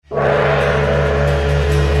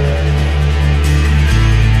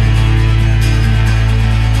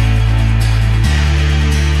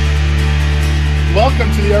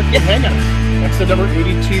Hangouts, episode number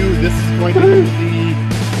 82. This is going to be the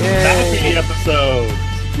Mappy episode.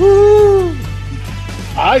 Woo!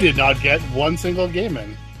 I did not get one single game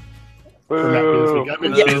in. For Mappy this week. I've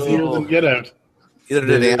been busier than get out. Either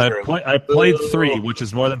did Andrew. I played 3, which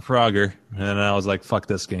is more than Frogger, and I was like, "Fuck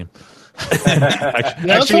this game."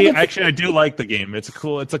 actually, I do like the game. It's a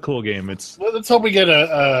cool game. Well, let's hope we get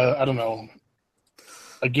I don't know,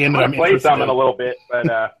 a game that I'm played some in a little bit,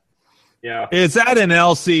 but yeah. Is that an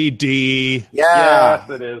LCD? Yeah. Yes,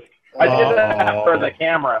 it is. I did that for the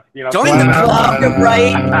camera. Don't even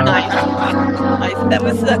right. That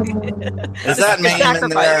was. Is that name in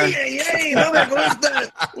there? Yay!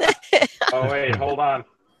 Oh wait, hold on.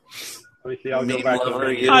 Let me see. I'll go back.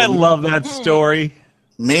 I love that story.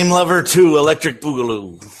 Meme Lover 2, Electric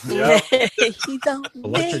Boogaloo. Yeah,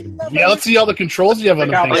 let's see all the controls you have on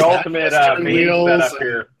the thing. The ultimate wheels setup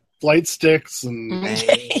here. Flight sticks and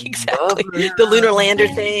exactly the lunar lander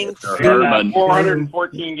thing.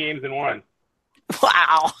 414 games in one.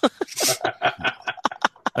 Wow,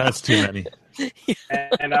 that's too many.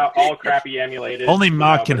 And all crappy emulated. Only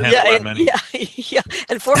Mach can have that many. Yeah,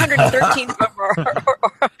 and 413 of them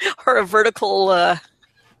are a vertical. Are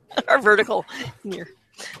vertical here.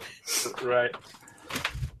 Right.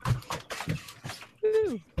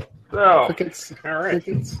 So, all right.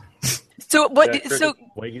 So what? So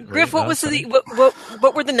Griff, what was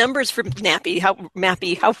what were the numbers for Mappy? How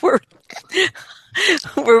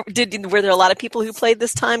were there a lot of people who played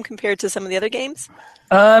this time compared to some of the other games?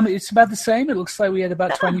 It's about the same. It looks like we had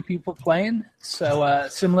about 20 people playing, so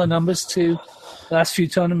similar numbers to the last few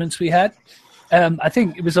tournaments we had. I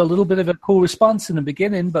think it was a little bit of a cool response in the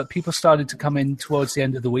beginning, but people started to come in towards the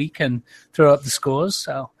end of the week and throw up the scores.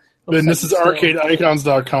 So, and this is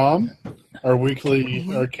arcadeicons.com, our weekly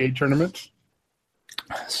arcade tournament.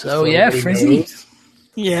 So yeah, Frizzy.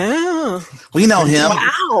 Yeah. We know him.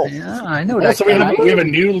 Wow. Yeah, I know that. So we have a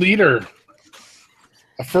new leader.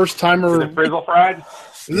 A first-timer. Frizzle Fried?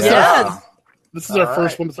 This is our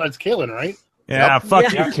first one besides Kalen, right? Yeah,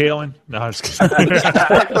 fuck you, Kalen. No, I'm just kidding.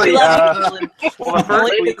 Well, the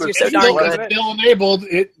first week was so darn good. Still enabled.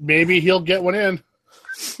 Maybe he'll get one in.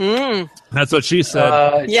 That's what she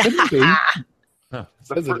said. Yeah. The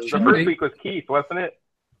first week was Keith, wasn't it?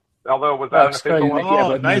 Although, was that an official one?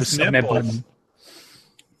 Oh, nice nipples.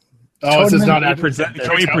 Oh, this is not active.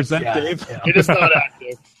 Can we present Dave? Yeah. It is not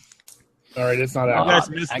active. All right, it's not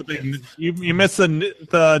active. You guys missed you missed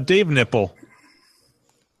the Dave nipple.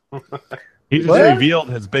 He just revealed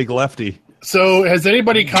his big lefty. So, has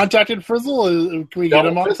anybody contacted Frizzle? Can we get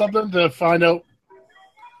him on something to find out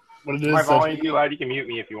what it is? My volume too loud. You can mute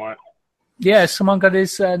me if you want. Yeah, someone got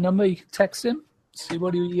his number. You can text him. See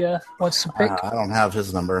what he wants to pick. I don't have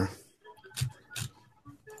his number.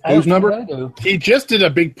 Whose number? He just did a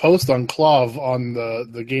big post on Clove on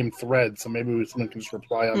the game thread, so maybe someone can just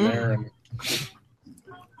reply on there. And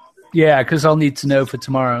yeah, because I'll need to know for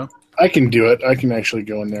tomorrow. I can do it. I can actually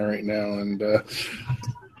go in there right now. And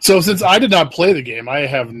so since I did not play the game, I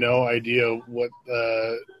have no idea what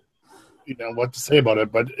to say about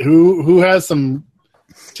it. But who has some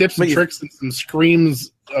tips and tricks and some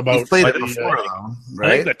screams about? You've played it before, though,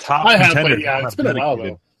 right? I think the top I have, contender. but yeah, it's been a while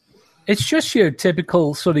though. It's just your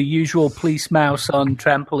typical sort of usual police mouse on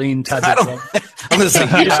trampoline type of thing. I'm going to say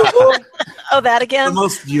usual. Oh, that again? One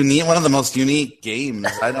of the most unique games.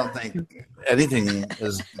 I don't think anything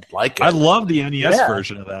is like it. I love the NES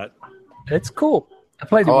version of that. It's cool. I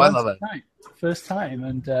played it first time,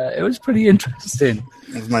 and it was pretty interesting.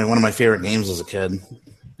 It was one of my favorite games as a kid.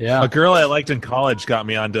 Yeah, a girl I liked in college got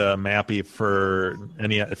me onto Mappy for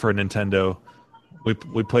Nintendo.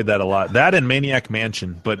 We played that a lot. That and Maniac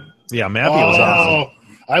Mansion, but yeah, Mappy was awesome.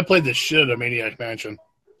 I played the shit out of Maniac Mansion.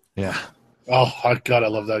 Yeah. Oh God, I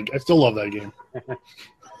love that. I still love that game.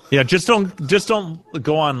 Yeah, just don't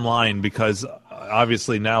go online because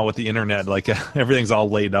obviously now with the internet, like everything's all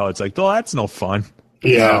laid out. It's like, oh, that's no fun.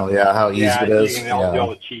 Yeah, how easy it is.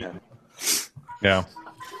 Yeah.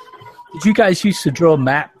 Did you guys used to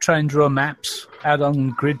try and draw maps out on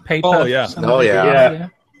grid paper? Oh yeah. Yeah.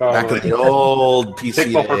 Back in the old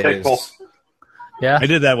PC days. Yeah. I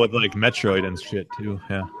did that with like Metroid and shit too.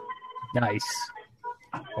 Yeah. Nice.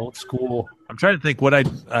 Old school. I'm trying to think what I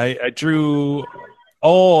drew.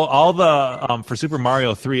 Oh, all the for Super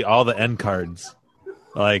Mario 3, all the end cards,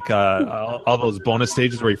 like all those bonus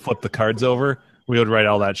stages where you flip the cards over. We would write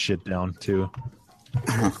all that shit down too.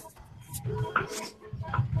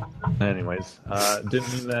 Anyways,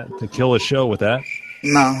 didn't mean that to kill a show with that.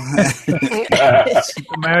 No.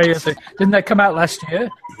 Super Mario thing. Didn't that come out last year?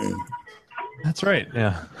 That's right.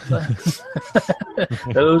 Yeah.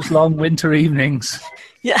 Those long winter evenings.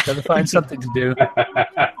 Yeah. Gotta find something to do.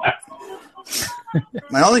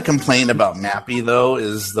 My only complaint about Mappy, though,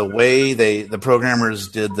 is the way the programmers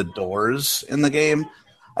did the doors in the game.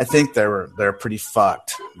 I think they're pretty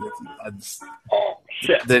fucked.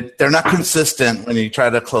 Shit. They're not consistent when you try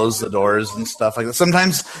to close the doors and stuff like that.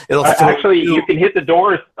 Sometimes it'll actually you can hit the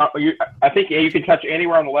doors. I think you can touch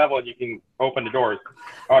anywhere on the level and you can open the doors.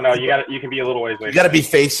 Oh no, you can be a little ways away. You got to be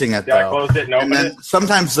facing it, though. I closed it and opened then it.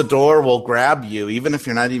 Sometimes the door will grab you, even if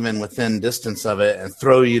you're not even within distance of it, and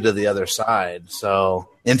throw you to the other side, so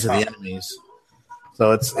into the enemies.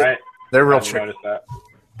 So they're real tricky.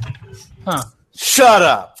 Huh. Shut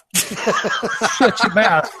up. Shut your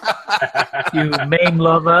mouth, you MAME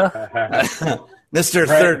lover. Mr.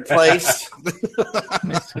 Third Place.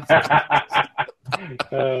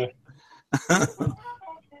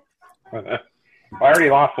 I already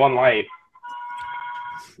lost one life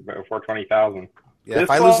before 20,000. Yeah,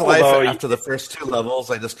 if I lose a life after the first 2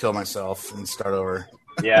 levels, I just kill myself and start over.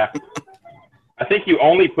 Yeah. I think you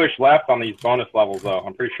only push left on these bonus levels, though.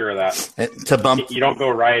 I'm pretty sure of that. To bump. You don't go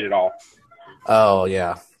right at all. Oh,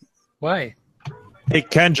 yeah. Why? Hey,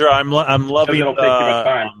 Kendra, I'm loving It'll take too much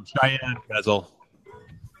time. Cheyenne bezel.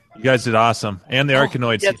 You guys did awesome. And the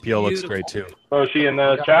Arkanoid that's CPO looks beautiful. great, too. Oh, is she in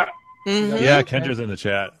the chat? Mhm. Yeah, Kendra's in the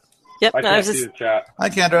chat. Yep. I No, I can't was see just, the chat. Hi,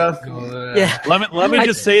 Kendra. yeah. Let me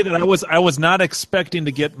just say that I was not expecting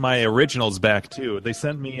to get my originals back too. They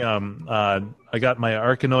sent me I got my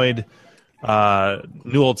Arkanoid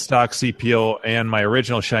new old stock CPO and my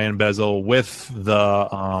original Cheyenne bezel with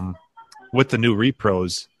the new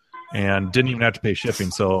repros, and didn't even have to pay shipping.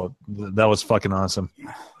 So that was fucking awesome.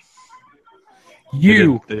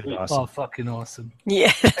 You They did awesome. are fucking awesome.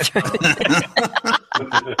 Yeah. That's right.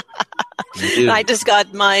 Dude. I just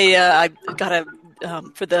got my I got a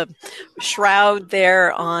for the shroud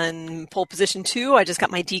there on pole position 2. I just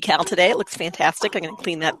got my decal today. It looks fantastic. I'm going to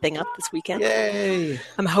clean that thing up this weekend. Yay.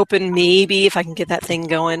 I'm hoping maybe if I can get that thing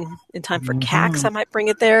going in time for CAX, I might bring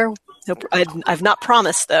it there. I've not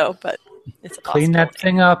promised though, but it's a Clean that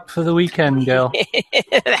thing up for the weekend, girl.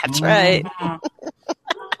 That's right.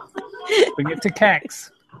 Bring it to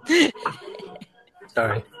CAX.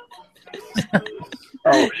 Sorry.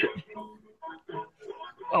 Oh, shit.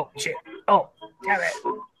 Oh, shit. Oh, damn it.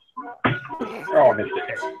 Oh, I missed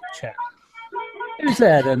it. Chat. Who's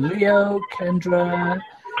that? And Leo, Kendra,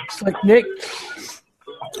 Slick Nick.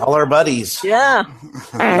 All our buddies. Yeah.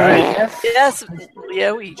 Jeff. Yes,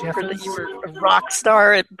 Leo, we heard that you were a rock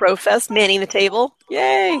star at Brofest, manning the table.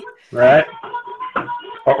 Yay. Right?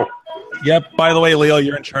 Oh. Yep. By the way, Leo,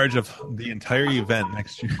 you're in charge of the entire event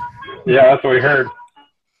next year. Yeah, that's what we heard.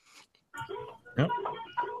 Yep.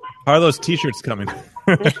 How are those T-shirts coming?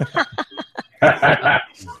 They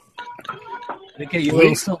get you a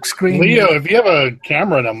little silk screen. Leo, if you have a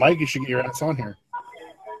camera and a mic, you should get your ass on here.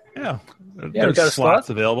 Yeah. we got There's a slots slot.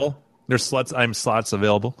 available. There's slots. Slots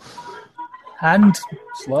available. And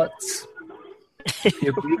slots.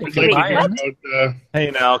 You're We'd like to hear buying. about,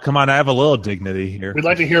 Hey, now, come on. I have a little dignity here. we'd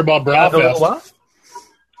like to hear about Have a little Brawfest. what?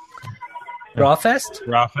 Brawfest?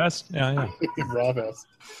 Rawfest? Yeah. Brawfest.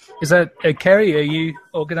 Is that Kerry? Are you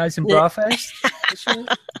organising Yeah. Brawfest this year?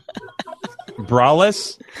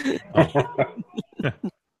 Braless?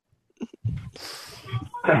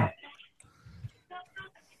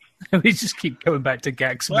 We just keep going back to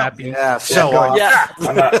Gax Mappy. Yeah, show off.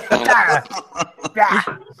 Yeah.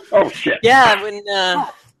 Oh, shit. Yeah, when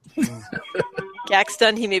Gak's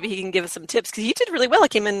done, maybe he can give us some tips because you did really well. I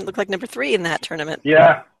came in, looked like number 3 in that tournament.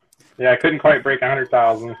 Yeah. Yeah, I couldn't quite break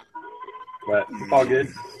 100,000. But it's all good.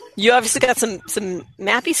 You obviously got some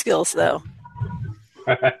Mappy skills though.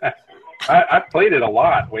 I played it a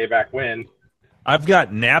lot way back when. I've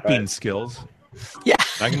got napping Right. skills. Yeah.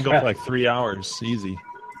 I can go for like 3 hours. Easy.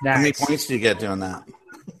 How many Nice. points do you get doing that?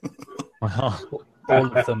 Well,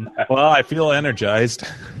 All of them. I feel energized.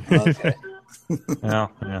 Okay. Yeah.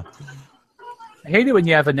 I hate it when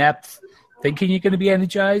you have a nap thinking you're going to be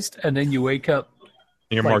energized and then you wake up.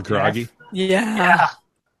 You're Like more groggy. Yeah.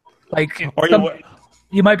 Like Or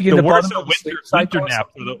you might be in the worst bottom are of the sleep winter cycle. naps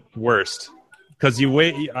are the worst. Because you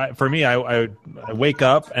wait. For me, I wake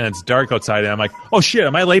up and it's dark outside, and I'm like, "Oh shit,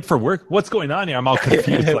 am I late for work? What's going on here?" I'm all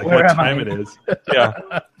confused, like Where what am time I? it is. Yeah,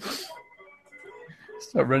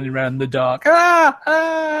 Start running around in the dark. Ah!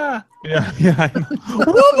 Ah! yeah. I know. Whoop,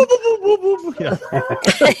 whoop, whoop, whoop, whoop, whoop. Yeah.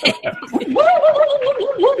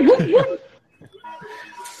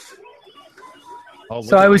 Oh, look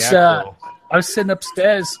So at I was that girl. I was sitting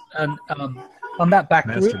upstairs and on that back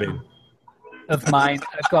room Masturbating. of mine,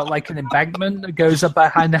 I've got like an embankment that goes up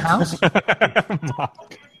behind the house.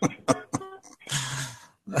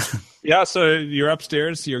 Yeah, so you're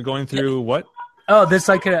upstairs. You're going through what? Oh, there's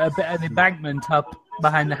like an embankment up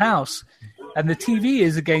behind the house, and the TV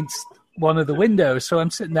is against one of the windows. So I'm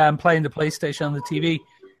sitting there, I'm playing the PlayStation on the TV,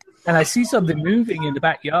 and I see something moving in the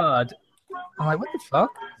backyard. I'm like, what the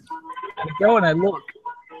fuck? And I go and I look,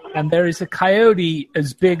 and there is a coyote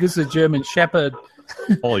as big as a German Shepherd.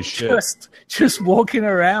 Holy shit! just walking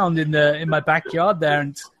around in my backyard there,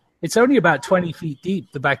 and it's only about 20 feet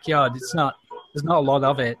deep. The backyard. There's not a lot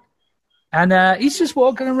of it. And he's just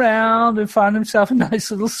walking around and found himself a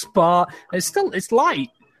nice little spot. It's light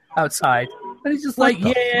outside. And he's just like,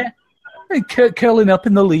 and curling up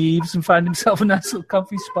in the leaves and find himself a nice little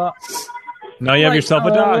comfy spot. Now you have yourself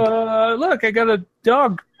a dog. Look, I got a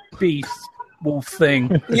dog beast wolf thing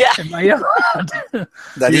in my yard.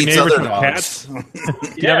 That Your eats neighbors other with dogs. cats?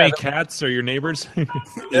 Do you have any cats or your neighbors? Eats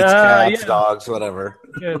cats, yeah. dogs, whatever.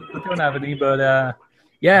 Yeah, we don't have any, but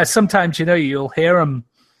sometimes, you'll hear them.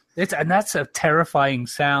 And that's a terrifying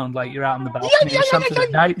sound, like you're out on the balcony or something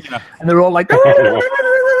at night, and they're all like, that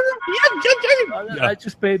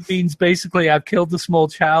just means basically I've killed the small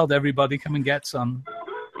child, everybody come and get some.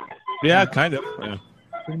 Yeah, kind of. Yeah.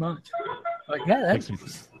 Pretty much. Like, that's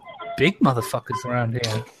big motherfuckers around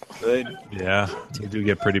here. Yeah, they do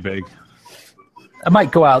get pretty big. I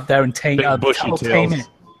might go out there and tame Big bushy I'll tame it.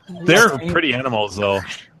 They're pretty animals, though.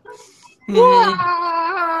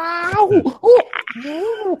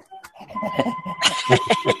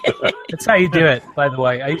 That's how you do it, by the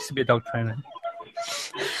way. I used to be a dog trainer.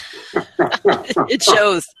 It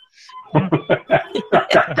shows.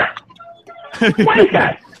 White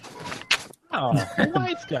guy. Oh,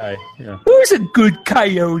 nice guy. Yeah. Who's a good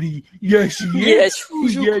coyote? Yes, he is. Yes,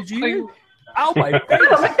 who's a Yes, good he is. coyote? Ow, my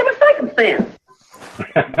face.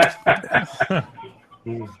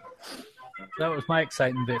 That was my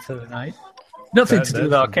exciting bit for the night. Nothing to do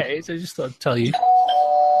with arcades. I just thought I'd tell you.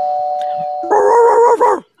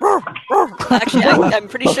 Actually, I'm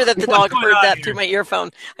pretty sure that the dog heard that through my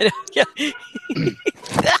earphone. I know. Yeah.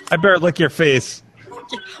 I better lick your face.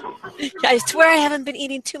 I swear I haven't been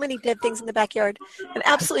eating too many dead things in the backyard, and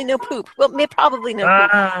absolutely no poop. Well, probably no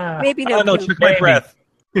poop. Maybe no no, poop. took my breath.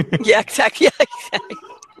 Yeah, exactly. Yeah, exactly.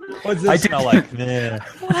 What's this smell like? Yeah.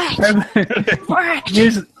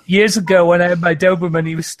 Years ago, when I had my Doberman,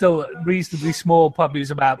 he was still reasonably small. Probably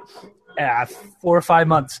was about 4 or 5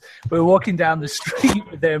 months. We were walking down the street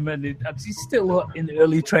with him, and he's still in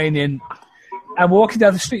early training. I'm walking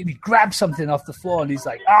down the street, and he grabs something off the floor, and he's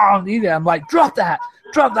like, "Oh, I need it." I'm like, "Drop that!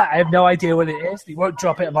 Drop that!" I have no idea what it is. He won't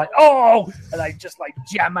drop it. I'm like, "Oh!" And I just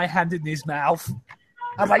jam my hand in his mouth.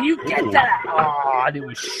 I'm like, "You get that!" Oh, and it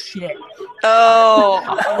was shit. Oh,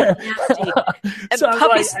 nasty. And So I'm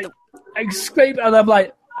puppies. I scrape, and I'm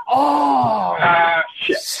like, "Oh,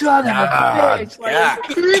 Shit. son of a bitch!"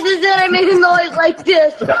 This is it. I make a noise like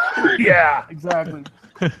this. Yeah, exactly.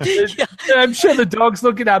 I'm sure the dog's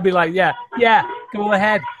looking at me like, yeah, go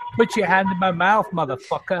ahead. Put your hand in my mouth,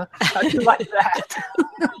 motherfucker. How do you like that?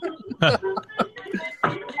 That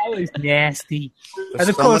was nasty. And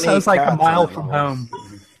of course, I was like a mile from home.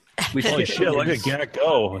 Holy shit, look at Gak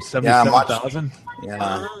go. 77,000?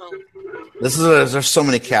 Yeah. There's so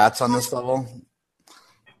many cats on this level.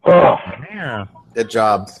 Oh, Yeah. Good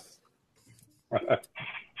job.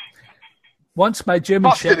 Once my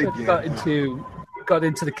German Shepherd got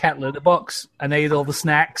into the cat litter box and ate all the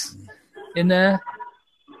snacks in there.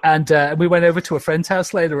 And we went over to a friend's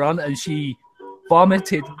house later on, and she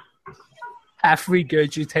vomited half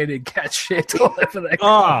regurgitated cat shit all over their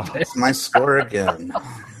carpet. It's my score again.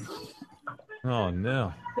 Oh,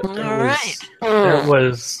 no. All right. It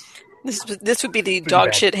was... This would be the dog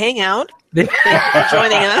bad. shit hangout. Thank you for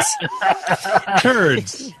joining us.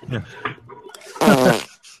 Turds.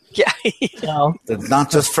 Yeah. Well, It's not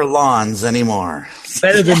just for lawns anymore.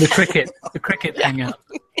 better than the cricket hangout.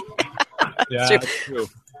 Yeah, True. that's true.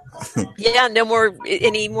 Yeah, no more,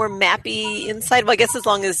 any more Mappy inside? Well, I guess as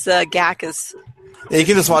long as Gak is... Yeah, you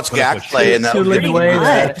can just watch Gak play, and that'll Totally give away you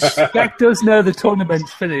there. Gak does know the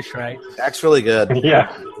tournament's finished, right? Gak's really good.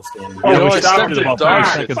 yeah. This game. Yeah, Oh, we I stopped stopped it at about dog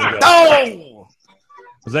 5 shit. seconds ago. No!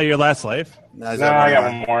 Was that your last life? No, he's No, got I one got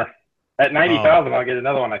more. one more. At 90,000, I'll get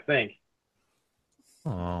another one, I think.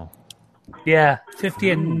 Oh. Yeah, 50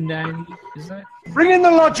 and 90, isn't it? Bring in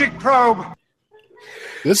the logic probe.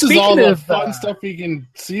 This is Speaking all the of, fun stuff you can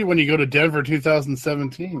see when you go to Denver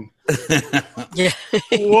 2017. Yeah.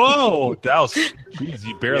 Whoa! That was... Jeez,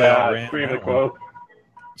 you barely Yeah, outran it's pretty that one. close.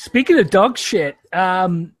 Speaking of dog shit,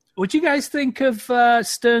 what'd you guys think of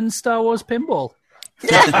Stern's Star Wars Pinball?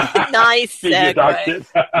 Nice Speaking of dog segue. shit.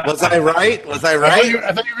 Was I right? Was I I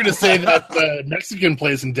right? thought you were going to say that the Mexican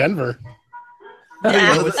place in Denver.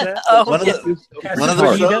 Yeah. What's that? Oh, One of yeah.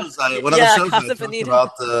 the shows I Casa talked Bonita.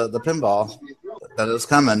 about the pinball that is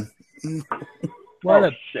coming. What Oh,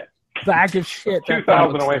 a shit. bag of shit. that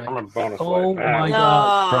 2,000 looks away like. from a bonus. Oh point. my No.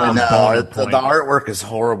 god. I know Bonus the point. artwork is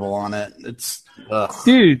horrible on it. It's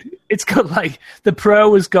Dude, it's got like the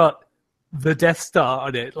Pro has got the Death Star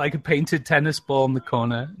on it, like a painted tennis ball in the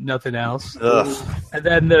corner, nothing else. ugh. And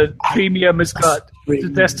then the Premium has got the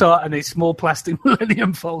Death Star and a small plastic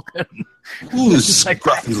Millennium Falcon. Who's Like,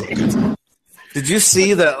 Did you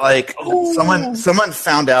see that? Like someone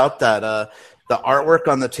found out that the artwork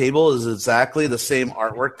on the table is exactly the same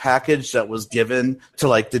artwork package that was given to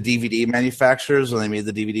like the DVD manufacturers when they made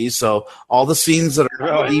the DVDs. So all the scenes that are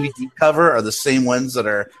on the DVD cover are the same ones that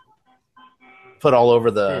are put all over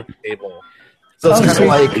the table. So it's kind of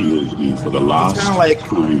like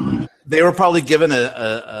they were probably given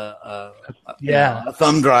a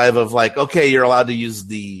thumb drive of like, okay, you're allowed to use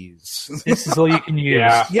these. This is all you can use.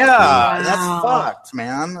 Yeah, Wow. that's fucked,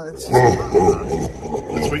 man. It's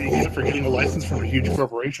That's what you get for getting a license from a huge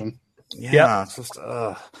corporation. Yeah, it's just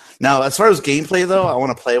now as far as gameplay though, I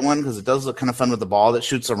want to play one because it does look kind of fun with the ball that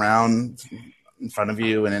shoots around in front of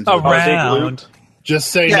you and into the Around.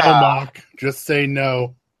 Just say no, Mock. Just say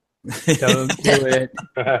no. Don't do it.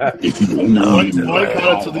 Boycott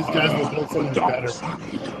it so these guys will build something better.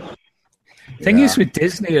 Thing is with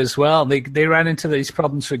Disney as well, they ran into these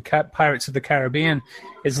problems with Pirates of the Caribbean.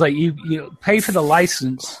 It's like you pay for the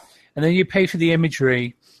license, and then you pay for the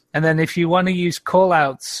imagery, and then if you want to use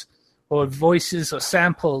call-outs or voices or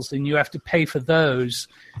samples, then you have to pay for those.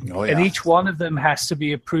 Oh, yeah. And each one of them has to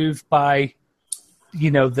be approved by,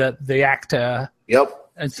 the actor. Yep.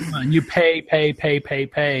 And so on. You pay,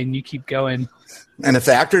 and you keep going. And if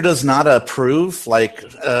the actor does not approve, like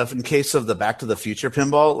in case of the Back to the Future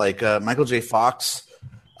pinball, like Michael J. Fox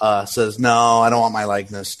says, no, I don't want my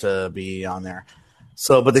likeness to be on there.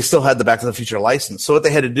 So, but they still had the Back to the Future license. So what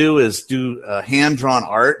they had to do is do hand-drawn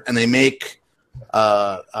art, and they make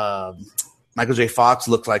Michael J. Fox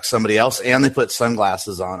look like somebody else, and they put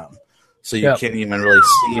sunglasses on him. So you can't even really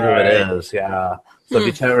see who it is. Yeah. So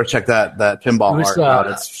if you ever check that pinball art out,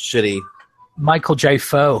 it's shitty. Michael J.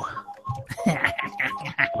 Foe.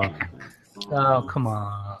 Oh, come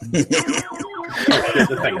on. This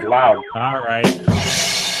thing's loud. All right.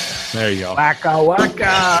 There you go. Waka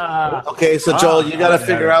waka. Okay, so Joel, you got to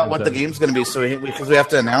figure out what the game's going to be, because we have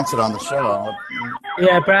to announce it on the show.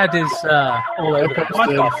 Yeah, Brad is all over the What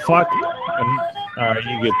the fuck? All right,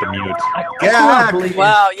 you get the mute. Yeah.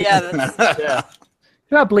 Wow, yeah. That's, I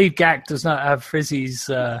cannot believe Gak does not have Frizzy's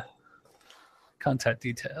contact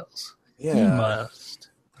details. Yeah. He must.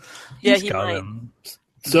 yeah, He's he got might. them.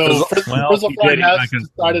 So Well, he Frizzlefly did it has back in-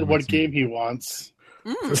 decided what game he wants. I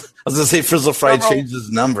was going to say Frizzle Fry changed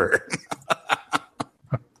his number.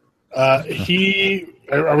 Are we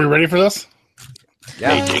ready for this?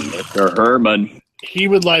 Yeah. Mr. Herman. He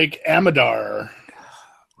would like Amadar.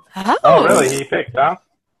 Oh, really? He picked, huh?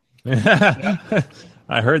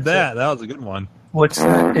 I heard that. That was a good one. What's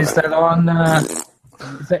that? Is that on?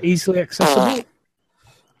 Is that easily accessible?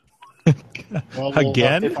 Well, we'll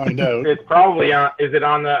Again? have to find out. It's probably on. Is it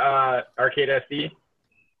on the Arcade SD?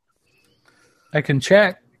 I can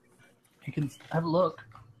check. You can have a look.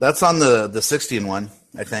 That's on the 16 one,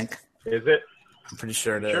 I think. Is it? I'm pretty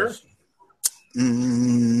sure it Sure. is.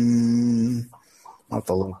 I'll have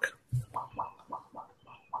to look.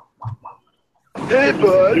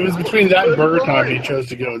 It was between that and Burger Time he chose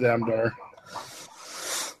to go with Amadar.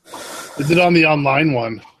 Is it on the online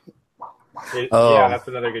one? Oh. Yeah, that's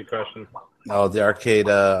another good question. Oh, the arcade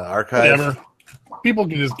archive. Whatever. People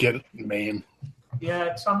can just get MAME. Yeah,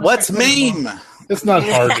 it's on the What's second meme? It's not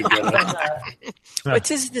hard to get it.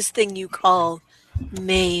 What is this thing you call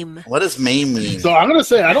MAME? What does meme mean? So I'm going to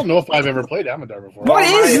say I don't know if I've ever played Amadar before. What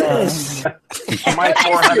is this? On my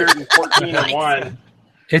 414 and 1.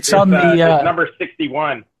 It's on it's the. number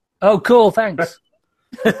 61. Oh, cool! Thanks.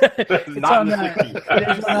 It's not on the the- 60.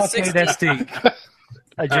 It is on Arcade SD.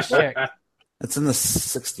 I just checked. It's in the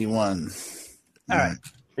 61. All right.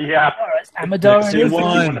 Yeah. Amador. it is.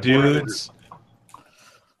 61, dudes.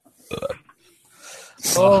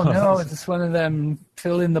 Oh no! It's one of them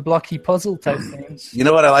fill in the blocky puzzle type things. You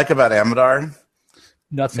know what I like about Amadar?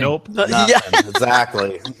 Nothing. Nope. Nothing.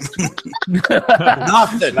 Exactly.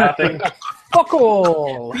 Nothing. Nothing. Fuck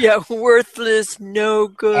all. Yeah, worthless, no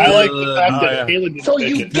good. I like the fact Oh, that yeah. Caleb didn't So pick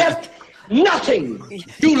you it. get nothing.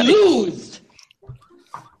 You lose.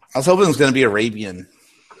 I was hoping it was going to be Arabian.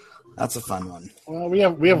 That's a fun one. Well, we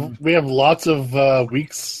have lots of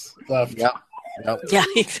weeks left. Yep. Yeah,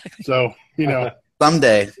 exactly. So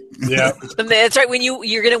Someday. yeah. That's right. When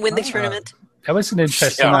you're going to win the tournament. That was an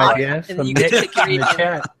interesting Yeah. idea And from you Nick can take your in the email.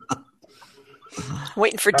 chat.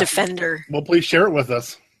 Waiting for Defender. Well, please share it with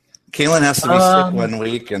us. Kaylin has to be sick 1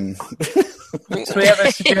 week, and So we have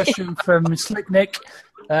a suggestion from Slick Nick.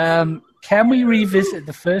 Can we revisit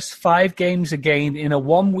the first 5 games again in a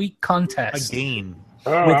 1-week contest? Again.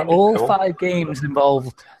 With all 5 games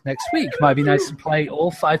involved next week. Might be nice to play all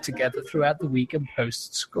 5 together throughout the week and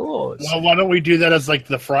post scores. Well, why don't we do that as like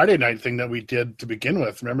the Friday night thing that we did to begin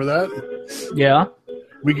with? Remember that? Yeah.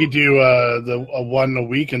 We could do a one a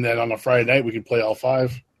week, and then on a Friday night we could play all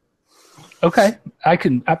 5. Okay. I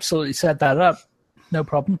can absolutely set that up. No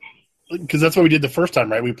problem. Because that's what we did the first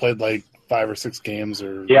time, right? We played like 5 or 6 games,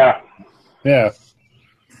 or Yeah. yeah.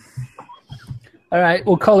 All right.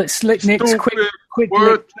 We'll call it Slick Nick's quick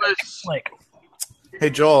Slick. hey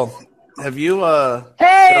Joel, have you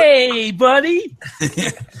Hey, buddy.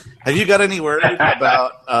 have you got any word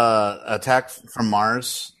about Attack from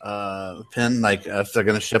Mars pin? Like if they're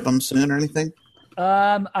going to ship them soon or anything?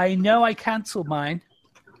 I know I cancelled mine,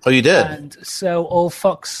 Oh, you did. and so all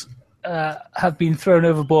Fox have been thrown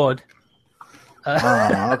overboard.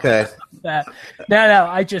 Oh, okay. No.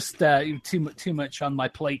 I just too much on my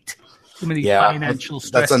plate. Too many Yeah, financial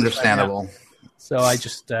stresses. that's right understandable. now. So I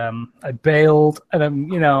just I bailed, and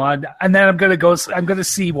and then I'm gonna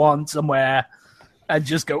see one somewhere, and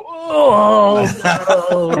just go, oh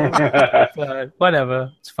no. But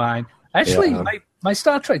whatever, it's fine. Actually, Yeah. my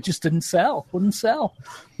Star Trek just wouldn't sell.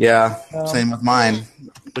 Yeah, same with mine,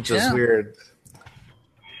 which is Yeah. weird.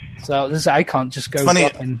 So I can't just go. Funny,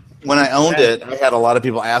 fucking- when I owned it, I had a lot of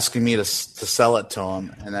people asking me to sell it to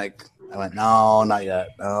them, and I went, no, not yet.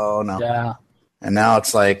 Oh, no. Yeah. And now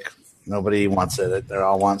it's like nobody wants it. They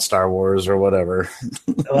all want Star Wars or whatever.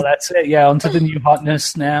 Well, that's it. Yeah, onto the new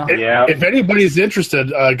hotness now. Yeah. If anybody's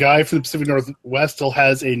interested, a guy from the Pacific Northwest still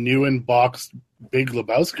has a new in-box Big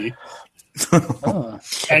Lebowski, Oh,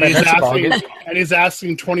 and That's he's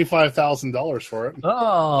asking $25,000 for it.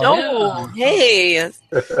 Oh, hey. Is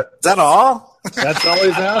that all? That's all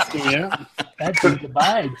he's asking. Yeah, that'd be the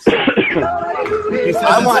vibes. he says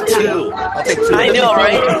I want 2. I'll take 2. I know,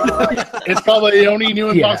 right? it's probably the only new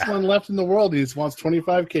in-box Yeah. one left in the world. He wants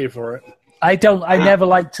 $25K for it. I never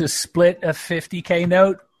like to split a 50K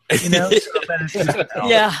note, so better just,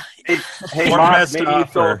 Yeah. Hey, Or Mark, best maybe you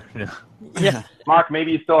still, offer. Yeah. Yeah. Mark,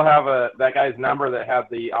 maybe you still have that guy's number that had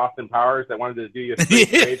the Austin Powers that wanted to do you a straight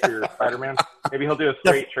trade for your Spider-Man. Maybe he'll do a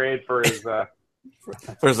straight trade for his For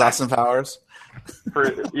his Austin Powers. for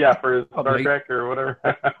his Star Probably. Trek or whatever.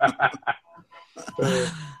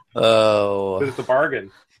 Oh. It's a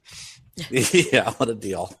bargain. Yeah, what a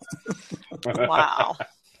deal. Wow.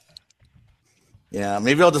 Yeah,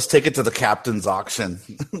 maybe I'll just take it to the captain's auction.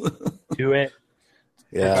 do it.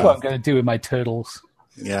 That's Yeah, what I'm going to do with my turtles.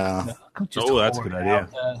 yeah. Just Oh, that's a hoard good it idea.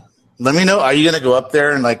 out there. Let me know. Are you going to go up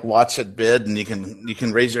there and like watch it bid, and you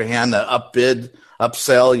can raise your hand to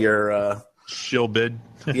upsell your? Shill bid.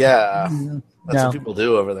 Yeah, that's No. what people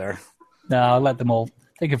do over there. No, I'll let them all.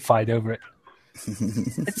 They can fight over it.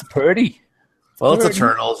 It's pretty. Well, it's the Alrighty.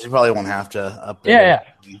 turtles. You probably won't have to up bid. Yeah.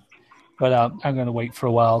 But I'm going to wait for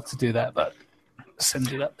a while to do that. But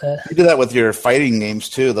send it up there. You do that with your fighting games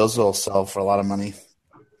too. Those will sell for a lot of money.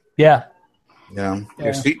 Yeah. Yeah,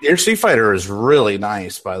 Yeah. Your Street Fighter is really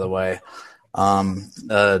nice, by the way. I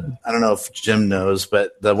don't know if Jim knows,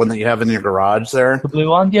 but the one that you have in your garage there. The blue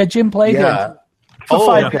one. Yeah, Jim played Yeah. it for Oh,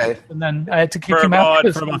 5 okay. minutes, and then I had to kick For him out.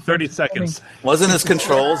 about 30 seconds. Wasn't his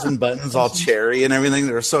controls and buttons all cherry and everything?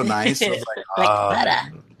 They were so nice. I was like,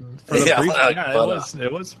 For the Yeah, brief, like yeah, butter.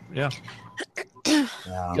 it was, yeah.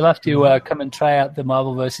 yeah. You'll have to come and try out the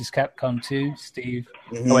Marvel vs. Capcom 2, Steve.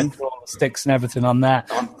 I went through all the sticks and everything on that.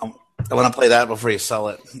 I want to play that before you sell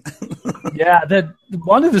it. Yeah,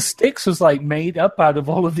 one of the sticks was like made up out of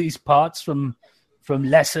all of these parts from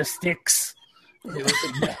lesser sticks.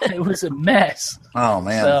 It was a mess. Oh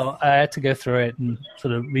man, So I had to go through it and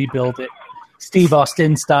sort of rebuild it, Steve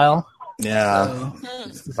Austin style. yeah,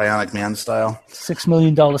 Bionic Man style. $6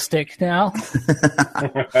 million stick now.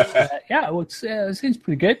 It seems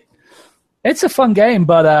pretty good. It's a fun game,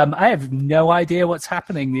 but I have no idea what's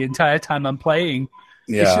happening the entire time I'm playing.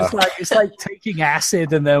 Yeah, It's like taking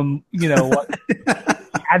acid and then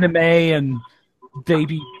anime and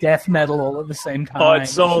baby death metal all at the same time. Oh,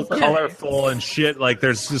 it's so colorful and shit. Like,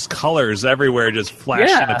 there's just colors everywhere just flashing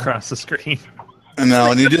Yeah. across the screen. I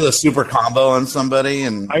know. And you do the super combo on somebody,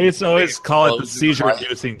 and I used to always call it the Close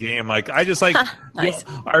seizure-inducing game. Like, I just like, Nice.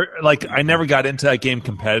 I never got into that game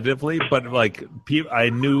competitively, but like, I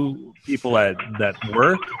knew people that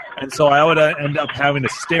were, and so I would end up having to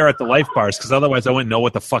stare at the life bars because otherwise I wouldn't know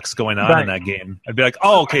what the fuck's going on in Right. that game. I'd be like,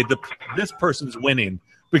 oh, okay, this person's winning,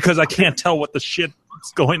 because I can't tell what the shit's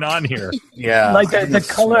going on here. Yeah, like the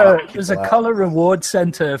color. There's a color reward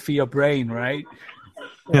center for your brain, right?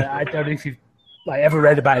 I don't know if you've ever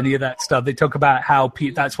read about any of that stuff. They talk about how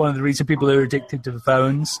that's one of the reasons people are addicted to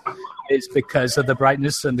phones is because of the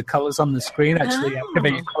brightness and the colors on the screen actually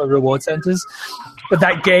activate color reward centers. But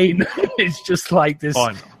that game is just like this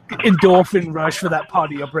endorphin rush for that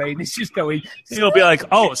part of your brain. It's just going. You'll be like,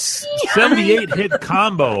 78 hit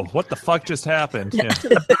combo. What the fuck just happened? Yeah.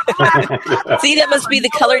 See, that must be the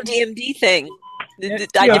color DMD thing.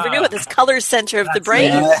 I never knew it. This color center of the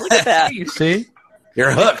brain. Look at that. You see?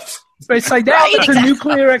 You're hooked. It's like now it's a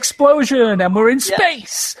nuclear explosion, and we're in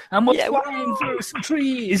space, and we're flying through some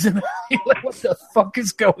trees, and like, what the fuck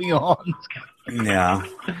is going on? Yeah.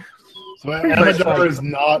 So Amador is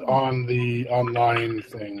not on the online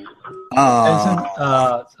thing.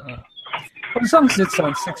 As long as it's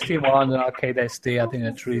on 61 and Arcade SD, I think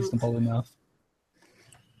that's reasonable enough.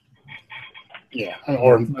 Yeah,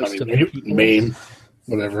 or MAME,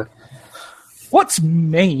 whatever. What's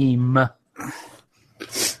MAME?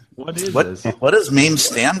 What is this? What does MAME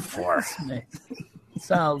stand for?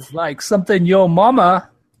 Sounds like something your mama.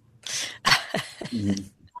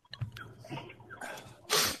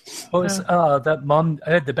 What was that mom?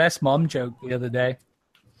 I heard the best mom joke the other day.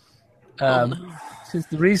 Says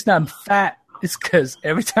the reason I'm fat is because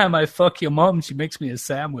every time I fuck your mom, she makes me a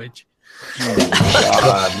sandwich. Oh,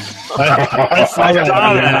 God. I saw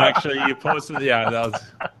that actually. You posted, that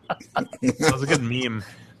was a good meme.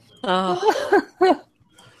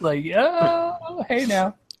 Like, hey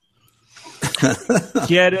now.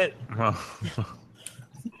 Get it?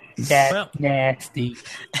 That's nasty.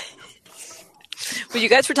 Well, you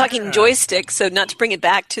guys were talking joysticks, so not to bring it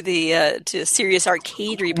back to the to serious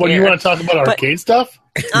arcade repair. What, do you want to talk about arcade stuff?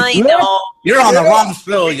 I know. You're on the wrong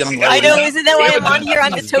show, young lady. I know. Isn't that why I'm on here?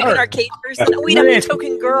 I'm the token arcade person. Oh, wait, I'm the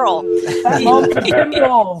token girl.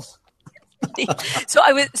 So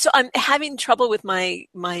I'm having trouble with my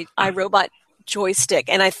iRobot joystick,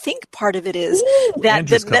 and I think part of it is that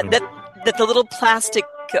the little plastic.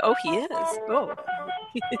 Oh, he is. Oh.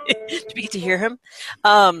 Did we get to hear him?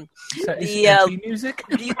 The music.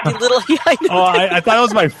 The little. Yeah, I know. I thought it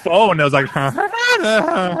was my phone. I was like, I'm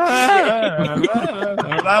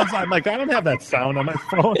like, I don't have that sound on my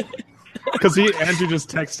phone because Andrew just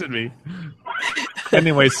texted me.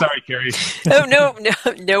 Anyway, sorry, Carrie. Oh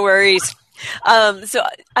no worries. So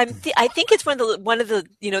I think it's one of the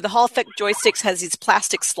the Hall Effect joysticks has these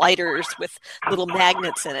plastic sliders with little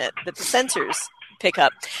magnets in it that the sensors pick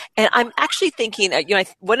up, and I'm actually thinking,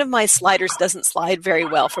 one of my sliders doesn't slide very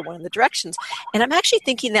well for one of the directions, and I'm actually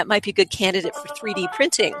thinking that might be a good candidate for 3D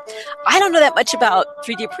printing. I don't know that much about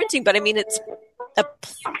 3D printing, but I mean it's a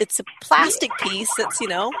plastic piece that's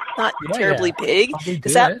not terribly big.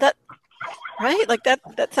 Is that right? Like that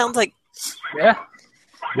sounds like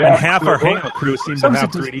And half our Hangout crew seem to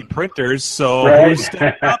have 3D printers, so who's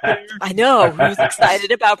stepping up there? I know. Who's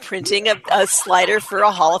excited about printing a slider for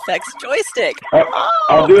a Hall Effects joystick?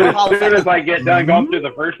 I'll do it as soon as I get done going through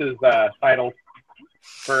the versus titles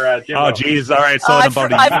for Jimbo. Oh, geez. All right. So in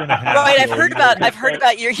about a year and a half. Right. I've heard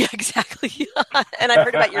about your exactly, and I've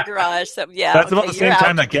heard about your garage. So that's about the same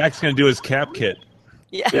time that Gak's going to do his cap kit.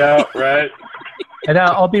 Yeah. Right. And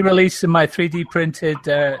I'll be releasing my 3D printed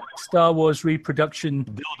Star Wars reproduction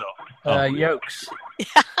yokes.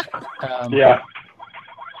 Yeah.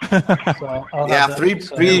 So I'll have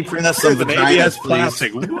 3D print us some vaginas, please.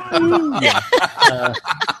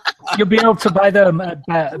 You'll be able to buy them at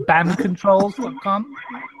bamcontrols.com.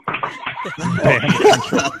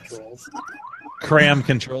 Cram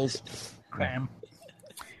controls. Cram.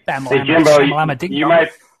 Hey, Jimbo,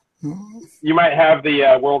 you might have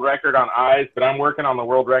the world record on eyes, but I'm working on the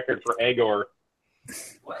world record for Agor.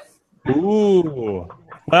 Ooh.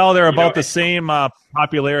 Well, they're about the same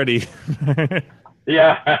popularity.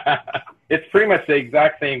 Yeah. It's pretty much the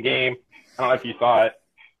exact same game. I don't know if you saw it.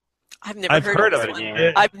 I've never heard of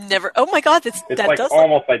it. I've never. Oh my God, it's like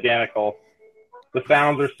almost identical. The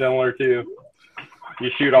sounds are similar too. You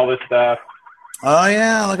shoot all this stuff. Oh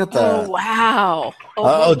yeah, look at that! Oh wow!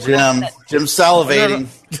 Jim's salivating.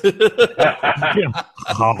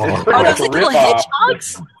 Are those like little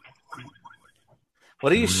hedgehogs?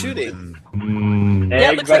 What are you shooting?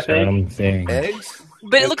 Eggs, I think. Eggs.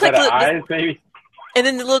 But it looked like eyes, maybe. And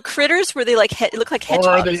then the little critters were they like look like hedgehogs?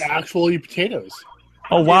 Or are they actually potatoes?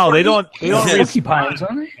 Oh wow! They don't porcupines,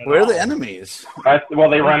 aren't they? Where are the enemies? Well,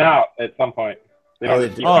 they run out at some point. They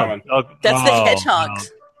don't keep coming. That's the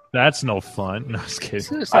hedgehogs. That's no fun. No, just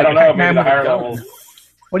kidding. I don't know. Maybe the higher levels.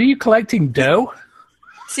 What are you collecting, dough?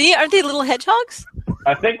 See, aren't they little hedgehogs?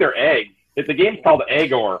 I think they're eggs. The game's called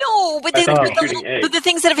Agor. No, but I think you're the shooting eggs.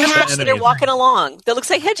 things that have hatched that are walking along. That looks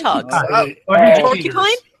like hedgehogs. Porcupine?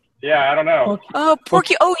 Yeah, I don't know. Oh,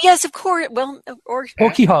 porky. Oh, yes, of course. Well, or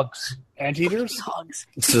Porky hogs. Anteaters? hogs.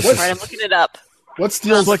 All right, I'm looking it up. What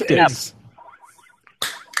steals Slick eggs?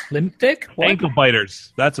 Limp dick? What? Ankle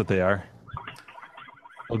biters. That's what they are.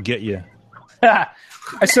 They'll get you.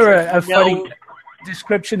 I saw a funny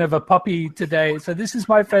description of a puppy today. So this is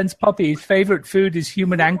my friend's puppy. His favorite food is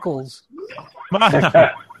human ankles.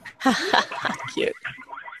 Cute.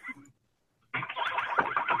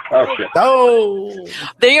 Oh shit! Oh,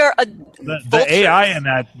 They are The AI in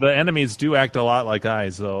that, the enemies do act a lot like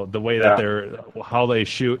eyes, though. The way that how they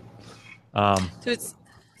shoot. So it's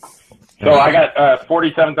So I got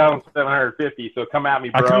 47,750. So come at me,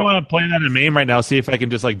 I kind of bro. want to play that in MAME right now. See if I can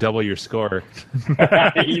just like double your score.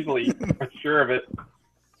 Easily, I'm sure of it.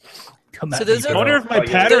 Come So at those me, are- I wonder if my Those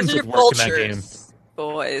patterns those are would work in that game. vultures,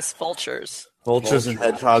 boys. Vultures. vultures and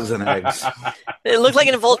hedgehogs and eggs. It looked like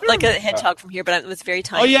like a hedgehog from here, but it was very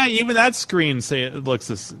tiny. Oh yeah, even that screen it looks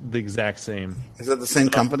the exact same. Is that the same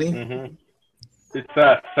company? Mm-hmm. It's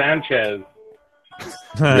Sanchez.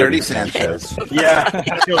 Dirty Sanchez. Yeah.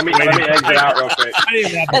 let me exit out real quick.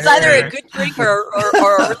 That's either a good drink or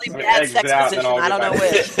a really bad Exit sex out, position. then I'll I don't know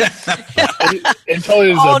get which. And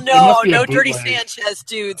totally Oh it must be a no, Dirty bootleg. Sanchez,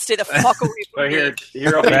 dude. Stay the fuck away So from me.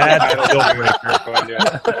 here will be the title.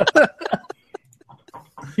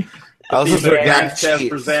 I was just forgetting Sanchez cheese.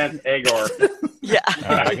 presents Agor. Yeah. All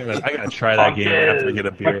right, I gotta try that game after I get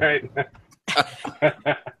a beer.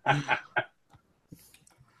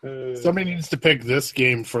 Somebody needs to pick this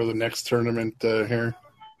game for the next tournament here.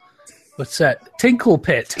 What's that? Tinkle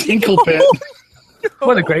Pit. Tinkle Pit.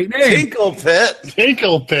 What a great name. Tinkle Pit.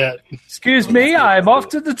 Tinkle Pit. Excuse me, I'm off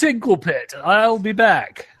to the Tinkle Pit. I'll be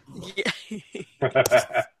back.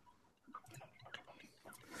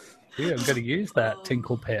 Yeah, I'm going to use that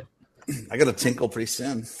Tinkle Pit. I got to tinkle pretty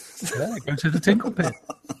soon. Yeah, go to the Tinkle Pit.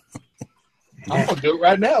 I'm going to do it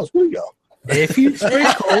right now. Here you go. If you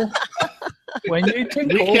tinkle, when you You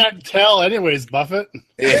tinkle. can't tell anyways, Buffett.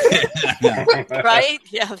 Right?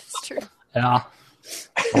 Yeah, that's true. Yeah.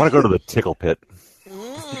 I want to go to the tickle pit.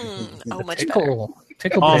 Oh, much better. Tinkle.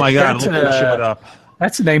 Tinkle Oh Pit. my god, That's, look that shit up.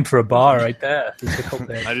 that's a name for a bar right there. The Tinkle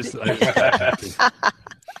Pit. I just I'll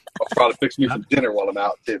probably fix me some dinner while I'm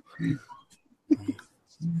out, too.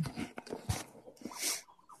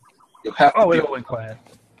 You'll have to Oh, it all went quiet.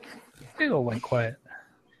 It all went quiet.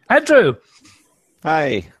 Andrew.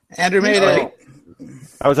 Hi. Andrew made it.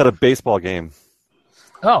 I was at a baseball game.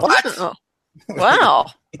 Oh, Oh. Wow.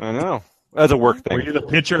 I know. That's a work thing. were you the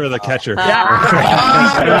pitcher or the catcher?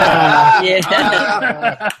 Yeah.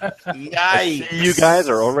 Yikes. You guys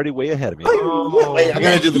are already way ahead of me. Wait, I'm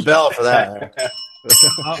going to do the bell for that.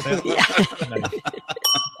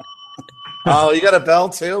 Oh, you got a bell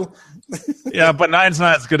too? Yeah, but mine's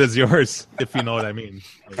not as good as yours, if you know what I mean.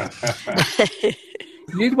 you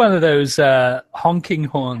need one of those honking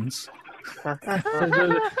horns.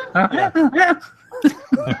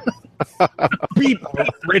 Beep,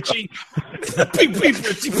 Richie. Beep, beep,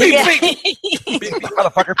 Richie, beep, beep.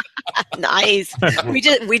 Motherfucker. Nice.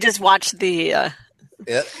 We just watched the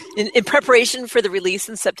Yeah. in preparation for the release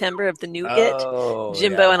in September of the new Oh, It.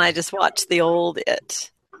 Jimbo yeah. and I just watched the old It.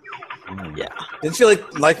 Yeah. Didn't you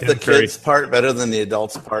like the very- kids part better than the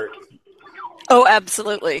adults part? Oh,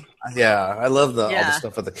 absolutely. Yeah, I love all the Yeah.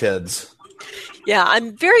 stuff with the kids. Yeah,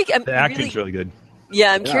 I'm The acting's really good.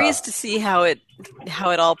 Yeah, I'm curious to see how it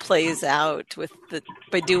all plays out with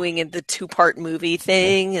by doing the 2-part movie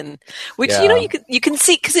thing, and which Yeah. you can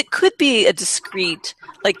see because it could be a discrete,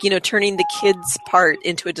 turning the kids part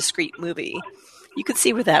into a discrete movie. You could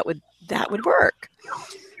see where that would work.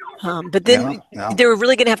 But then they were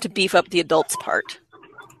really going to have to beef up the adults part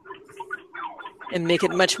and make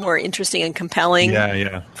it much more interesting and compelling.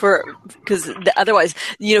 Yeah. Because otherwise,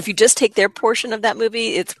 if you just take their portion of that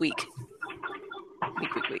movie, it's weak.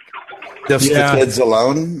 Weak. Just the kids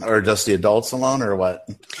alone, or just the adults alone, or what?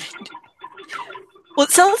 Well,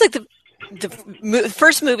 it sounds like the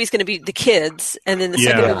first movie is going to be the kids, and then the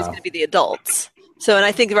second movie is going to be the adults. So, and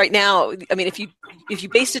I think right now, I mean, if you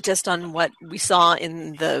based it just on what we saw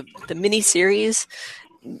in the mini series,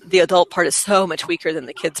 the adult part is so much weaker than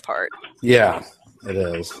the kids part. Yeah, it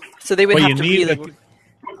is. So they would have to really.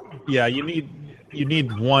 You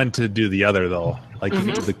need one to do the other, though. Like you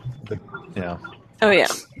need the yeah. Oh yeah.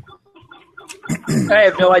 I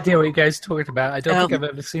have no idea what you guys talked about. I don't think I've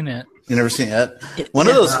ever seen it. You never seen it? One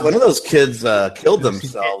of those kids killed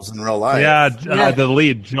themselves in real life. Yeah, the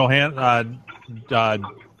lead, Johan.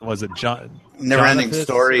 Was it John? Never-ending Jonathan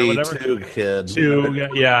story, or whatever. 2 kid. 2,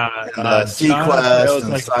 yeah. And Jonathan Sequest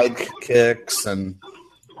and was Sidekicks, and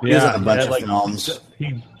he was in a bunch of films.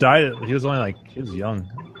 He died. He was young.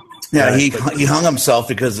 Yeah, he hung himself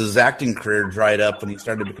because his acting career dried up when he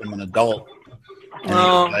started to become an adult.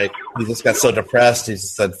 And he just got so depressed, he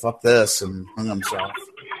just said, "Fuck this," and hung himself.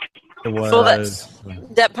 It was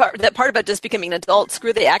that part about just becoming an adult.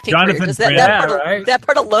 Screw the acting Jonathan career. Grant. That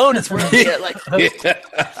part alone is worth it. Like,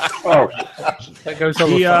 that goes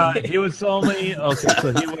over. He was only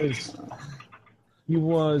so he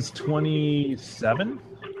was 27.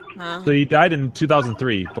 So he died in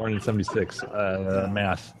 2003, born in 76.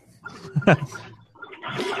 Math.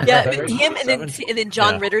 Yeah, him and then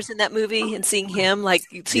John Ritter's in that movie, and seeing him, like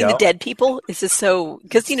seeing the dead people, is just so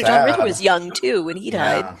because John Ritter was young too when he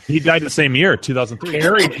died. Yeah. He died the same year, 2003.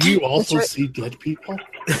 Harry, do you also see dead people?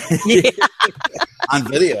 Yeah. On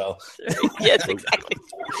video. Yes, exactly.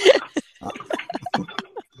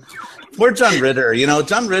 Poor John Ritter.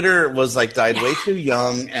 John Ritter was died way too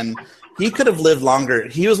young, and he could have lived longer.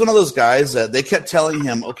 He was one of those guys that they kept telling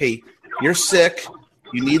him, "Okay, you're sick.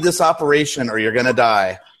 You need this operation or you're going to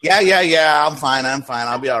die." Yeah. I'm fine.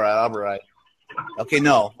 I'll be all right. Okay,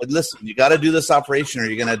 no. But listen, you got to do this operation or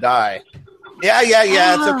you're going to die. Yeah.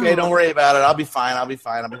 It's okay. Don't worry about it. I'll be fine.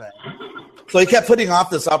 So he kept putting off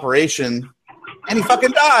this operation, and he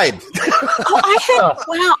fucking died.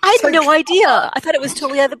 I had no idea. I thought it was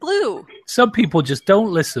totally out of the blue. Some people just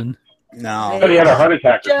don't listen. No. But he had a heart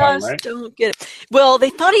attack. Don't get it. Well, they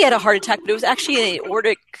thought he had a heart attack, but it was actually an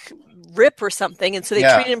aortic rip or something, and so they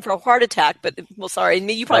treated him for a heart attack. But sorry,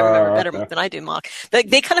 you probably remember better than I do, Mock.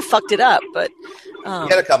 They kind of fucked it up, but he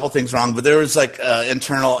had a couple things wrong. But there was an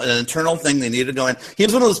internal thing they needed to go in. He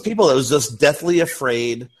was one of those people that was just deathly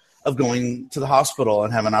afraid of going to the hospital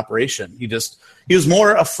and having an operation. He was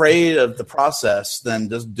more afraid of the process than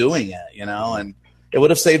just doing it, and it would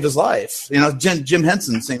have saved his life. Jim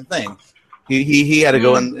Henson, same thing. He had to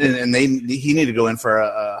go in, and he needed to go in for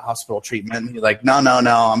a hospital treatment. He's like, no,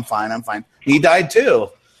 I'm fine. He died too.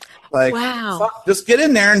 Wow. Fuck, just get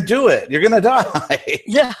in there and do it. You're gonna die.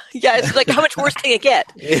 Yeah. It's like, how much worse can it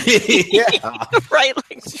get? Yeah, right.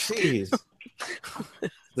 Jeez.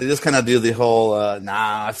 They just kind of do the whole,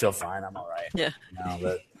 I feel fine. I'm all right. Yeah.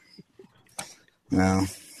 No,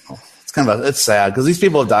 it's it's sad because these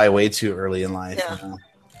people die way too early in life. Yeah.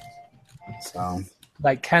 So.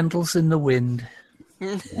 Like candles in the wind.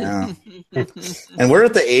 Yeah. And we're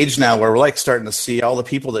at the age now where we're starting to see all the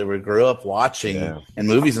people that we grew up watching in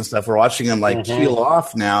movies and stuff. We're watching them peel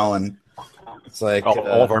off now, and it's like all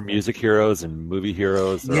of our music heroes and movie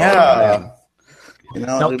heroes. Yeah.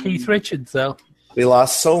 Not Keith Richards though. We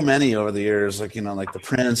lost so many over the years, like the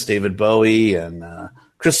Prince, David Bowie, and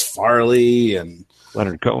Chris Farley, and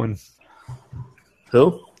Leonard Cohen.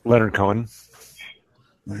 Who? Leonard Cohen.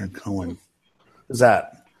 Who's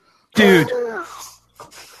that? Dude.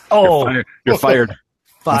 Oh, you're fired.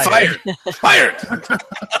 Fired.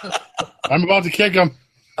 I'm about to kick him.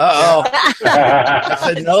 Uh-oh. I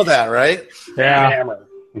said know that, right? Yeah.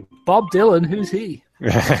 Bob Dylan, who's he?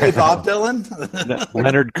 Hey, Bob Dylan?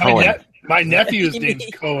 Leonard Cohen. My nephew's name's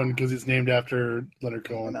Cohen because it's named after Leonard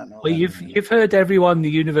Cohen. Well, you've heard everyone in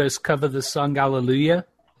the universe cover the song Hallelujah.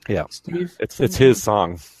 Yeah. Steve? It's his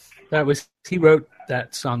song. He wrote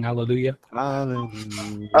that song Hallelujah.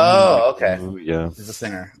 Hallelujah. Oh, okay. Yeah. He's a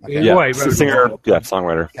singer. Okay. Yeah, he's a singer. Yeah,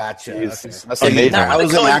 songwriter. Gotcha. Amazing. I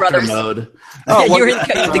was in actor mode. Oh, you were in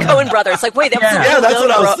the Cohen brothers. Like, wait, that was that's what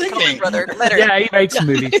I was thinking. Brother, Leonard. Yeah, he made some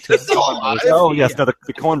movies too. Oh, yes. No, the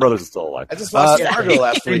Coen brothers are still alive. I just watched Fargo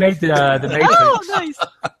last They week. made the Matrix. Oh, nice.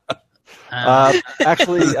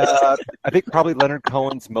 Actually, I think probably Leonard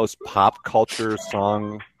Cohen's most pop culture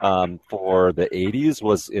song for the 80s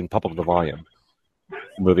was in Pump Up the Volume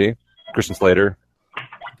movie. Christian Slater.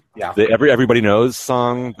 Yeah. The Everybody Knows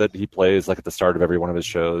song that he plays at the start of every one of his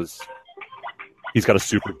shows. He's got a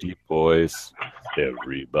super deep voice.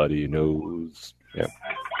 Everybody knows. Yeah.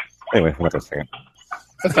 Anyway, I'm not going to sing it.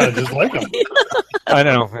 I sounded just like him. I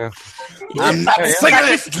know. Yeah. I'm not singing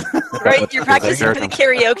it. Right, you're practicing for the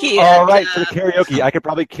karaoke. All right, for the karaoke. I could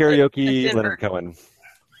probably karaoke Leonard Cohen.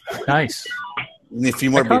 Nice. Need a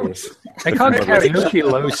few more beers. I can't karaoke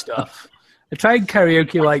low stuff. I tried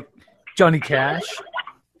karaoke like Johnny Cash,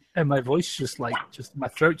 and my voice just my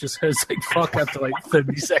throat just hurts like fuck after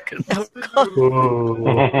 30 seconds. Was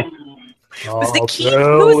the Keith?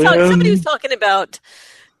 Somebody was talking about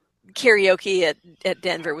karaoke at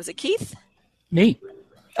Denver. Was it Keith? Me.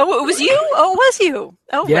 Oh, it was you? Oh, it was you?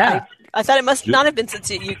 Oh, yeah. I thought it must not have been since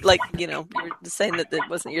you were just saying that it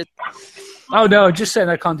wasn't your. Oh no, just saying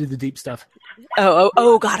I can't do the deep stuff.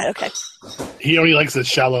 Oh, got it. Okay. He only likes it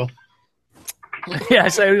shallow. Yeah,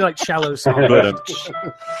 so like shallow songs. No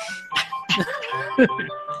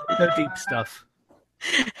deep stuff.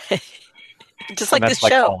 Just like And this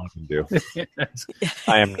that's show. all I can do.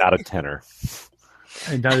 I am not a tenor.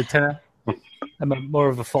 I'm not a tenor. I'm more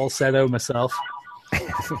of a falsetto myself.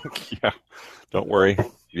 Yeah, don't worry.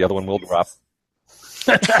 The other one will drop.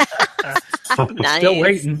 Nice. Still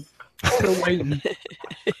waiting. Still waiting.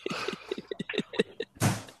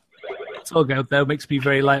 It's all good though. Makes me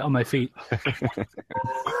very light on my feet.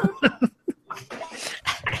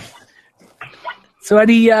 So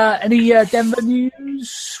any Denver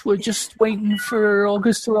news? We're just waiting for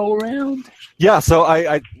August to roll around. Yeah,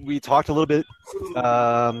 so we talked a little bit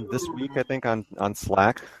this week, I think, on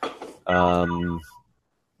Slack, or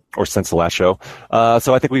since the last show.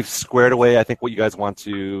 So I think we've squared away, I think, what you guys want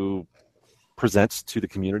to present to the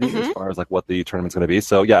community as far as like what the tournament's going to be.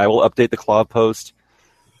 So yeah, I will update the Claw post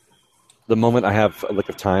the moment I have a lick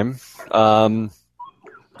of time.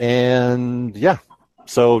 And yeah,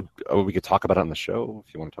 so we could talk about it on the show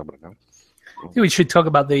if you want to talk about it now. I think we should talk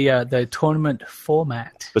about the tournament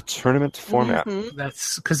format. The tournament format.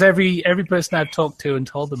 That's because every person I've talked to and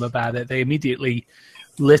told them about it, they immediately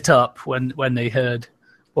lit up when they heard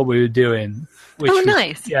what we were doing. Which was,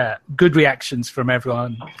 nice. Yeah, good reactions from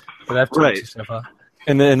everyone that I've talked to so far.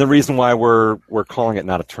 And the reason why we're calling it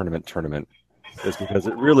not a tournament is because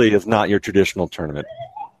it really is not your traditional tournament.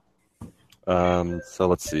 So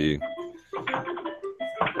let's see.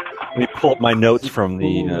 Let me pull up my notes from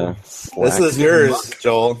the Slack. This is yours,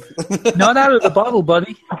 Joel. Not out of the bottle,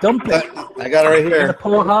 buddy. Dump it. I got it right here. Gotta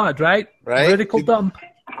pour hard, right? Right? Vertical dump.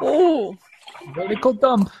 Oh, vertical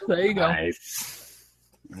dump. There you go. Nice.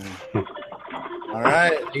 All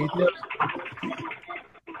right.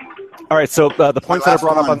 All right, so the points that I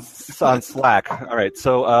brought up on Slack. All right,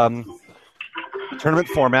 so tournament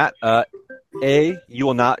format.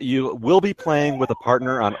 You will be playing with a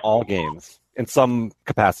partner on all games in some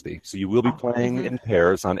capacity. So you will be playing in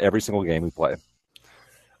pairs on every single game we play.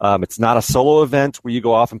 It's not a solo event where you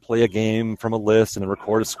go off and play a game from a list and then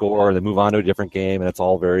record a score and then move on to a different game, and it's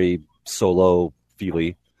all very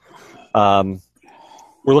solo-feely.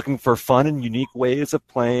 We're looking for fun and unique ways of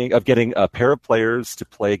getting a pair of players to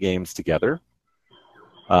play games together.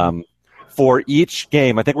 For each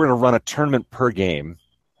game, I think we're going to run a tournament per game.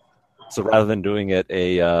 So rather than doing it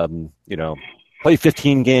play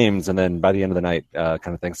 15 games and then by the end of the night kind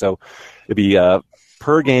of thing. So it'll be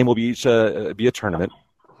per game will be a tournament,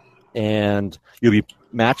 and you'll be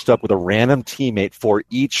matched up with a random teammate for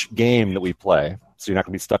each game that we play. So you're not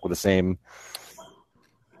going to be stuck with the same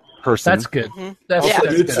person. That's good. That's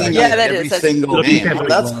good. That every is. single game.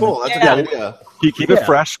 That's cool. That's a good idea. Keep it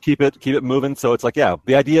fresh. Keep it moving. So it's like, yeah,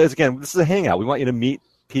 the idea is, again, this is a hangout. We want you to meet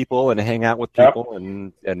people and hang out with people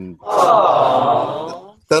and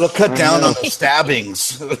that'll cut down on the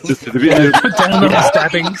stabbings. Cut down on the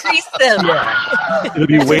stabbings. Increase them. Yeah. It'll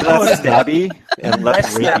be way less stabby and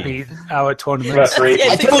less stabby. Our tournament. Yes, Look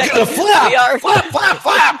at the flap.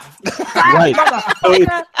 Flap. Right.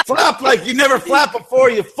 Flap like you never flapped before,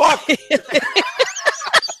 you fuck.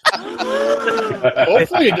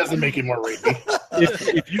 Hopefully it doesn't make it more rapey.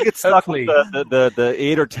 If you get stuck with the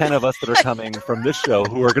 8 or 10 of us that are coming from this show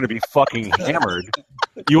who are going to be fucking hammered,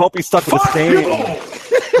 you won't be stuck with the same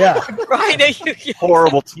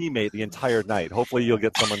horrible teammate the entire night. Hopefully you'll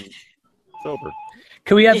get someone sober.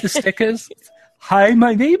 Can we have the stickers? Hi,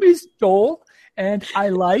 my name is Joel, and I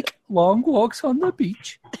like long walks on the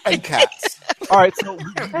beach. And cats. All right, so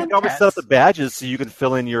we always set up the badges so you can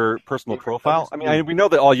fill in your personal profile. I mean, we know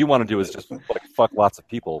that all you want to do is just like fuck lots of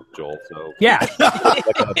people, Joel. So yeah,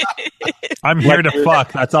 I'm here to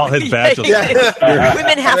fuck. That's all his badge is.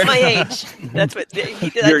 Women half my age. That's what he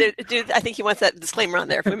did. I think he wants that disclaimer on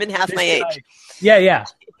there. Women half my age. Yeah.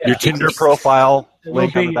 Your Tinder profile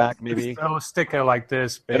link on the be back, maybe. A sticker like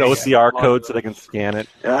this. An OCR code so they can scan it.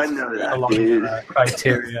 I know that, dude.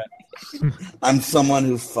 Criteria. I'm someone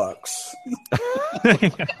who fucks.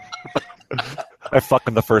 I fuck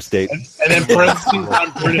on the first date. And then parentheses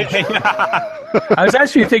on British. I was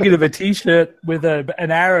actually thinking of a T-shirt with an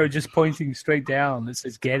arrow just pointing straight down that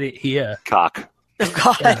says "Get it here." Cock. Oh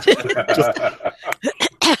God!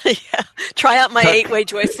 Try out my 8-way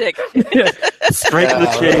joystick. Straight to the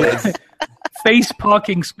chase. Face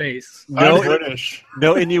parking space. I'm British.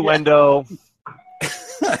 No innuendo.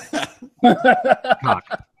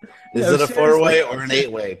 Cock. Is it a 4-way or an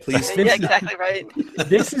 8-way? Please. Yeah, exactly right.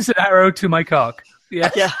 This is an arrow to my cock. Yeah.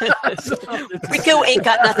 Rico ain't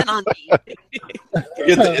got nothing on me.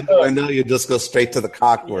 You get the innuendo, you just go straight to the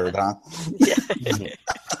cock word, huh? Yeah.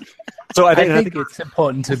 So I think it's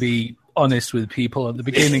important to be honest with people at the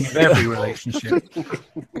beginning of every relationship.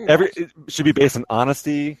 It should be based on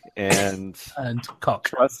honesty and cock.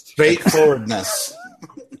 Trust. Straightforwardness.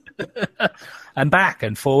 And back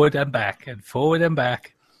and forward and back and forward and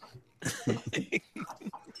back.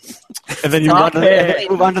 And then you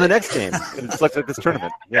move on to the next game. It's like this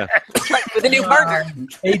tournament. Yeah. With a new partner.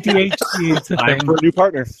 ADHD is a Time thing. for a new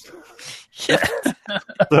partner.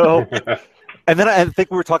 So, and then I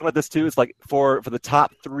think we were talking about this too. It's like for the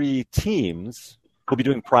top 3 teams, we'll be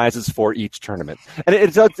doing prizes for each tournament, and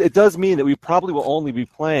it does mean that we probably will only be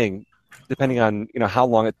playing, depending on how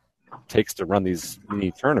long it takes to run these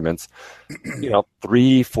mini tournaments.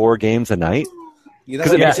 3-4 games a night.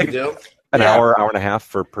 What we should do? An hour and a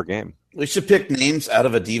half per game. We should pick names out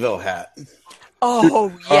of a Devo hat. Oh,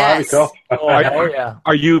 yes.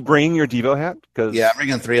 Are you bringing your Devo hat? Yeah, I'm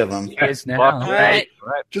bringing 3 of them. Yes, now. All right.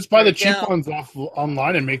 Just buy the cheap ones off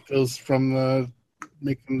online and make those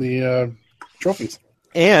make them the trophies.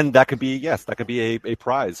 And that could be a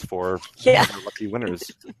prize for lucky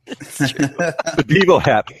winners. The Devo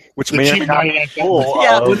hat, which may not be full.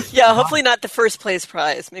 Hopefully not the first place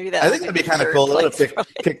prize. Maybe that. I think that'd be kind of cool to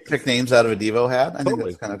pick names out of a Devo hat. I think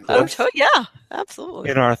that's kind of cool. Oh, yeah, absolutely.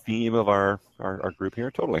 In our theme of our group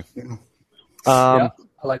here, totally. I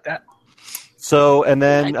like that. So, and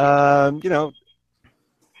then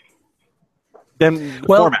then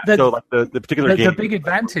format. So, like the particular game. The big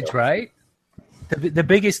advantage, right? The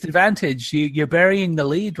biggest advantage, you're burying the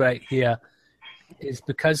lead right here, is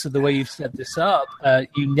because of the way you've set this up.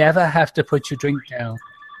 You never have to put your drink down.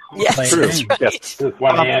 Yes, true. that's right. Yes.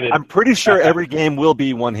 One-handed. I'm pretty sure every game will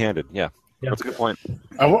be one-handed. Yeah, that's a good point.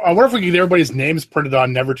 I wonder if we can get everybody's names printed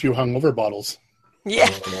on Never Too Hungover bottles. Yeah.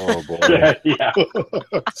 Oh boy. Yeah.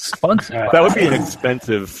 Sponsor. That would be an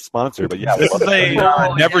expensive sponsor, but yeah. This is a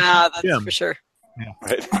Never that's Too Jim. for sure. Yeah.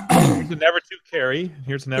 Right. Here's a Never Too Carrie.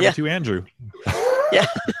 Here's a Never Too Andrew. Yeah.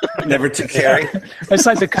 Never to carry. It's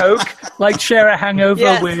like the Coke, like share a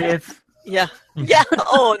hangover with. Yeah. Yeah.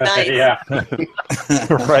 Oh, nice. Yeah.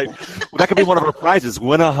 Right. Well, that could be one of our prizes.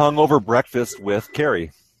 Win a hungover breakfast with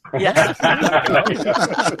Carrie. Yeah.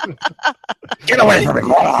 Get away from me.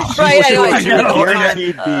 Right. I know.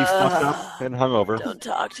 He'd be fucked up and hungover. Don't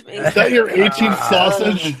talk to me. Is that your 18th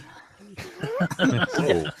sausage?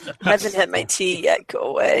 Haven't had my tea yet. Go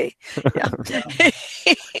away. Yeah.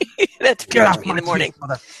 That's pure me in the morning.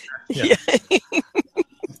 Yeah.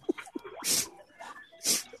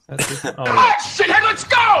 Shithead, let's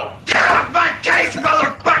go! Get off my case,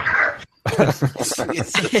 motherfucker!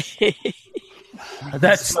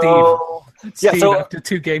 That's Steve. Yeah, Steve so after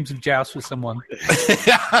 2 games of joust with someone.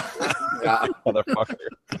 motherfucker.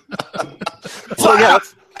 So yeah,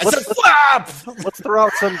 let's throw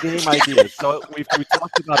out some game ideas. So we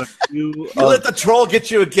talked about a few. You let the troll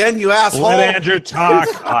get you again, you asshole. Let Andrew talk.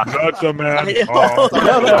 Let the man talk.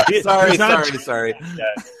 Sorry.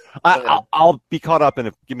 I'll be caught up in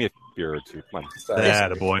it. Give me a beer or two. Come on.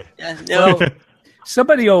 That a boy. Yeah, no.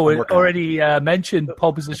 Somebody already mentioned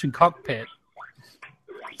pole position cockpit.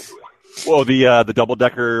 Whoa, the double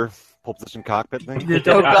decker pole position cockpit thing.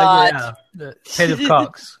 God. The pit of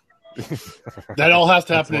cocks. That all has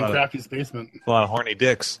to happen in Crafty's basement. A lot of horny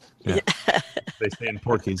dicks. Yeah. They stay in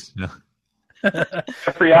Porky's. Yeah.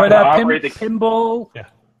 Pinball. Yeah.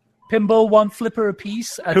 Pinball, 1 flipper a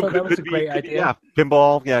piece. I thought that was a great idea. Yeah,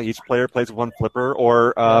 pinball. Yeah, each player plays with 1 flipper,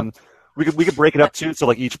 or we could break it up too. So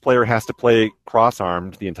like each player has to play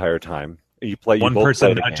cross-armed the entire time. You play one both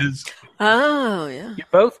person play nudges. Oh yeah. You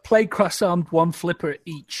both play cross-armed, 1 flipper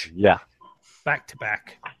each. Yeah. Back to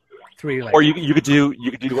back. 3 later. Or you could do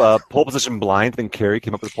pole position blind. Then Carrie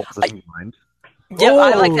came up with pole position blind. Yeah,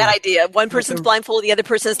 I like that idea. One person's blindfolded, the other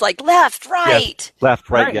person's like left, right. Yes, left,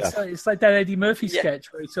 right. Yeah. So it's like that Eddie Murphy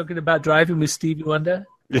sketch where he's talking about driving with Stevie Wonder.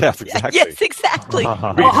 Yes, exactly. Yes, exactly. Oh,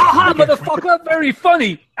 ha ha, motherfucker! Very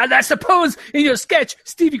funny. And I suppose in your sketch,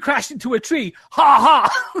 Stevie crashed into a tree. Ha ha.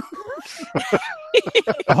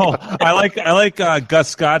 Oh, I like Gus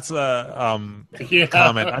Scott's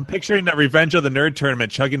comment. I'm picturing the Revenge of the Nerd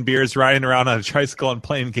tournament, chugging beers, riding around on a tricycle, and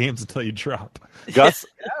playing games until you drop. Gus,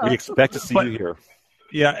 we expect to see you here.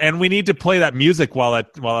 Yeah, and we need to play that music while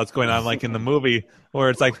it's going on, like in the movie, where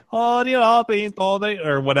it's like all day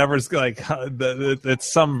or whatever's like.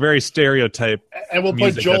 It's some very stereotype. And we'll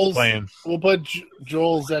put Joel's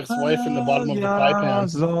ex-wife in the bottom of the pie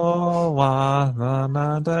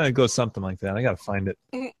pan. It goes something like that. I gotta find it.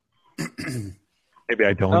 Maybe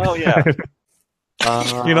I don't. Oh yeah.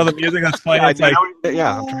 You know the music that's playing. It's like I'm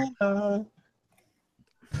trying.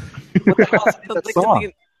 What the hell is that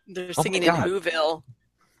song? They're singing in Whoville.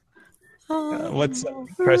 What's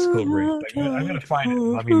Cresco break? Like, I'm gonna find it.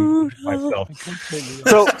 I mean, myself.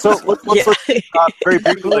 So let's very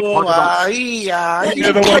briefly. The one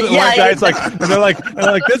guy's like, and they're like,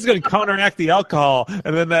 this is gonna counteract the alcohol.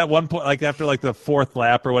 And then at one point, like after like the fourth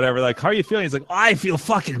lap or whatever, like, how are you feeling? He's like, I feel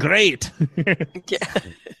fucking great.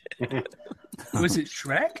 Was it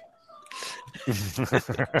Shrek?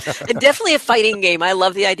 And definitely a fighting game. I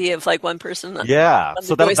love the idea of like one person. So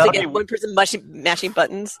that'll be one person mashing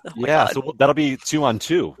buttons. Oh God. So that'll be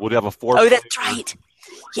 2-on-2. We'll have a 4. Oh, that's right.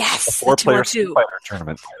 Yes, 4-player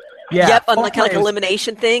tournament. Yeah. Yep, on like an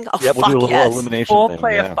elimination thing. Oh, we'll do a little elimination.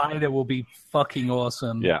 4-player fighter will be fucking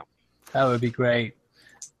awesome. Yeah, that would be great.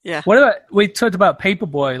 Yeah. What about we talked about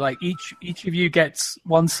Paperboy? Like each of you gets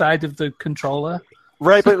one side of the controller.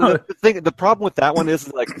 Right, but the problem with that one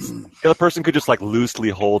is like the other person could just like loosely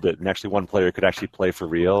hold it, and actually one player could actually play for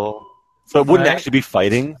real. So it wouldn't actually be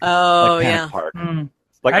fighting. Oh, like yeah. Panic Park.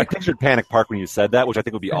 Like I pictured Panic Park when you said that, which I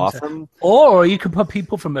think would be awesome. Or you could put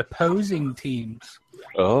people from opposing teams.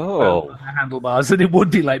 Oh, handlebars, and it would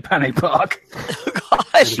be like Panic Park. Oh,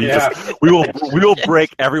 gosh. Yeah. We will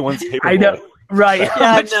break every's paper. I know. Right. Yeah,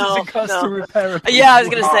 How much does it cost to repair a Yeah, I was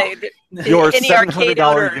going to say, your any arcade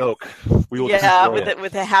owner, yoke. We will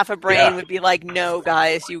with a half a brain would be like, no,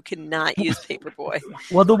 guys, you cannot use Paperboy.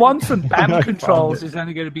 Well, the one from BAM Controls is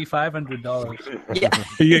only going to be $500. Yeah.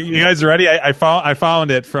 You guys ready? I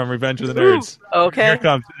found it from Revenge of the Nerds. Okay. Here it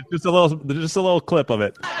comes. Just a little clip of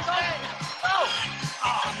it.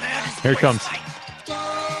 Here it comes.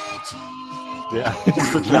 Yeah.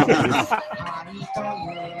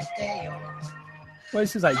 What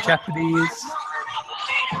is this, like Japanese?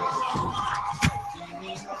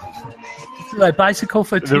 Is it like Bicycle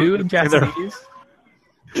for Two in Japanese?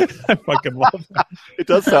 I fucking love it. It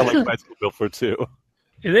does sound like Bicycle Bill for Two.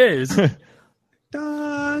 It is.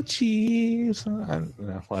 Cheese.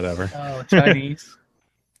 Whatever. Oh, Chinese.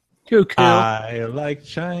 Cool. I like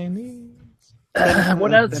Chinese.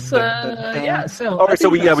 What else? So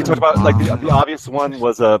we talked about like the obvious one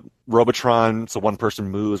was a Robotron, so one person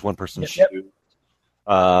moves, one person shoots.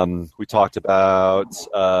 We talked about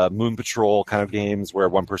Moon Patrol kind of games where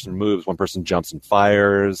one person moves, one person jumps and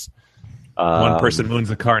fires. One person moons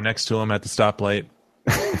the car next to him at the stoplight.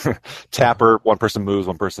 Tapper, one person moves,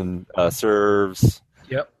 one person serves.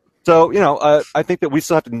 Yep. So, I think that we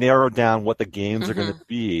still have to narrow down what the games are going to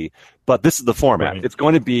be, but this is the format. Right. It's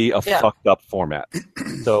going to be a fucked up format.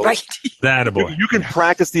 So you can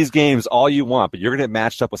practice these games all you want, but you're going to get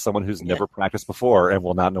matched up with someone who's never practiced before and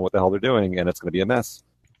will not know what the hell they're doing, and it's going to be a mess.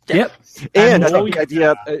 Yep. And I think the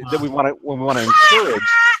idea that we want to encourage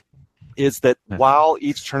is that while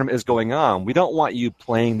each tournament is going on, we don't want you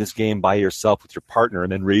playing this game by yourself with your partner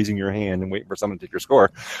and then raising your hand and waiting for someone to take your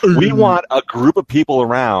score. We want a group of people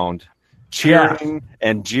around cheering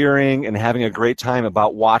and jeering and having a great time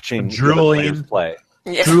about watching players play.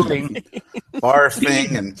 Yeah. Drooling,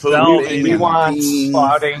 barfing, and pooping. We want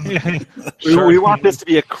spotting. we want this to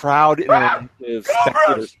be a crowd interactive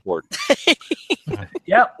spectator sport.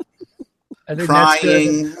 Yep. I think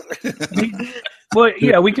crying. Well,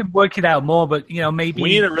 yeah, we could work it out more, but maybe we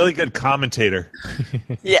need a really good commentator.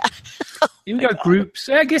 Yeah, we got groups.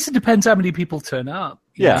 I guess it depends how many people turn up.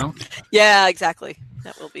 You know? Yeah, exactly.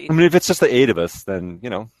 That will be. I mean, if it's just the 8 of us, then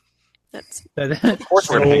that's. Of course,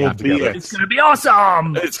 we're going to hang out together. It's going to be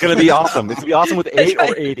awesome. It's going to be awesome. It's going to be awesome with 8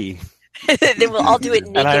 or 80. Then we'll all do it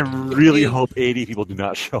naked. And I really hope 80 people do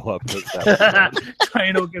not show up. Try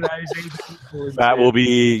and organize 80 people. That will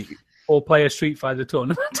be. Or play a Street Fighter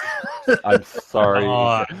tournament. I'm sorry.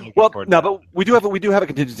 But we do have a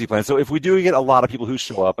contingency plan. So if we do get a lot of people who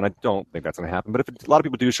show up, and I don't think that's going to happen, but if a lot of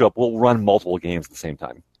people do show up, we'll run multiple games at the same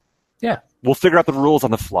time. Yeah. We'll figure out the rules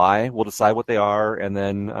on the fly. We'll decide what they are, and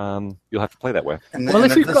then you'll have to play that way.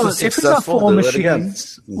 If we've got 4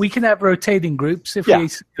 machines, we can have rotating groups. If we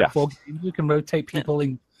have 4 games, we can rotate people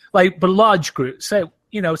in, but large groups.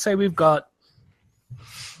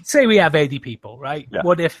 Say we have 80 people, right? Yeah.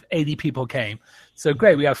 What if 80 people came? So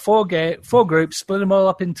great, we have 4 groups, split them all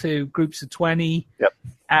up into groups of 20,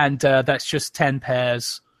 and that's just 10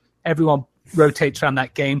 pairs. Everyone rotates around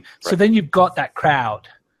that game. Right. So then you've got that crowd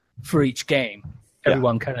for each game.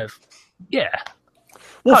 Everyone kind of,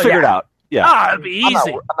 We'll figure it out. Yeah. It'll be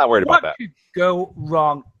easy. I'm not worried about that. What could go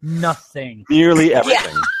wrong? Nearly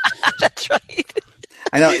everything. That's right.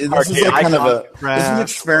 I know this is kind of an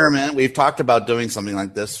experiment. We've talked about doing something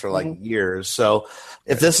like this for years. So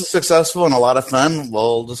if this is successful and a lot of fun,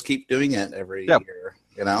 we'll just keep doing it every year.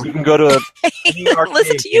 You know, You can go to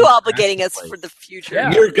Listen to you obligating us for the future.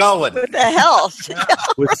 Yeah. you're going. What the hell?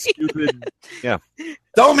 with stupid. Yeah.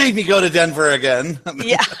 Don't make me go to Denver again.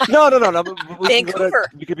 Yeah. No. We Vancouver.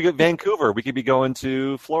 we could be going to Vancouver. We could be going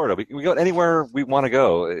to Florida. We can go anywhere we want to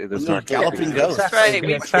go. There's no Galloping ghost. That's right.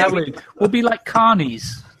 Yeah, traveling. We'll be like carnies.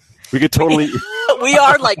 We could totally. We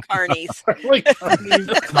are like carnies.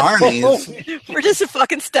 Carnies. We're just a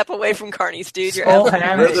fucking step away from carnies, dude. You're All absolutely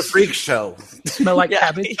hands. We're the freak show. Smell like Yeah.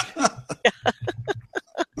 cabbage.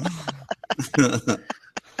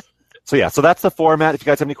 So that's the format. If you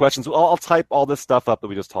guys have any questions, I'll type all this stuff up that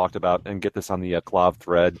we just talked about and get this on the Clav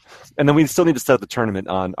thread. And then we still need to set up the tournament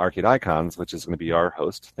on Arcade Icons, which is going to be our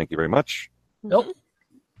host. Thank you very much. Nope.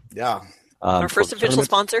 Yeah. Our for first the official tournament.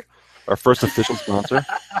 sponsor. Our first official sponsor.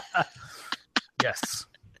 Yes.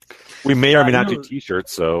 We may or may Yeah, not you do know,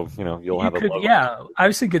 T-shirts, so you'll You have a could, logo. yeah, I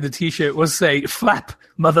was thinking the T-shirt was say "flap,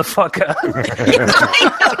 motherfucker."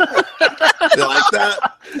 You like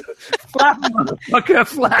that? Flap, motherfucker,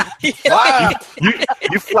 flap. Flap.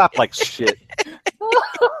 You flap like shit.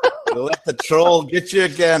 You let the troll get you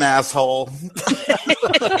again, asshole.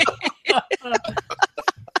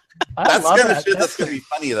 That's love kind of that. shit that's going to be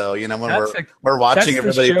funny, though, when That's we're watching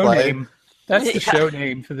that's the everybody show play. name. That's the Yeah. show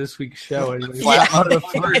name for this week's show. Anyway. Flap,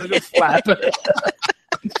 Motherfucker, flap.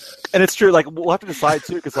 And it's true. Like we'll have to decide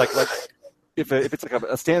too, because like if it's like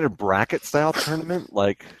a standard bracket style tournament,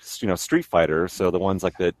 like Street Fighter, so the ones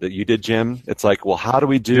like that you did, Jim. It's like, well, how do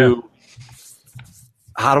we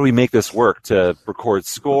make this work to record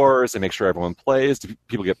scores and make sure everyone plays? Do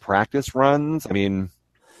people get practice runs? I mean,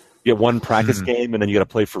 you get one practice game and then you got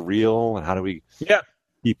to play for real. And how do we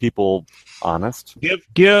keep people honest?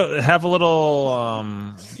 Have a little.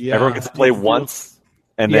 Everyone gets to play once,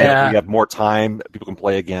 and then if we have more time, people can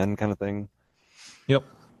play again, kind of thing. Yep.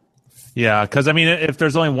 Yeah, because I mean, if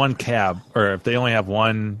there's only one cab, or if they only have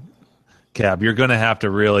one cab, you're going to have to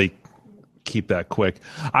really keep that quick.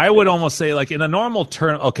 I would almost say, like in a normal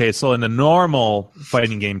so in a normal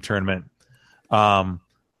fighting game tournament,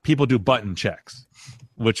 people do button checks,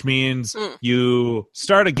 which means you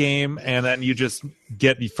start a game and then you just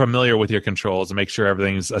get familiar with your controls and make sure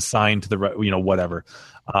everything's assigned to the right, whatever.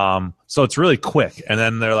 So it's really quick, and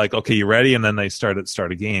then they're like, "Okay, you ready?" And then they start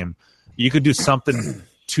a game. You could do something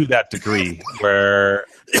to that degree where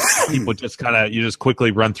people just you just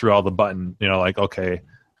quickly run through all the button, like, okay,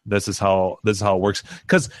 this is how it works.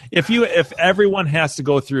 Because if everyone has to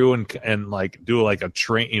go through and like do like a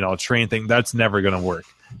train thing, that's never going to work.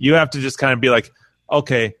 You have to just kind of be like,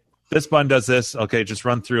 okay, this button does this. Okay, just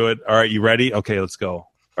run through it. All right, you ready? Okay, let's go. All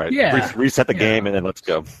right, Yeah. reset the game and then let's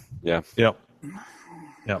go. Yeah. Yep.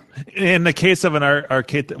 In the case of an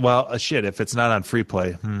arcade, if it's not on free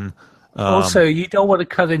play. Also, you don't want to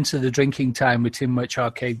cut into the drinking time with too much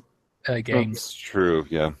arcade games. That's true.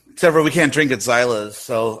 Yeah. Except for we can't drink at Zyla's,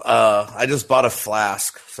 so I just bought a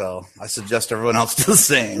flask, so I suggest everyone else do the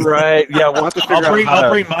same. Right. Yeah. We'll have to figure I'll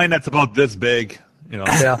bring mine that's about this big.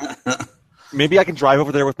 Yeah. Maybe I can drive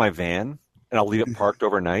over there with my van and I'll leave it parked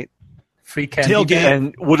overnight. Free candy. Tailgate.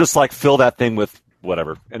 And we'll just like fill that thing with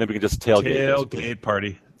whatever, and then we can just tailgate. Tailgate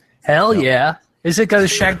party. Hell yeah. Is it got a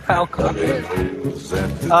shag pal club?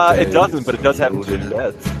 It doesn't, but it does have two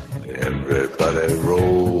beds. Everybody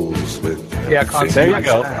rolls with Yeah, I can't There see you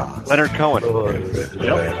go. that. Leonard Cohen.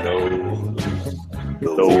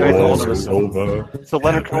 So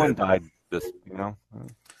Leonard Cohen died this,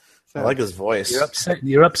 I like his voice.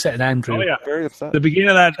 You're upsetting Andrew. Oh yeah, very upset. The beginning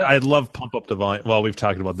of that, I love Pump Up the Volume. Well, we've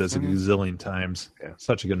talked about this a gazillion times. Yeah,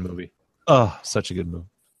 such a good movie. Oh, such a good movie.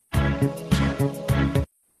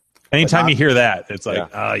 Anytime you hear that, it's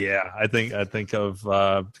like, I think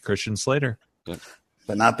of Christian Slater. Yeah.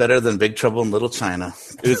 But not better than Big Trouble in Little China.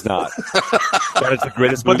 It is not. That is the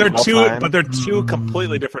greatest But movie they're of all time. But they're two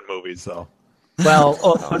completely different movies, though. Well,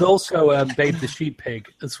 but also Babe the Sheep Pig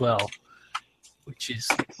as well, which is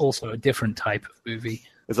also a different type of movie.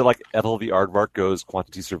 Is it like Ethel the Aardvark goes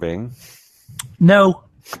quantity surveying? No,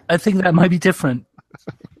 I think that might be different.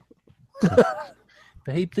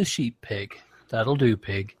 Babe the Sheep Pig. That'll do,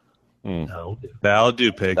 pig. That'll do. That'll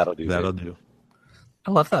do, pig. That'll do. That'll do.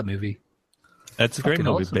 I love that movie. That's a great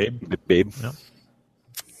Fucking movie, awesome. Babe. Yep.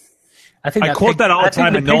 I quote that all the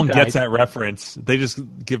time, and no one gets that reference. They just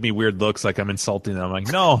give me weird looks, like I'm insulting them. I'm like,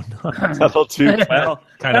 no, That'll do. well,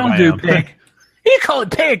 kind That'll of. do, pig. You call it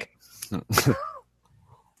pig.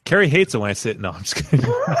 Carrie hates it when I say it. No, I'm just kidding. She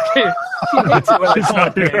hates it when I call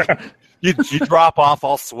it pig. You drop off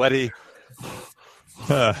all sweaty.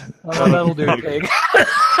 Oh, that'll do, pig.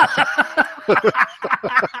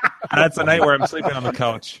 That's a night where I'm sleeping on the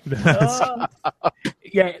couch.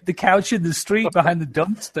 Yeah, the couch in the street behind the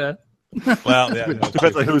dumpster. Well, yeah, no,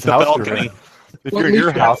 Depends on whose house you're in. If you're in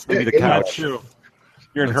your house, maybe the couch. true. If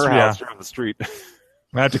you're in her Yeah. house, you're on the street.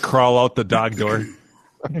 I had to crawl out the dog door.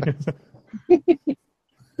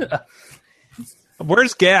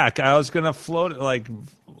 Where's Gak? I was gonna float it. Like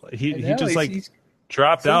he just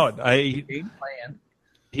dropped out.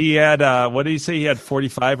 He had what did he say? He had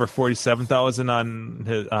 45 or 47,000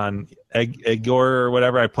 on Egor or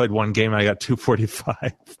whatever. I played one game. I got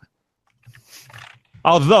 245.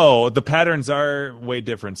 Although the patterns are way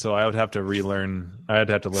different, so I would have to relearn. I'd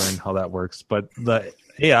have to learn how that works. But the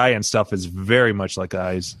AI and stuff is very much like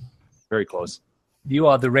Eyes, very close. You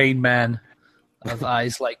are the Rain Man of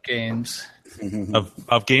Eyes-like games.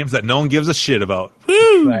 Of games that no one gives a shit about.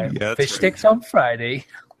 Right. Yeah, Fish sticks on Friday.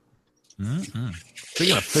 Mm-hmm.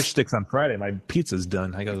 Speaking of fish sticks on Friday, my pizza's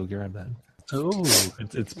done. I gotta go grab that. Oh,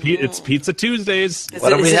 it's Pizza Tuesdays.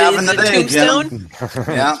 What are we having today, Tombstone? Jim?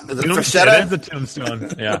 Yeah, is it It prosciutto? is a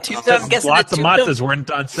Tombstone. Yeah, Tombstone, I'm guessing lots the of Tombstone. matzahs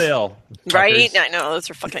weren't on sale. Right? Fuckers. I know those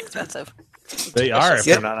are fucking expensive. They are if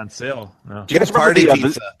Yeah. they're not on sale. No. Do you guys Party remember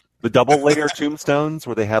pizza. the double layer tombstones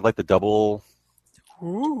where they had like the double? Ooh. You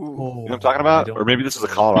know what I'm talking about? Or maybe this is a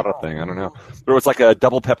Colorado thing. I don't know. But it was like a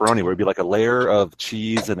double pepperoni where it'd be like a layer of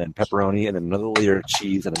cheese and then pepperoni and then another layer of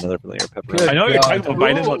cheese and another layer of pepperoni. I know you're talking about, but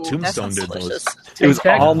I didn't know Ooh, what that Tombstone sounds did those. delicious. It was Take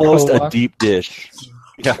that almost go a off. deep dish.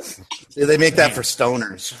 Yeah. Yeah, they make that for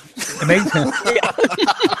stoners. Amazing.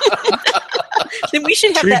 Then we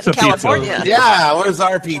should have Treats that in of pizza. California. Yeah, where's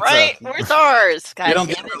our pizza? Right? Where's ours? God They don't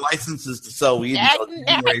damn get it. their licenses to sell weed Dag until nabbit.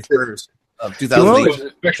 January 1st of It 2008. was a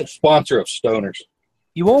special sponsor of Stoners.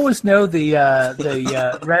 You always know the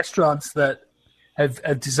restaurants that have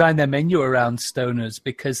designed their menu around stoners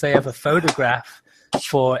because they have a photograph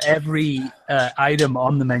for every item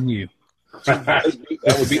on the menu. That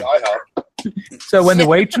would be IHOP. So when the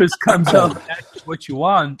waitress comes up and asks what you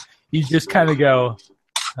want, you just kind of go,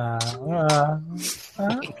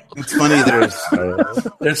 It's funny.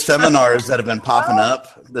 There's seminars that have been popping up.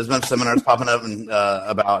 There's been seminars popping up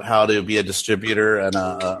about how to be a distributor and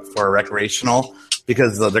for a recreational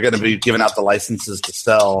because they're going to be giving out the licenses to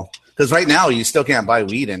sell. Because right now you still can't buy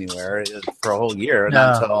weed anywhere for a whole year,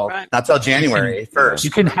 not till January 1st.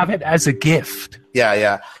 you can have it as a gift.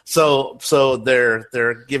 Yeah. So they're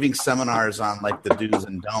giving seminars on like the do's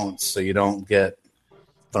and don'ts, so you don't get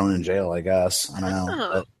thrown in jail. I guess I don't know. Oh.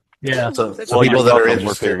 But, Yeah. so Well, people that are we're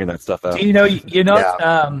interested. figuring that stuff out. You know, you're not.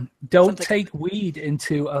 Yeah. Don't take weed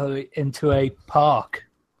into a park,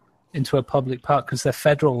 into a public park, because they're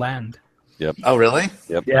federal land. Yep. Oh, really?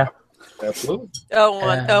 Yep. Yeah, Absolutely.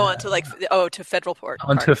 To federal port.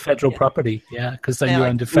 onto federal property. Yeah, because then you're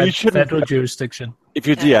under You shouldn't- federal jurisdiction. If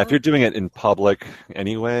you're doing it in public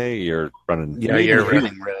anyway, you're running. Yeah, you're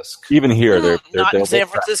running risk. Even here, they're Not in they'll- San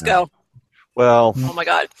Francisco. Well, Oh my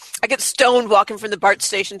god, I get stoned walking from the BART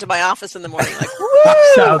station to my office in the morning. Like,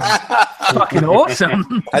 Sounds fucking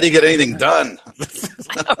awesome. How do you get anything done?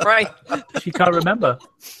 right? She can't remember.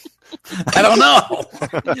 I don't know.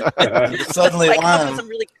 Suddenly, Like, come up with wow. some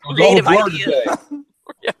really All creative aboard ideas. today.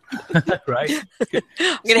 Right.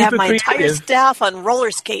 I'm gonna have Super my entire creative. staff on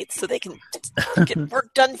roller skates so they can get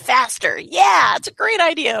work done faster. Yeah, it's a great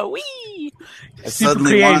idea. Wee. I Super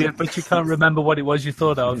suddenly creative, but you can't remember what it was you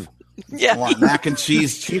thought of. Yeah. want mac and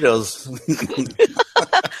cheese Cheetos.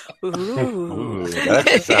 Ooh.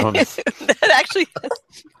 that sounds. That actually,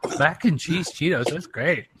 Mac and cheese Cheetos. That's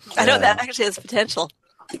great. I know that actually has potential.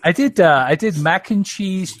 I did mac and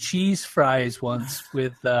cheese fries once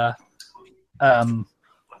with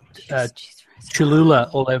Cholula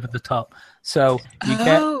all over the top. So you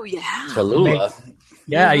get Cholula.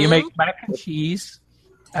 you make mac and cheese,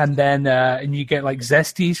 and then and you get like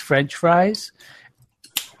Zesties French fries,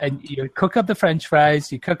 and you cook up the French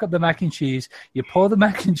fries, you cook up the mac and cheese, you pour the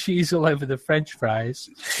mac and cheese all over the French fries,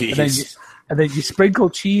 and then you sprinkle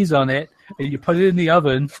cheese on it, and you put it in the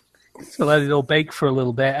oven to let it all bake for a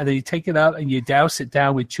little bit, and then you take it out and you douse it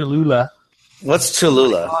down with Cholula. What's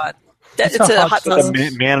Cholula? God. It's It's a a hot hot sauce.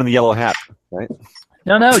 The man in the yellow hat, right?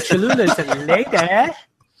 No, Cholula is a lady.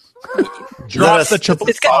 Drop the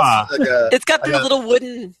It's got, it's got the little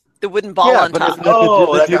wooden ball on top.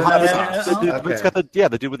 It's got the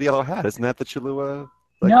dude with the yellow hat. Isn't that the Cholula?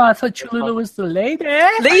 No, I thought Cholula was the lady.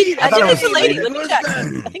 Lady, I thought think it it's a was lady. lady. Let me check.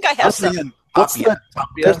 I think I have some. What's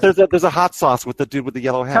that? There's a hot sauce with the dude with the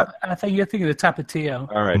yellow hat. I think you're thinking of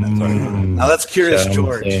Tapatio. All right, I'm sorry. Now that's Curious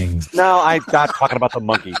George. No, I'm not talking about the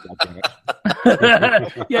monkey.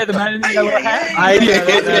 Yeah, the man in the yellow hat.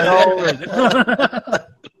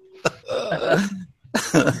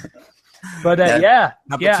 But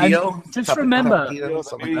Tapatio? and just remember, Tapatio,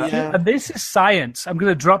 something like that. and this is science. I'm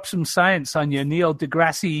going to drop some science on you, Neil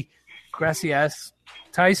deGrasse ass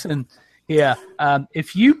Tyson. here.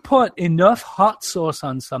 If you put enough hot sauce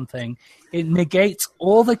on something, it negates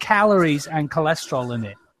all the calories and cholesterol in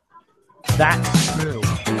it. That's true.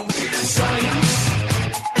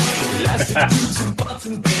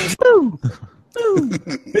 Boo! Boo!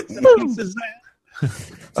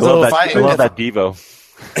 I love that Devo.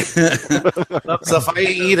 So if I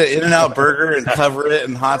eat an In-N-Out burger and cover it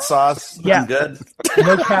in hot sauce, I'm good?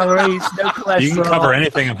 No calories, no cholesterol. You can cover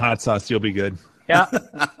anything in hot sauce, you'll be good. Yeah.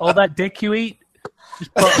 All that dick you eat,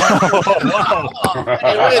 just put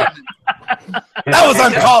That was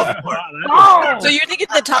uncalled for. So you're thinking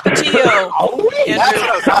the Tapatio.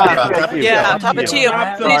 Yeah, Tapatio.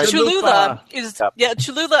 Cholula is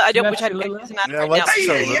Cholula. I don't, which I isn't that right now.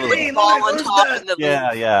 Cholula? Ball on top and the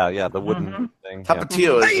the wooden thing.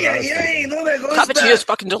 Tapatio is Tapatio is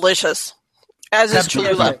fucking delicious. As is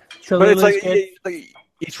Cholula. But it's like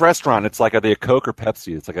each restaurant, it's like a Coke or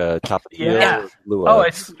Pepsi. It's like a Tapatio. Oh,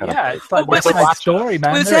 it's like West Side Story,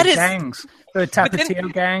 man. Was There are that gangs. There are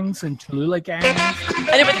Tapatio gangs and Cholula gangs. And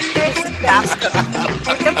it was Tabasco.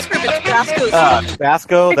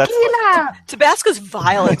 Tabasco. Tabasco's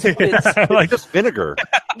violent. It's like just vinegar.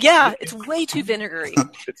 Yeah, it's way too vinegary.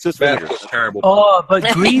 It's just vinegar. That's terrible. Oh, but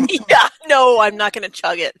green. No, I'm not going to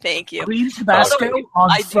chug it. Thank you. Green Tabasco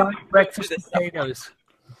on fried breakfast potatoes.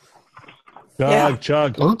 Chug.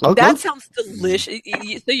 That sounds delicious.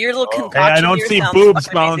 So your little concoction. Hey, I don't see boobs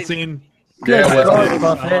bouncing. Good.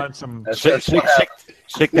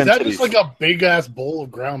 Shake Is that just like a big ass bowl of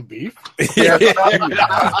ground beef?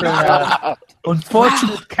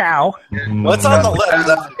 Unfortunate cow. What's on the left? Is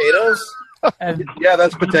that potatoes? Yeah,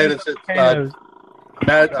 that's potatoes.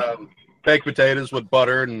 Baked potatoes with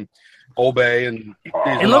butter and Old Bay and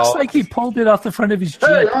it looks like he pulled it off the front of his jeep.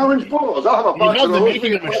 Hey, orange balls. I'll have a box You of have the those.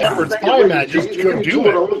 making of a shepherd's pie, man. Just go do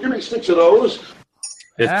it. Give me 6 of those.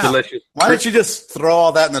 It's delicious. Why don't you just throw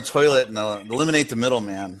all that in the toilet and eliminate the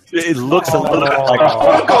middleman? It looks a little like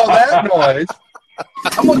Fuck all that noise.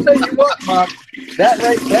 I'm gonna tell you what, Mark. That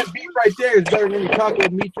beef right there is better than any taco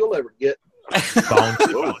meat you'll ever get. Yes,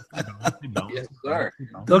 sir.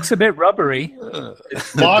 Looks a bit rubbery.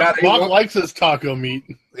 Mock likes his taco meat.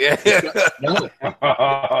 Yeah.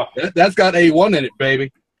 That's got A1 in it,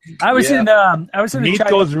 baby. I was in a Meat Chinese.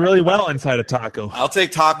 goes really well inside a taco. I'll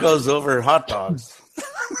take tacos over hot dogs.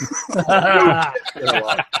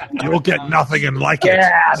 You'll get nothing and like it.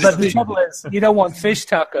 Yeah, but the trouble is, you don't want fish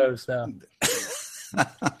tacos, though.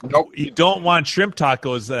 Nope. You don't want shrimp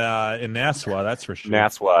tacos in Nassau, that's for sure.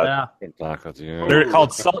 Nassau. Tacos, yeah. They're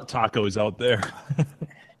called salt tacos out there.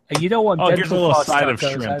 And you don't want here's a little dental side of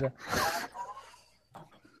tacos shrimp. either.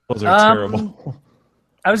 Those are terrible.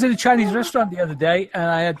 I was in a Chinese restaurant the other day, and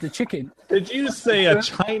I had the chicken. Did you say a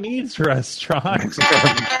Chinese restaurant?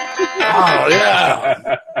 Oh,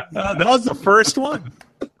 yeah. That was the first one.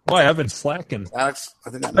 Boy, I've been slacking. Alex,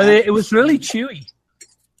 I think But it was really chewy.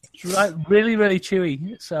 It's really, really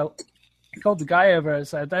chewy. So I called the guy over and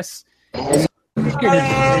said, "This chicken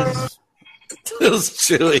is it was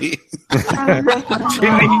chewy.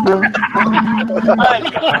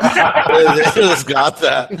 It just got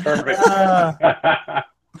that. Perfect.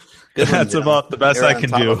 That's about the best I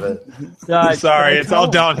can do. Sorry, it's all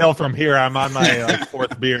downhill from here. I'm on my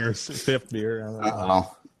fifth beer.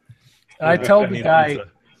 I told the guy,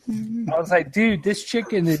 I was like, dude, this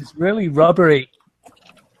chicken is really rubbery.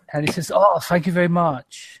 And he says, oh, thank you very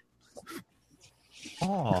much.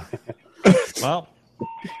 Oh. Well.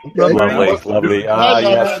 Lovely.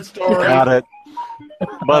 Yes. Got it.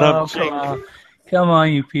 But come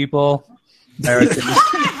on, you people. Americans.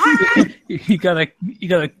 you gotta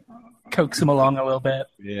coax them along a little bit.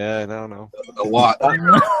 Yeah, I don't know. A lot.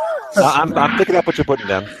 I'm picking up what you're putting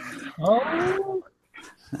down. Oh.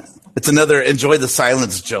 It's another enjoy the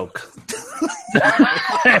silence joke.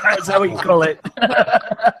 That's how we call it.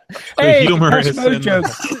 Hey, humor is joke.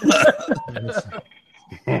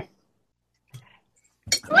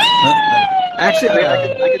 Actually, I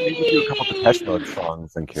could maybe do a couple of Depeche Mode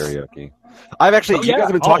songs in karaoke. You guys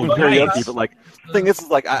have been talking karaoke, but like the thing is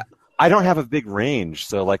like I don't have a big range,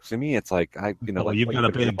 so like to me, it's like you've got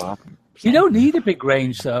a big. You don't need a big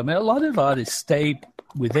range, though. I mean, a lot of artists stay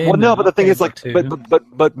within. Well, no, but the thing is, like,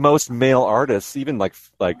 but most male artists, even like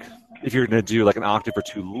if you're going to do like an octave or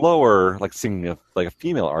two lower, like singing like a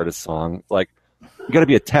female artist song, like you got to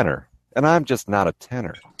be a tenor, and I'm just not a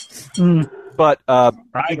tenor. But I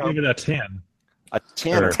give it a 10. A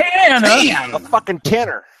tenor. Tenor. A fucking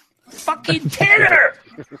tenor. Fucking tenor.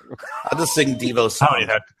 I'll just sing Devo's song.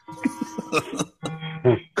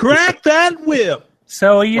 Crack that whip.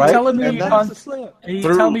 So are you telling me you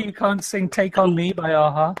can't sing "Take on Me" by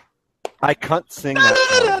Aha? I can't sing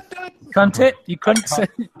that song. Can't it? You couldn't sing.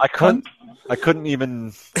 I couldn't. I couldn't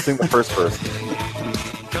even sing the first verse.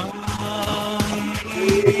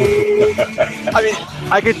 I mean,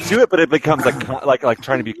 I could do it, but it becomes like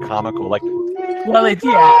trying to be comical. Like, well, it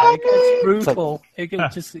gets brutal. It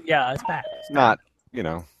can just it's bad. It's not, you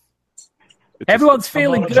know. Everyone's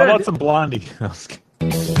feeling good. How about some Blondie?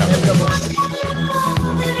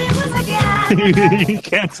 You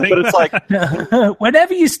can't sing. But it's like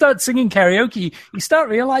whenever you start singing karaoke, you start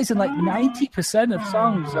realizing like 90% of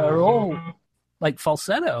songs are all like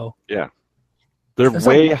falsetto. Yeah, they're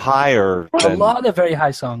way higher. A lot of very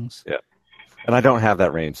high songs. Yeah, and I don't have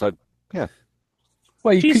that range, so yeah.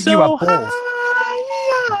 Well, you have balls.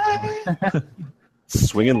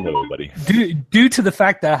 Swinging low, buddy. Due to the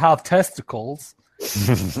fact that I have testicles,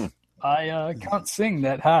 I can't sing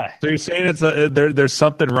that high. So you're saying it's there's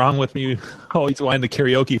something wrong with me always wanting to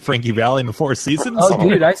karaoke Frankie Valli in the Four Seasons? Oh,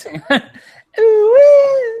 dude, I sing.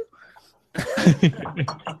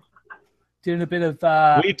 Doing a bit of.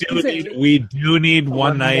 We do need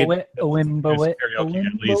one night. We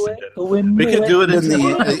could do it in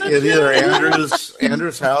either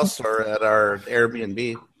Andrew's house or at our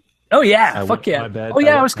Airbnb. Oh yeah, fuck yeah! Oh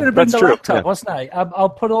yeah, I was going to bring the laptop, wasn't I? I'll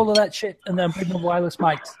put all of that shit and then bring the wireless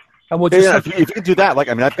mics. And we'll just if you can do that, like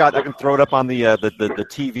I can throw it up on the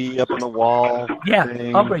TV up on the wall. Yeah,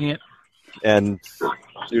 thing, I'll bring it. And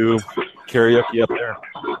do karaoke up there.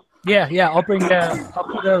 Yeah, I'll bring. I'll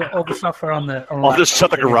put all the software on the. I'll just shut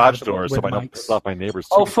the garage door so I don't piss off my neighbors.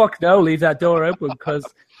 Oh fuck no! Leave that door open because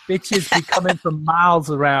bitches be coming from miles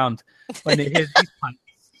around when they hear these pipes.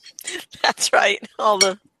 That's right. All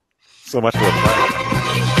the. So much for a fight.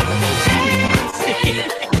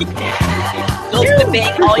 Bill's been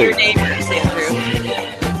bang all your neighbors, Andrew.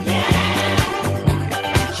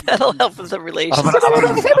 That'll help with the relationship.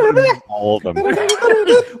 All of them.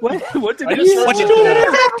 What did you do?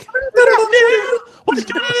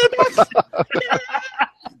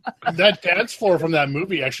 That dance floor from that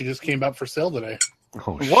movie actually just came up for sale today.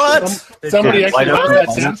 Oh, what? Somebody actually has that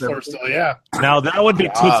dance floor still, yeah. Now, that would be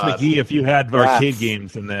Toots McGee if you had arcade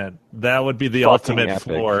games in that. That would be the ultimate epic.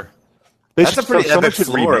 floor. That's a pretty epic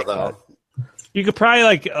floor, though. You could probably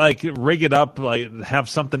like rig it up, like have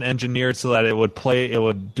something engineered so that it would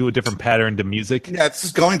do a different pattern to music. Yeah, it's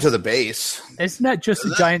just going to the bass. Isn't that just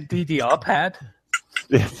a giant DDR pad?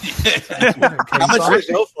 How much did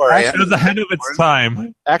it go for? It was ahead of its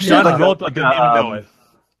time. Actually, John Gold didn't even know it.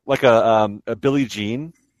 Like a Billie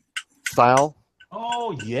Jean style.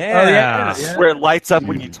 Oh yeah. Where it lights up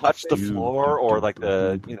when you touch the floor, or like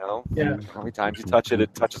how many times you touch it,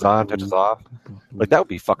 it touches on, touches off. Like that would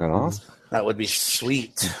be fucking awesome. That would be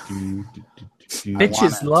sweet.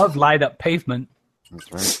 Bitches love light up pavement.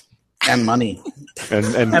 That's right. And money. And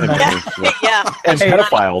Yeah. And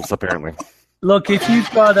pedophiles apparently. Look, if you've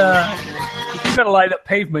got a light up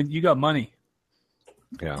pavement, you got money.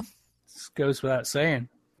 Yeah. This goes without saying.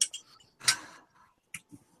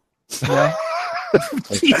 Yeah.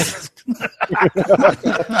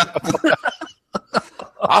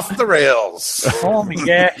 Off the rails. Oh my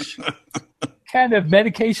gosh. Kind of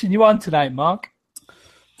medication you on tonight, Mark?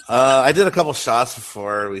 I did a couple shots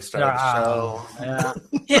before we started the show.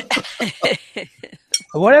 Yeah.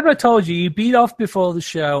 Whatever I told you, you beat off before the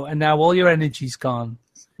show, and now all your energy's gone.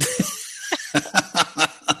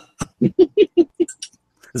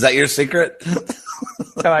 Is that your secret?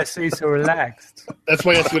 So I see, so relaxed. That's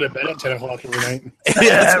why I have to go to bed at 10 o'clock every night.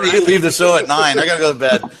 Yeah, that's why you leave the show at 9. I got to go to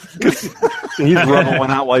bed. He's rubbing one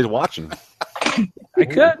out while he's watching. I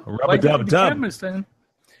could. Rub-a-dub-dub.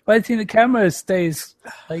 But I think the camera stays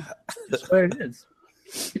like just where it is.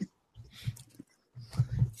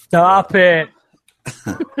 Stop it.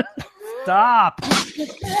 Stop.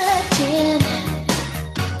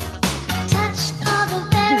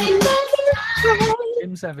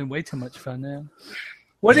 Jim's having way too much fun now.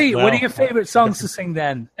 What are your favorite songs to sing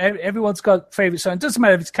then? Everyone's got favorite songs. Doesn't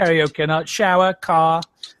matter if it's karaoke or not. Shower, car,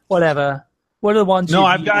 whatever. What are the ones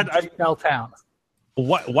I've tell town?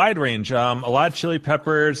 Wide range. A lot of Chili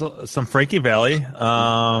Peppers, some Frankie Valli,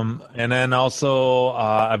 and then also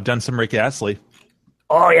I've done some Rick Astley.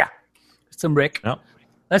 Oh yeah, some Rick. Yep.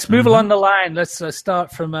 Let's move along the line. Let's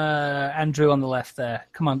start from Andrew on the left there.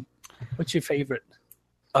 Come on, what's your favorite?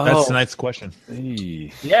 That's tonight's question.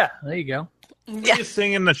 Hey. Yeah, there you go. Yeah. You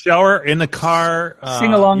sing in the shower, in the car.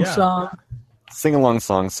 Sing along song. Sing along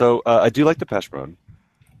song. So I do like Depeche Mode.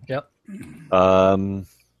 Yep.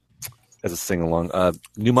 As a sing along,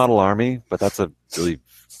 New Model Army, but that's a really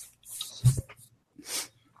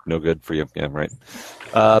no good for you. Yeah, right.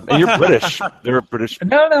 And you're British. They're British.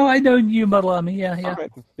 No, I know New Model Army. Yeah.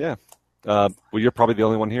 Right. Yeah. Well, you're probably the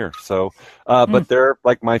only one here. So, but they're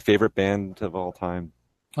like my favorite band of all time.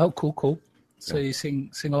 Oh, cool. So you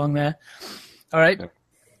sing along there. All right,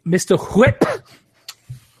 Mr. Whip.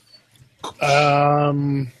 I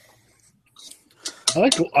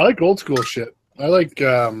like old school shit. I like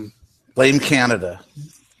Blame Canada.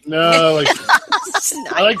 No, like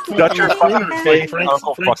I like Got your fucking like face, Frank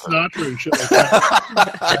Uncle Sinatra and shit like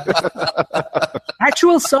that.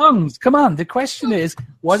 Actual songs. Come on. The question is,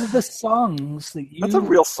 what are the songs that you... That's a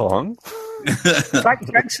real song. Frank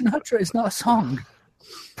Sinatra is not a song.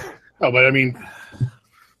 Oh, but I mean,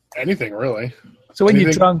 anything really. So when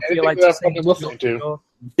you're drunk, you like to I'm sing. listening to.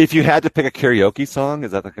 If you had to pick a karaoke song,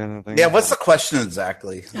 is that the kind of thing? Yeah, what's the question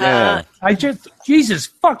exactly? Yeah. Jesus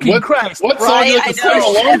fucking Christ. What song Right, you like to I sing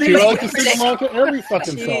know. along to? I like to sing along to every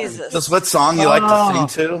fucking song. Jesus. Just what song you like to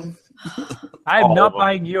sing to? I'm All not of them.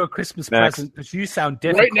 buying you a Christmas Next. present because you sound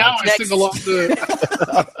difficult. Right now, I Next. sing along to.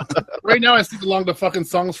 Right now, I sing along to fucking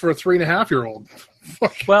songs for a 3.5-year-old.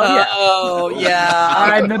 Well, yeah. Oh, yeah.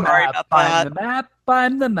 I'm the Sorry map. about I'm that. the map.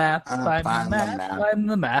 I'm the map. I'm I'm the map. I'm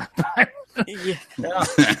the map. Yeah.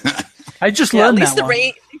 I just Yeah, at learned least that the one.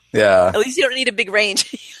 range. Yeah. At least you don't need a big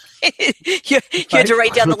range. you had to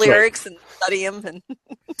write down the lyrics and study them. And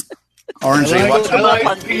Orange, are you watching? I like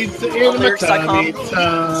on pizza in my lyrics.com. tummy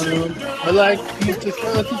tum. I like pizza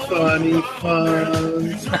because it's funny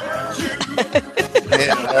fun. Hey,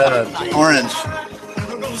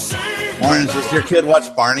 Orange, does your kid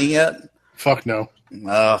watch Barney yet? Fuck no.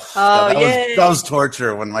 That was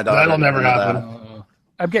torture when my daughter. That'll never did that. happen.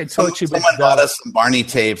 I'm getting tortured with Someone bought us some Barney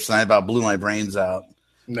tapes, and I about blew my brains out.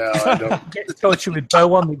 No, I don't. I'm getting tortured with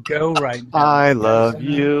Bo on the Go right now. I love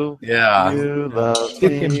you. Yeah. You love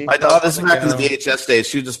me. My daughter, this is back in the VHS days.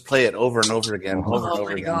 She would just play it over and over again. Over and Oh over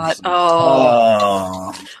my again. god!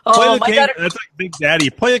 Oh. Play Oh the my god! That's like Big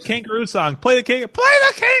Daddy. Play a kangaroo song. Play the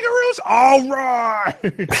kangaroos. All right.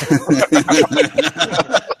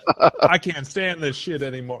 I can't stand this shit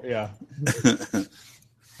anymore. Yeah.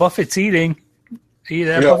 Buffett's eating. Are you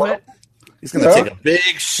there, Yeah. Buffett? He's gonna take a big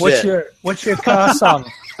shit. What's your car song?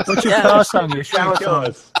 What's your car song? Your shower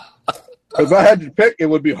song? If I had to pick, it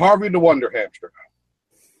would be Harvey the Wonder Hamster.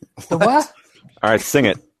 The what? All right, sing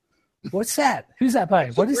it. What's that? Who's that by?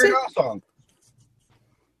 What is Weird it? Al song.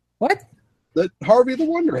 What? The Harvey the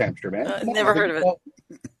Wonder Hamster, man. Come on, never heard of it.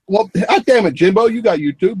 Well, God damn it, Jimbo, you got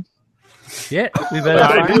YouTube. Yeah, we better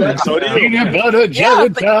I find do. it. So do you. Peanut butter jelly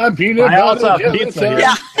but- time. Peanut I also butter have jelly pizza time. here.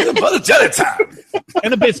 Yeah. Peanut butter jelly time.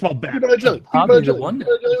 And a baseball bat. Peanut butter jelly. Peanut Harvey butter the jelly. Wonder.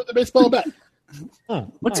 Peanut butter jelly with the baseball bat.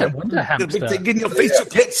 What's that Wonder The Hamster? big thing in your face, you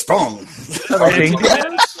get strong.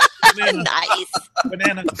 Nice.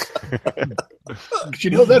 Banana. But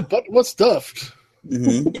you know that button was stuffed.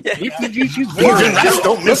 Mm-hmm. If the juice's Fusion rats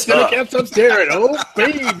don't miss the that. can't stop staring. Oh,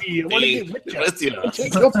 baby, I want to get with you.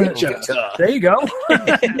 Take your picture. There you go.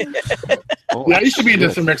 Yeah, I used to be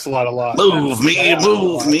into some mix a lot. Move me,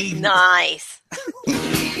 move me. Nice.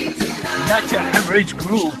 Not your average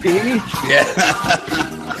groupie. Yeah.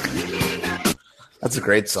 That's a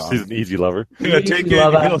great song. She's an easy lover. She'll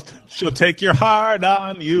take your heart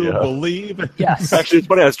on. You Yeah. believe it. Yes. Actually, it's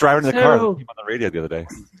funny. I was driving in the car No. on the radio the other day.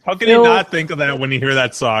 How can you not think of that when you hear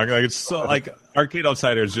that song? Like it's so like Arcade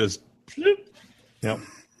Outsiders just. Yep.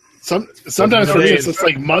 Sometimes for me, it's just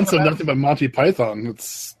like months of nothing but Monty Python.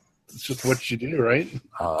 It's just what you do, right?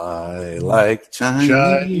 I like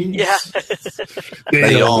Chinese. Yeah.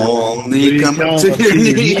 They only come to your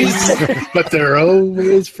knees. But they're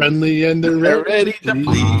always friendly and they're ready to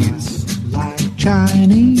please. Like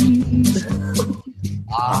Chinese.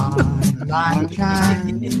 I like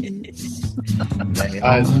Chinese. They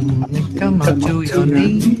only come up to your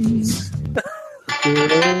knees.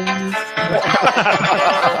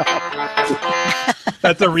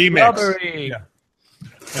 That's a remix. Robbery.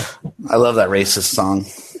 I love that racist song.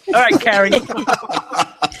 All right, Carrie.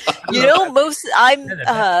 You know, I'm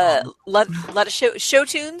lot of show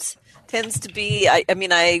tunes tends to be. I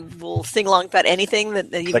mean, I will sing along about anything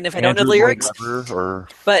that even Like if I don't know the Andrew lyrics. Lloyd Webber or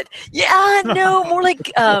But yeah, no, more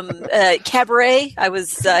like cabaret. I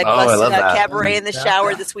busted love out that. cabaret in the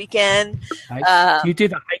shower this weekend. You do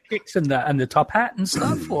the high kicks and the top hat and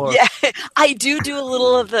stuff, or Yeah, I do a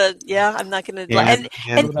little of the. Yeah, I'm not gonna. And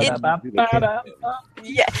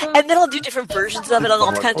then I'll do different versions of it.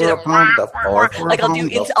 I'll kind of do the like I'll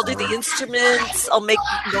do the instruments. I'll make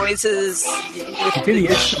noises. you do the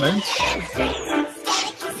instruments.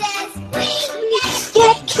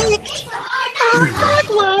 Get kicked. Hard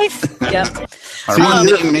life. Yeah.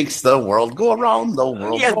 Harmony makes the world go around, the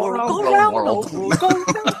world Yeah, go around, go the around, world. go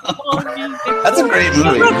around. That's a great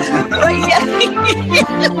movie.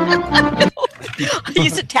 I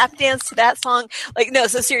used to tap dance to that song. Like, no,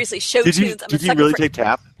 so seriously, show tunes. Did you really take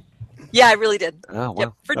tap? Yeah, I really did. Oh, wow.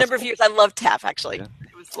 Yep. For a number of years, I loved tap, actually. Yeah.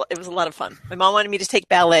 It It was a lot of fun. My mom wanted me to take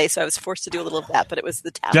ballet, so I was forced to do a little of that. But it was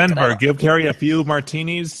the tap. Denver, give Carrie a few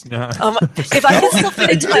martinis. If I can still fit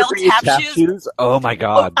into my old tap shoes. Oh my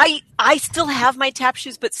god! I still have my tap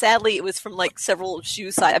shoes, but sadly, it was from like several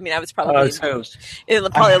shoe size. I mean, I was probably I was a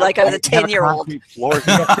 10-year-old. Yeah,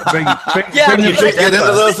 you can't get into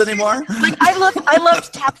those anymore. Like I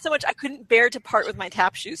loved tap so much, I couldn't bear to part with my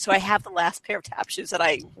tap shoes. So I have the last pair of tap shoes that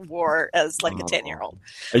I wore as like a 10-year-old.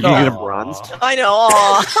 Are you gonna get them bronzed? I know.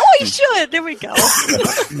 Oh, you should. There we go.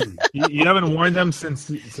 You haven't worn them since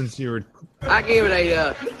you were. I gave it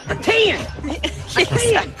a 10. A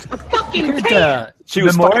 10. A fucking 10. She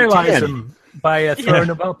was memorialize them by throwing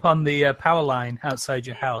them up on the power line outside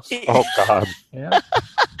your house. Oh God! Yeah.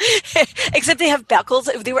 Except they have buckles.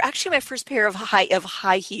 They were actually my first pair of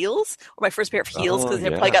high heels, or my first pair of heels, because they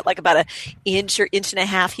probably got like about an inch or inch and a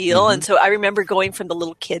half heel. And so I remember going from the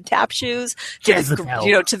little kid tap shoes to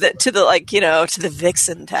the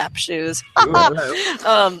Vixen tap shoes.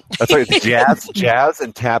 That's right. Jazz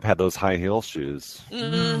and Tap had those high heel shoes.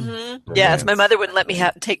 Mm-hmm. Yes, my mother wouldn't let me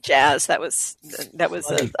take jazz. That was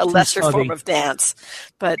a lesser form of dance.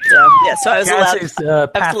 But so I was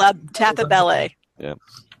allowed tap and ballet. Yeah.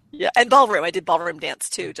 Yeah, and ballroom. I did ballroom dance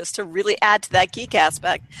too, just to really add to that geek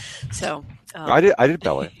aspect. So I did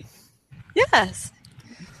ballet. Yes.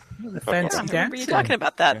 The fancy dance. I remember you talking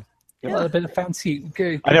about that. Yeah, a bit of fancy.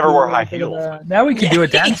 I never wore high heels. Now we can do a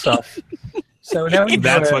dance off. So now we can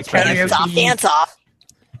That's do a what's karaoke dance off.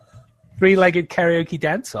 Three-legged karaoke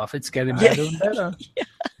dance off. It's getting better and better.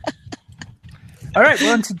 All right,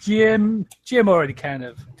 we're on to Jim. Jim already kind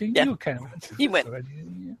of. You kind of went. He went. Already,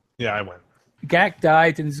 Yeah, I went. Gak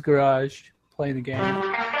died in his garage playing a game.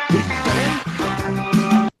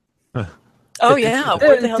 Oh yeah,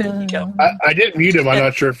 where the hell did he go? I didn't mute him. I'm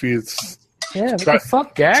not sure if he's what the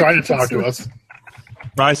fuck, Gak? trying to talk to us.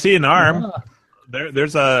 Well, I see an arm.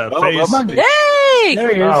 There's a face. Yay!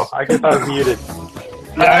 There he is. Oh, I guess I was muted.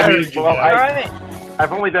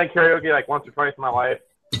 I've only done karaoke like once or twice in my life.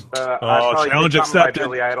 Challenge accepted.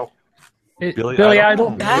 Billy Idol. Billy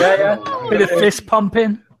Idol. Yeah. Bit of fist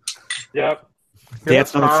pumping. Yep.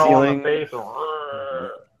 Dancing on the ceiling.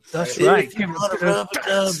 That's right.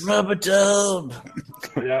 Rubber dub.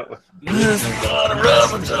 Yeah.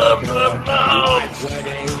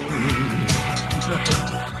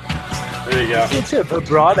 There you go. It's a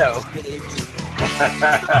vibrato.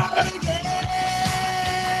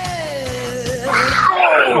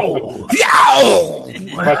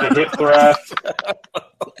 Fucking hip thrust.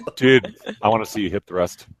 Dude, I want to see you hip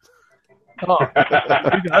thrust. Oh,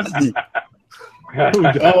 who doesn't?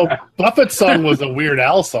 Buffett's song was a Weird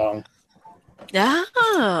Al song. Yeah.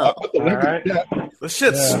 All right. This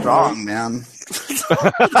shit's strong, man. It's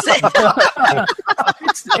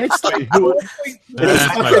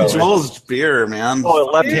fucking Joel's beer, man. Oh,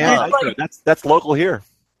 left hand. That's local here.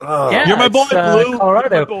 Yeah, You're my boy, Blue.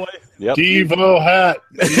 Colorado. You're my boy. Yep. Devo hat.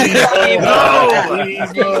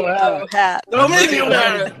 Devo hat. Don't make me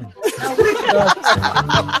wear it.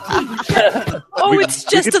 Oh, it's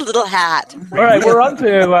just a little hat. All right, we're on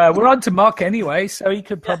to Mark anyway, so he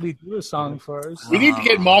could probably do a song for us. We need to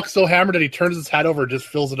get Mock so hammered that he turns his hat over and just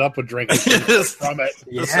fills it up with drink from it.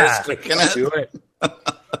 Yeah, do it.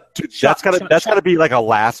 Dude, that's gotta be like a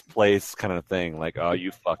last place kind of thing. Like, oh,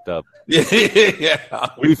 you fucked up. Yeah.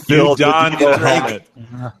 We filled done the helmet.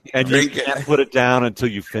 and you can't put it down until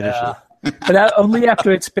you finish it. But only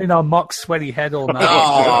after it's been on Mock's sweaty head all night.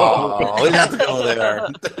 Oh, we have to go there.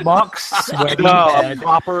 Mock's sweaty No, head. a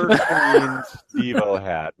proper clean Devo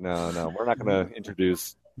hat. No, we're not going to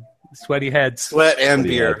introduce Sweaty heads. Sweat and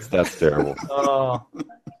sweaty beer. heads. That's terrible. Oh,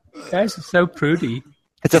 guys are so prudy.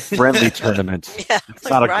 It's a friendly tournament. Yeah, It's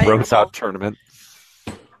not a Ryan. gross out tournament.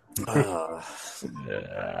 My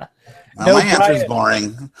answer's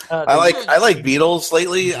boring. I like Beatles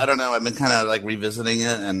lately. I don't know. I've been kind of like revisiting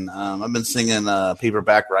it, and I've been singing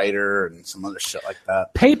Paperback Writer and some other shit like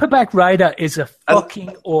that. Paperback Writer is a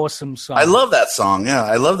fucking awesome song. I love that song. Yeah,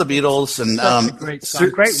 I love the Beatles, and Such a great song.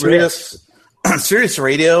 Great riff. Sirius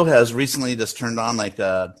Radio has recently just turned on like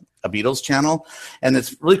a Beatles channel, and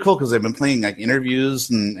it's really cool because they've been playing like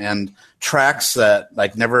interviews and tracks that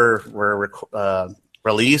like never were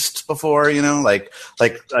released before. You know, like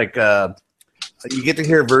you get to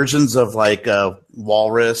hear versions of like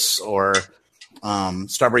Walrus or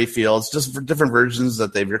Strawberry Fields, just for different versions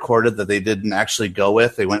that they've recorded that they didn't actually go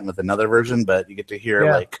with. They went with another version, but you get to hear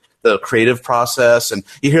like the creative process, and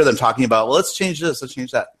you hear them talking about, well, let's change this, let's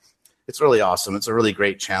change that. it's really awesome. It's a really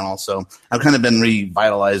great channel. So I've kind of been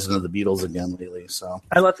revitalized into the Beatles again lately. So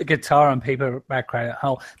I love the guitar on paper background.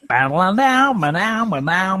 How I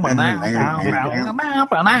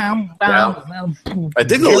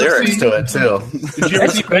dig the lyrics to it too. Did you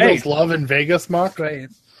ever see Beatles Love in Vegas, Mark? Great.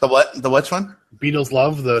 The what? The which one? Beatles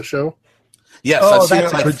Love, the show. Yes, I've seen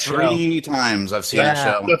it like 3 times. I've seen that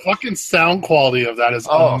show. The fucking sound quality of that is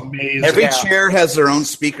amazing. Every chair has their own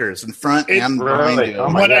speakers in front and behind you.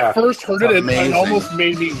 When I first heard it almost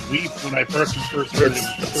made me weep when I first heard it.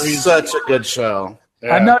 It's such a good show.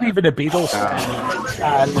 Yeah. I'm not even a Beatles fan,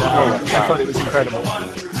 and I thought it was incredible.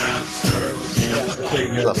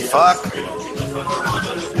 The fuck?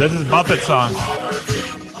 This is Muppet song.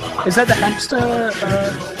 Is that the hamster?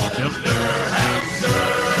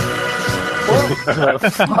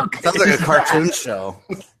 Sounds like a cartoon show.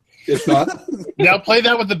 It's not. Now play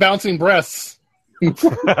that with the bouncing breasts. Yeah.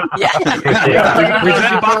 Present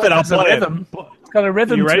Muppet, I'll play it. It's got a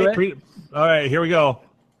rhythm You ready? to it. All right, here we go.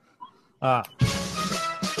 That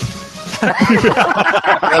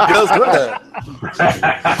goes with it.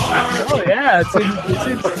 Oh yeah, it's in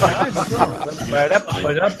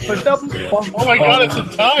Oh my god, it's in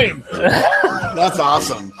time. That's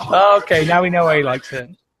awesome. Okay, now we know why he likes it.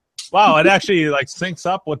 Wow, it actually like syncs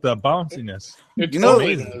up with the bounciness. It's You know,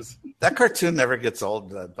 amazing. that cartoon never gets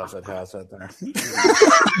old that Buffett has right there.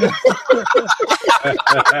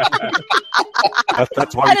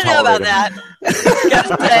 That's why I don't know about that.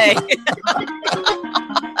 Gotta say.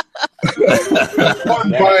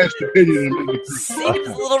 Unbiased opinion. Seems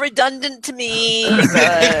a little redundant to me,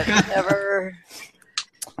 but whatever.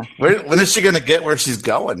 When is she going to get where she's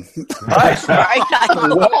going?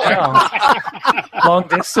 Long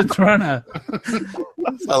distance runner.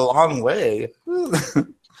 That's a long way.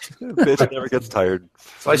 Bitch never gets tired.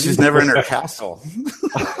 That's why she's never in her castle.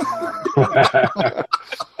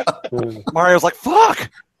 Mario's like, fuck!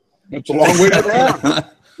 That's a long way to run.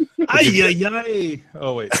 Ay.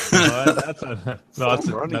 Oh wait, no, that's a no. That's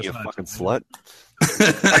Running, you not fucking slut.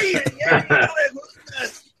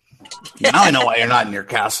 Now I know why you're not in your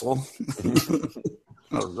castle.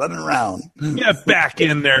 I was running around. Get back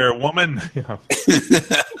in there, woman.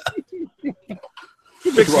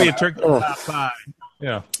 Fix me a turkey top pie.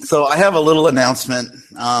 Yeah. So I have a little announcement.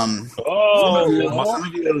 Some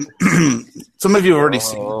of you have already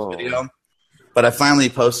seen this video, but I finally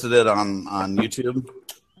posted it on YouTube.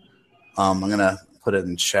 I'm gonna put it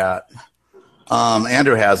in chat.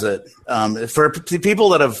 Andrew has it. For people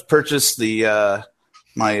that have purchased the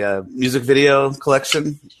my music video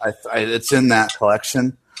collection, it's in that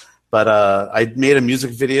collection. But I made a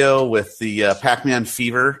music video with the Pac-Man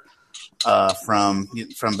Fever from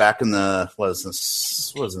back in the back in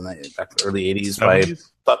the early 80s by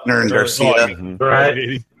Buckner and Garcia.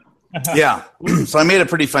 Right. Yeah. So I made a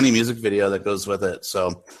pretty funny music video that goes with it.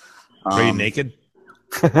 So are you naked?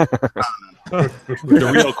 The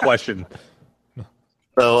real question.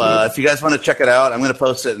 So if you guys want to check it out, I'm going to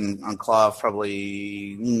post it on Claw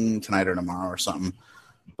probably tonight or tomorrow or something.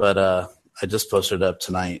 But I just posted it up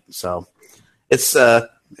tonight, so it's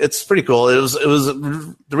pretty cool. It was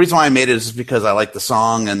the reason why I made it is because I like the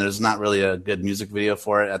song, and there's not really a good music video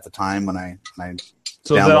for it at the time when I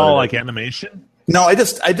So is that all like animation? No, I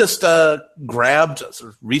just grabbed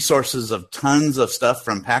resources of tons of stuff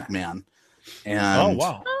from Pac-Man. And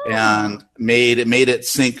and made it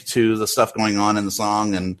sync to the stuff going on in the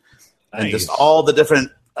song and just all the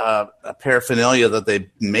different paraphernalia that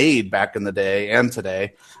they made back in the day and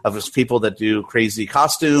today of just people that do crazy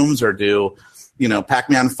costumes or do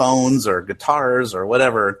Pac-Man phones or guitars or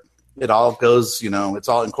whatever. It all goes it's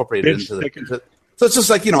all incorporated into the. So it's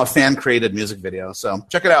just like a fan created music video. So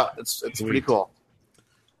check it out. It's pretty cool.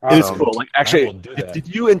 It is cool. Like actually, did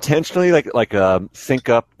you intentionally like sync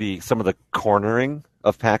up some of the cornering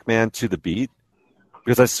of Pac-Man to the beat?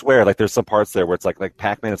 Because I swear, like there's some parts there where it's like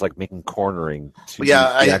Pac-Man is like making cornering to the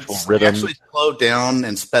actual rhythm. I actually slowed down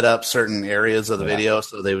and sped up certain areas of the video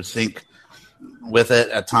so they would sync with it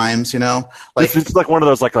at times. Like it's like one of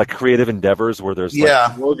those like creative endeavors where there's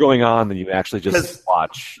more going on than you actually just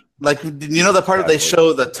watch. Like the part where they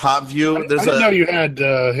show the top view. I didn't know you had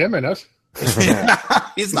him in it.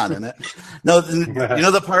 He's not in it. No,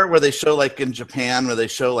 the part where they show like in Japan where they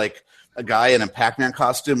show like a guy in a Pac-Man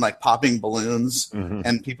costume like popping balloons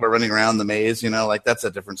and people are running around the maze. Like that's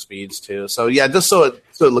at different speeds too. So yeah, just so it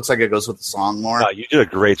looks like it goes with the song more. You did a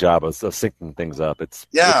great job of syncing things up. It's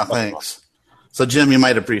thanks. So Jim, you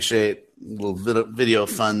might appreciate a little bit of video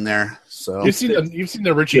fun there. So you've seen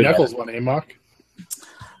the Richie Knuckles one, Mark?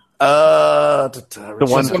 The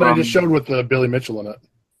one I just showed with Billy Mitchell in it.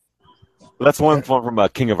 That's one from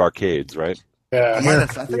King of Arcades, right? Yeah, I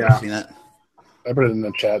think I've seen it. I put it in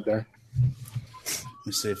the chat there. Let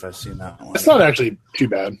me see if I've seen that one. It's not actually too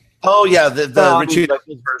bad. Oh yeah, the Richie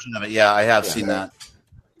Dawkins version of it. Yeah, I have seen that.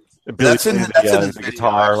 Billy That's in the his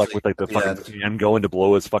guitar, video, like with like the fucking fan going to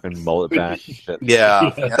blow his fucking mullet back. And shit.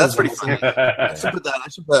 Yeah, that's pretty funny. I should put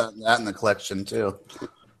that in the collection too.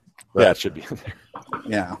 But, yeah, it should be in there.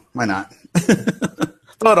 Yeah, why not?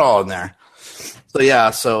 Throw it all in there. So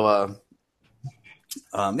yeah, that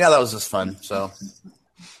was just fun. So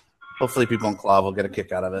hopefully people in Clav will get a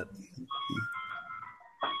kick out of it.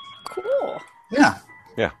 Cool. Yeah.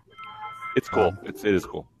 Yeah. It's cool. It is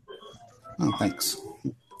cool. Oh, thanks.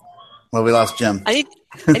 Well, we lost Jim. I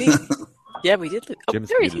need yeah, we did. Oh, Jim's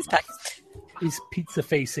there he is. muted. He's back. He's pizza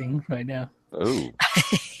facing right now. Oh.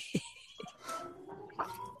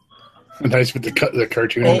 Nice with the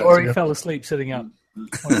cartoon. Or he fell asleep sitting up.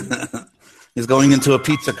 He's going into a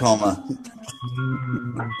pizza coma.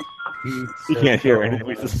 You can't hear anything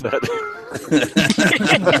we just said.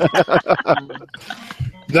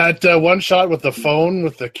 That one shot with the phone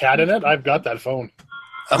with the cat in it, I've got that phone.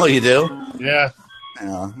 Oh, you do? Yeah.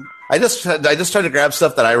 Yeah. I just tried to grab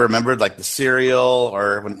stuff that I remembered, like the cereal,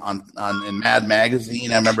 or when in Mad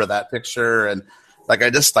Magazine. I remember that picture, and like I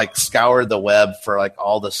just like scoured the web for like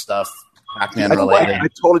all the stuff Pac-Man related. I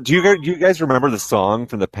told it. Do you guys remember the song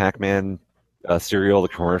from the Pac-Man cereal, the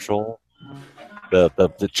commercial, the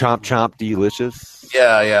Chomp Chomp Delicious?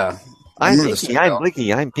 Yeah. I'm Pinky, I'm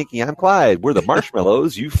Blinky, I'm Pinky, I'm Clyde. We're the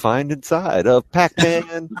marshmallows you find inside of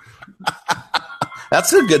Pac-Man.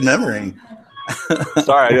 That's a good memory.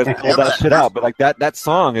 Sorry, I just pulled that shit out, but like that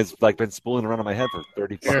song has like been spooling around in my head for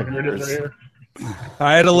 30 years.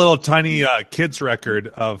 I had a little tiny kids record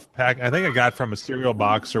of Pac. I think I got from a cereal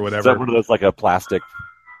box or whatever. Is that one of those like a plastic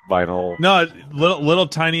vinyl? No, little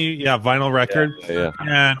tiny vinyl record. Yeah.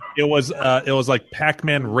 And it was like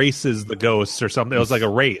Pac-Man races the ghosts or something. It was like a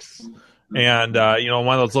race. And one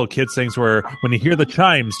of those little kids things where when you hear the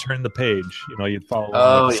chimes, turn the page. You'd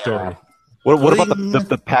follow the story. What about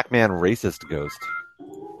the Pac-Man racist ghost?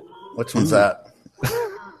 Which one's that?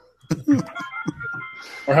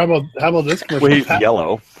 Or how about this commercial? Well, he's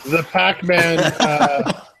yellow. The Pac-Man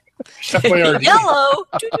Chef Boyardee. Yellow.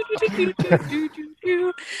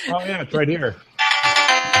 Oh yeah, it's right here.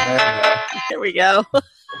 There we go.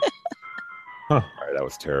 All right, that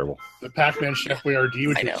was terrible. The Pac-Man Chef Boyardee,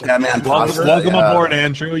 which is welcome aboard,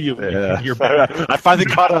 Andrew. You're I finally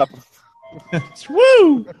caught up.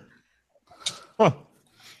 Woo! Huh.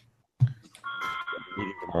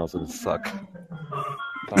 Meeting tomorrow's gonna suck.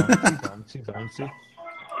 Bouncy.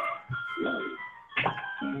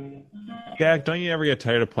 Gag, don't you ever get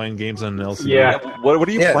tired of playing games on an LCD? Yeah. What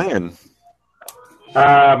are you playing?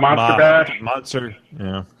 Monster Bash. Monster.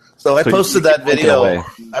 Yeah. So I posted that video. away.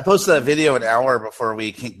 I posted that video an hour before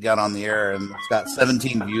we got on the air, and it's got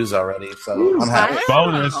 17 views already. So I'm happy.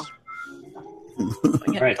 Bonus. I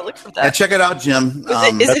have to look for Yeah, that. check it out, Jim.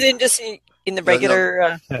 Is it in the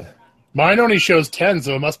regular? Mine only shows 10,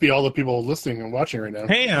 so it must be all the people listening and watching right now.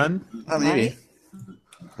 Maybe.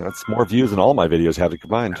 That's more views than all my videos have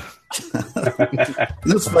combined.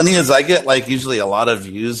 What's funny is I get like usually a lot of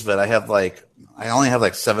views, but I only have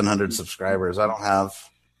like 700 subscribers. I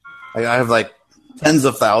have like tens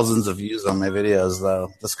of thousands of views on my videos though,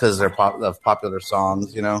 just because they're of popular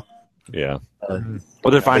songs, Yeah.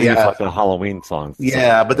 Well, they're finding it's like the Halloween songs.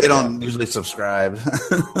 Yeah, but they don't usually subscribe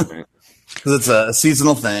because it's a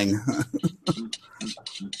seasonal thing.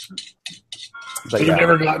 So you've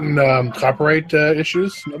never gotten copyright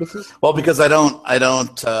issues, notices? Well, because I don't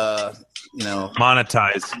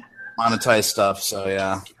monetize stuff. So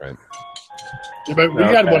yeah, right. Yeah, but we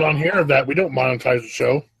had one on here that we don't monetize the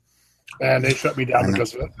show, and they shut me down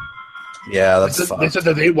because of it. Yeah, they said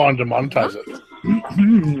that they wanted to monetize it.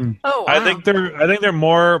 Oh, wow. I think they're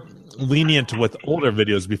more lenient with older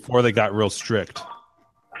videos before they got real strict.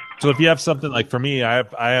 So if you have something like, for me, I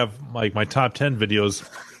have like my top 10 videos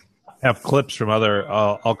have clips from other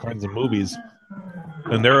all kinds of movies,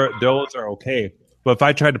 and those are okay. But if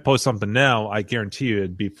I tried to post something now, I guarantee you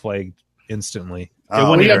it'd be flagged instantly. I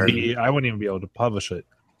wouldn't even be able to publish it.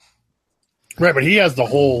 Right, but he has the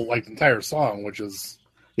whole entire song, which is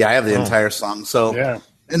I have the entire song. So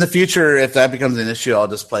in the future, if that becomes an issue, I'll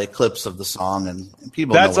just play clips of the song, and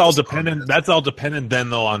people. That's all dependent. That's all dependent then,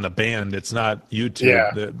 though, on the band. It's not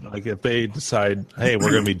YouTube. Yeah. Like if they decide, hey,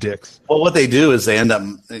 we're going to be dicks. Well, what they do is they end up,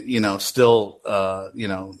 still,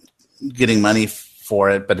 getting money for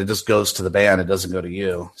it, but it just goes to the band. It doesn't go to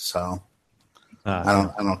you. So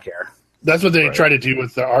I don't care. That's what they tried to do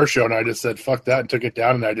with our show, and I just said fuck that and took it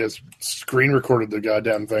down, and I just screen recorded the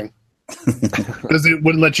goddamn thing because it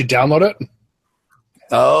wouldn't let you download it.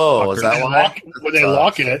 Oh, is that why? When they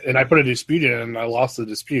lock it, and I put a dispute in, and I lost the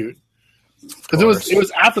dispute. Because it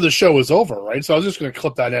was after the show was over, right? So I was just going to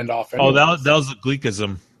clip that end off. Anyway. Oh, that was a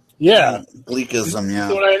Gleekism. Yeah, Gleekism. Yeah.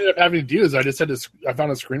 So what I ended up having to do is I just I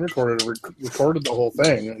found a screen recorder and recorded the whole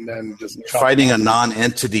thing, and then just fighting a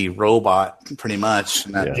non-entity robot, pretty much.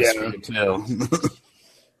 And that too.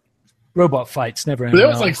 Robot fights never end. But there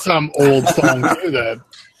was like some old song too that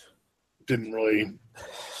didn't really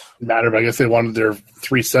matter. But I guess they wanted their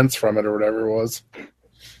 3 cents from it or whatever it was.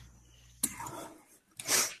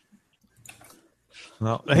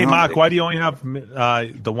 Well, hey, Mark, why do you only have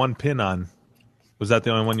the one pin on? Was that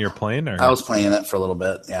the only one you're playing? Or? I was playing it for a little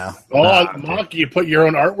bit, yeah. Oh, Mark, you put your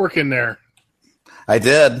own artwork in there. I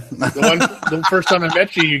did. The first time I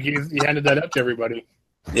met you, you handed that up to everybody.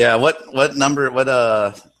 Yeah, what number, what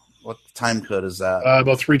time code is that?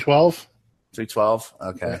 About 312. 312?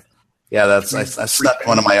 Okay. Yeah, that's I stuck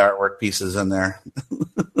one of my artwork pieces in there.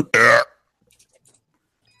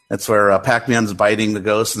 That's where Pac-Man's biting the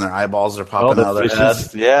ghost and their eyeballs are popping out of their head.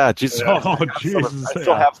 Yeah, Jesus. Oh, Jesus. I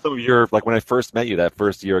still have some of your, like when I first met you that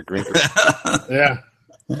first year at Grinkers. Yeah.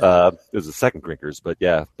 It was the second Grinkers, but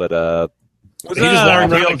yeah. But was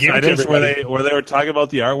that where they were talking about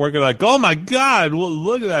the artwork and like, oh my God, well,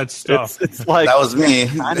 look at that stuff. It's like that was me.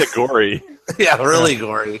 Kind of gory. Yeah, really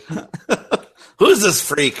gory. Who's this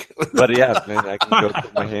freak? But yeah, man, I can go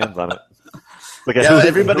put my hands on it. Like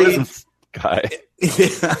everybody. Guy.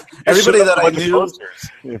 Yeah. Everybody that I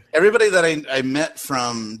knew, everybody that I met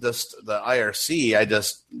from the IRC, I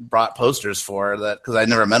just brought posters for that because I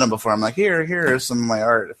never met them before. I'm like, here's some of my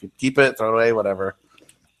art. If you keep it, throw it away, whatever.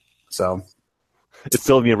 So it's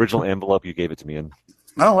still in the original envelope you gave it to me in.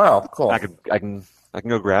 Oh wow, cool. I can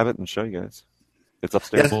go grab it and show you guys. It's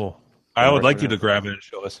upstairs. Yeah. Cool. I would like you to grab it and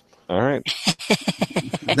show us. All right.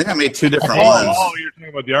 I think I made 2 different ones. Oh, you're talking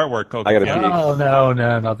about the artwork. Okay. I got a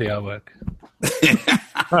no, not the artwork.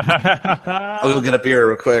 I'll go get a beer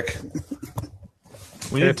real quick.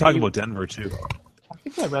 We need to talk about Denver too. I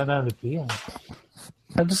think I ran out of beer.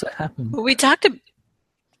 How does that happen? Well, we talked a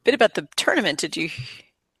bit about the tournament. Did you?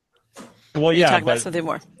 Well, yeah, talk about something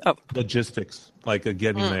more. Oh, logistics, like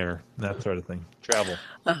getting there, that sort of thing. Travel.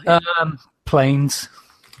 Planes.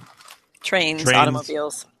 Trains,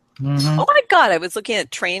 automobiles. Mm-hmm. Oh my God! I was looking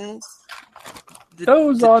at train.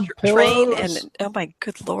 Those on train pillows. and oh my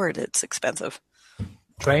good Lord, it's expensive.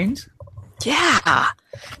 Trains? Yeah,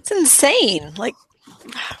 it's insane. Like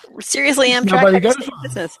seriously, Amtrak. Nobody goes on.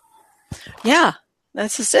 Business. Yeah,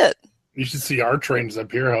 that's just it. You should see our trains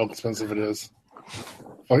up here. How expensive it is.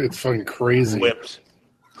 It's fucking crazy. Whipped.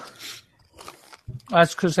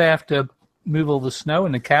 That's because they have to move all the snow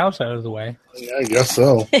and the cows out of the way. Yeah, I guess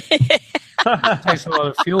so. It takes a lot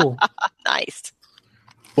of fuel. Nice.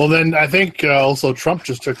 Well, then I think also Trump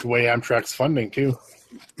just took away Amtrak's funding too.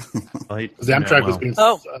 Because Amtrak was being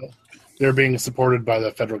they're being supported by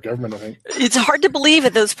the federal government. I think it's hard to believe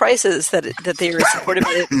at those prices that they were supported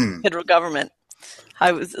by the federal government.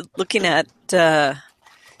 I was looking at what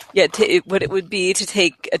it would be to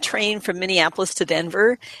take a train from Minneapolis to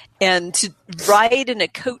Denver, and to ride in a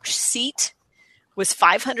coach seat was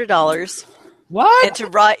 $500. What? And to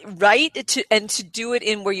ride to do it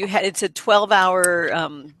in where you had it's a 12-hour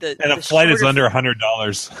and a flight is under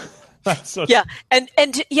 $100. Yeah, and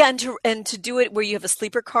to do it where you have a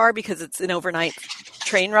sleeper car because it's an overnight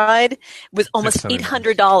train ride was almost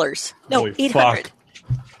 $800. No, $800.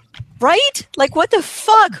 Right? Like what the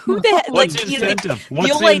fuck? Who the heck? What's the incentive?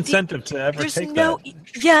 What's the incentive to ever take that?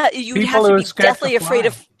 Yeah, you would have to be deathly afraid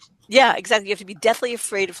of. Yeah, exactly. You have to be deathly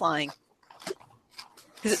afraid of flying.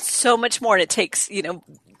 Because it's so much more, and it takes,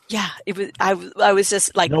 yeah. It was. I was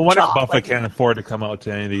just like. No wonder Buffett can't afford to come out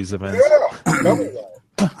to any of these events.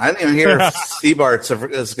 I didn't even hear if Seabart's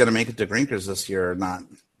is going to make it to Grinkers this year or not.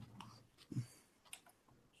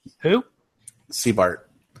 Who? Seabart.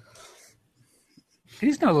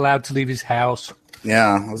 He's not allowed to leave his house.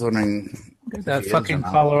 Yeah, I was wondering. Look at that fucking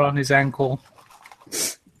collar on his ankle.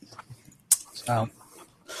 So.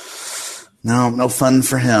 No fun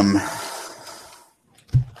for him.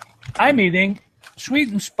 I'm eating sweet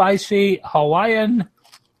and spicy Hawaiian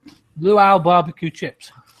luau barbecue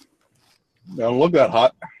chips. Don't look that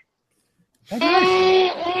hot.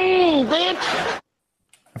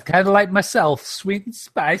 I've kind of like myself, sweet and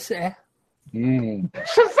spicy.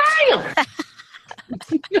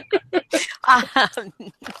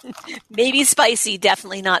 Maybe spicy,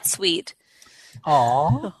 definitely not sweet.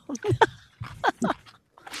 Aww.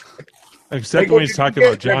 Except when he's talking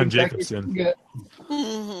about John Jacobson.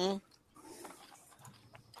 Mm-hmm.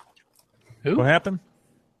 Who? What happened?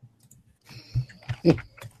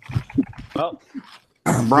 Well,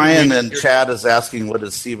 Brian and Chad is asking, what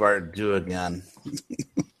does Seabart do again?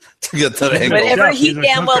 To get that angle. Whatever he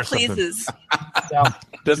damn well pleases.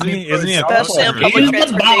 Doesn't he? Isn't he a Special public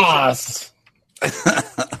public boss?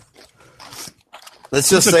 Let's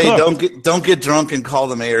just say don't get drunk and call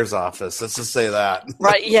the mayor's office. Let's just say that.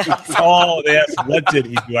 Right? Yeah. Oh, they asked what did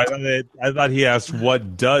he do? I thought he asked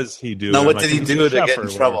what does he do. No, I'm what like, did he he's do a to chef get or in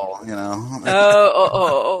whatever. trouble? You know.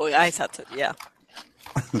 Oh! I thought so. Yeah.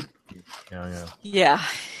 Yeah. Yeah.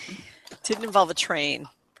 Didn't involve a train.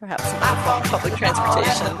 Perhaps some public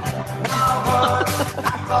transportation.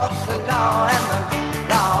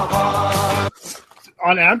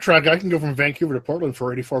 On Amtrak, I can go from Vancouver to Portland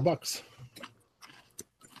for $84.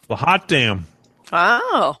 Well, hot damn.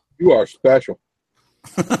 Wow. You are special.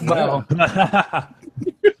 Well,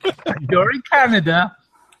 you're in Canada,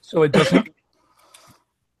 so it doesn't.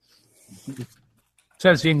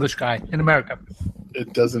 Says the English guy in America.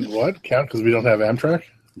 It doesn't what count because we don't have Amtrak.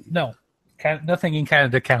 No, nothing in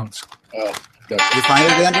Canada counts. Oh, Did you find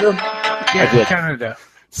it, Andrew? Yeah, I did. Canada.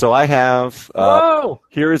 So I have. Whoa!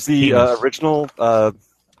 Here's the original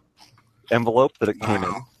envelope that it came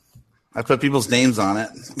in. I put people's names on it.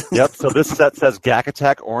 Yep. So this set says Gak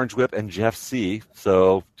Attack, Orange Whip, and Jeff C.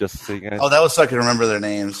 So just so you guys. Oh, that was so I could remember their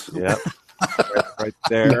names. Yep. right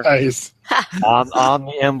there. Nice. On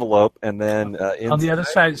the envelope, and then On the other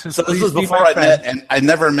side, it says, So this "Please was be before my I friend." met, and I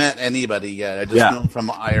never met anybody yet. I just Yeah. knew them from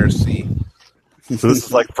IRC. So this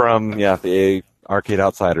is like from the Arcade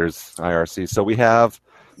Outsiders IRC. So we have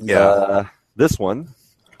this one,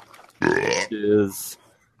 which is.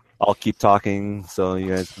 I'll keep talking so you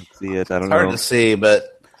guys can see it. I don't know. Hard to see,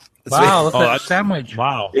 but it's Wow, look at that that's- sandwich.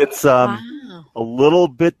 Wow. It's a little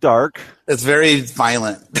bit dark. It's very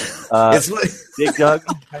violent. It's Dig Dug,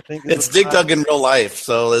 I think. It's Dig Dug in real life,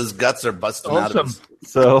 so his guts are busting out of him.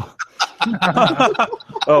 So,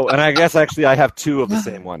 and I guess actually I have two of the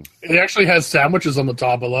same one. It actually has sandwiches on the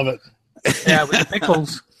top. I love it. Yeah, with the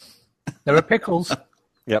pickles. There are pickles.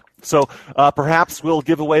 Yep. So perhaps we'll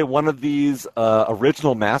give away one of these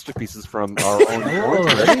original masterpieces from our own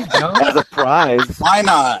there you go. as a prize. Why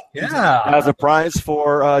not? Yeah. As a prize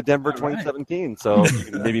for Denver 2017. So you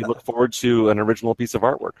can maybe look forward to an original piece of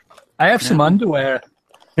artwork. I have some underwear.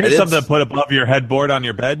 Here's something to put above your headboard on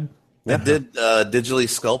your bed. I did digitally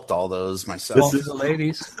sculpt all those myself. This is the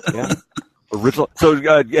ladies. Yeah. Original. So,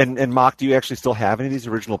 and Mock, do you actually still have any of these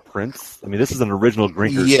original prints? I mean, this is an original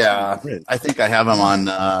Grinkers. Yeah, print. I think I have them on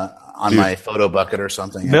my photo bucket or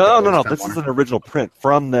something. No. This is an original print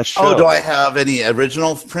from the show. Oh, do I have any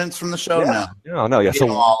original prints from the show? Yeah. No. Yeah. Get So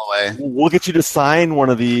them all away. we'll get you to sign one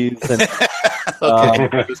of these, and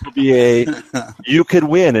Okay. this will be you could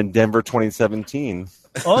win in Denver 2017.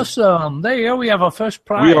 Awesome. There you go. We have our first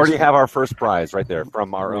prize. We already have our first prize right there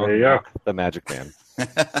from our own, the Magic Man.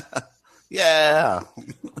 Yeah.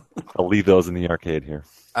 I'll leave those in the arcade here.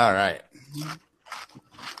 All right.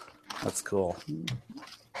 That's cool.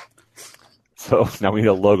 So now we need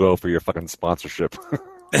a logo for your fucking sponsorship.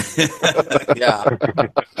 Yeah.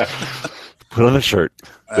 Put on a shirt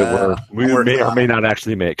that we may or may not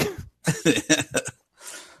actually make.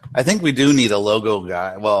 I think we do need a logo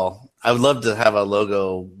guy. Well, I would love to have a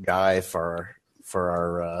logo guy for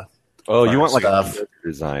our. You want like stuff. a character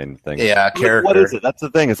design thing? Yeah, character. What is it? That's the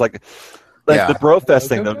thing. It's like the Brofest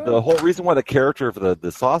thing. The whole reason why the character for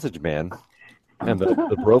the Sausage Man and the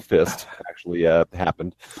Brofist actually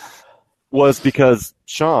happened was because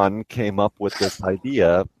Sean came up with this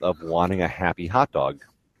idea of wanting a happy hot dog.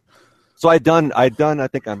 So I'd done. I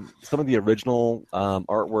think on some of the original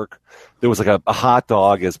artwork, there was like a hot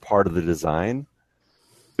dog as part of the design,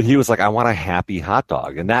 but he was like, "I want a happy hot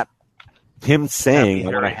dog," and that him saying,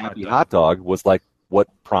 "I want a happy hot dog" was like what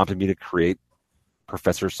prompted me to create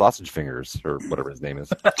Professor Sausage Fingers or whatever his name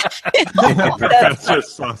is. Professor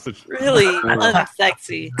Sausage. Really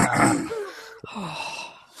unsexy.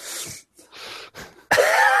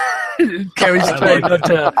 Carrie's trying not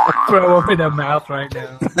to throw up in her mouth right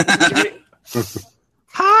now.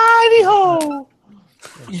 Hidey ho!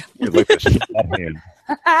 Like that hand.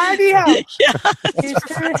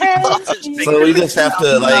 So we just have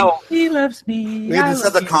to He loves me. We just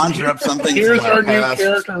have to conjure up something. Here's from our new past.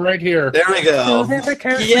 character right here. There we go.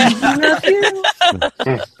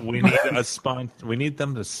 We need a We need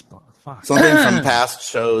them to spawn. Something from past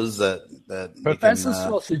shows that Professor we can,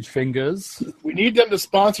 Sausage Fingers. We need them to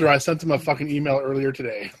sponsor. I sent them a fucking email earlier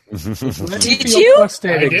today. Did you? I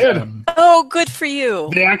did. Oh, good for you.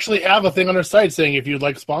 They actually have a thing on their site saying if you'd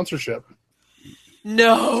like sponsorship.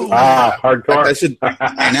 No. Hardcore. I should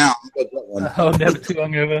now. Oh, never too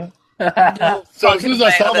hungover. So as soon as I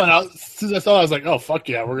saw that, I was like, "Oh fuck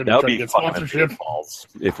yeah, we're gonna try to get sponsorship."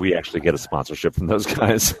 If we actually get a sponsorship from those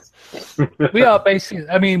guys, we are basically.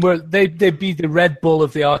 I mean, they'd be the Red Bull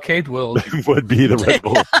of the arcade world. Would be the Red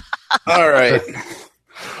Bull. All right.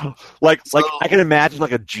 Like I can imagine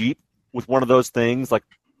like a Jeep with one of those things like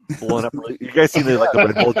blowing up. You guys seen the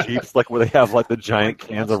Red Bull Jeeps like where they have like the giant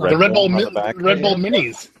cans of Red Bull on the back? Red Bull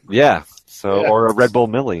minis. Yeah. So or a Red Bull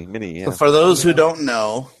Mini. Yeah. So for those who don't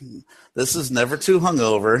know, this is Never Too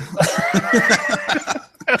Hungover.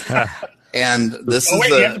 And this you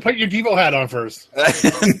have to put your Devo hat on first.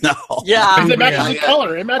 No. Yeah. It matches the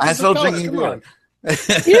color. It matches the color. Come on.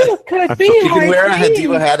 You can wear a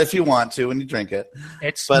Devo hat if you want to when you drink it.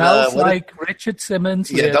 It smells like Richard Simmons.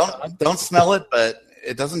 Yeah, don't smell it, but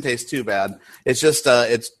it doesn't taste too bad. It's just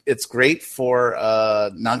it's great for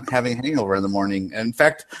not having a hangover in the morning. And in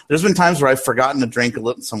fact, there's been times where I've forgotten to drink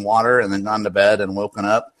some water and then gone to bed and woken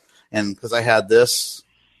up, and because I had this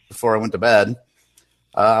before I went to bed,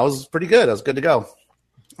 I was pretty good. I was good to go.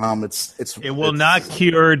 It will not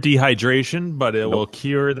cure dehydration, but it will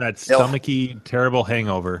cure that stomachy, terrible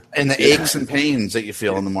hangover. And the aches and pains that you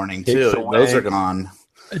feel in the morning, too. Those are gone.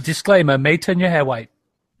 A disclaimer, may turn your hair white.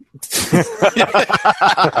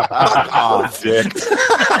 Oh, dick.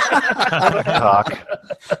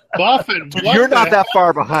 Buffett, you're not that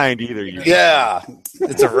far behind either. Yeah,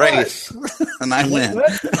 it's a race, and I win.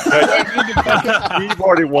 You've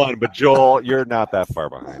already won, but Joel, you're not that far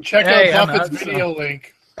behind. Check out Buffett's video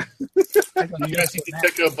link. You guys need to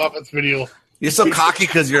check out Buffett's video. You're so cocky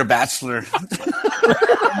because you're a bachelor.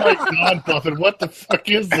 Oh my God, Buffett! What the fuck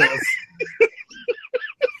is this?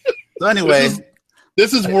 So anyway.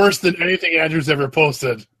 This is worse than anything Andrew's ever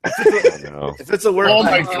posted. If it's a word, oh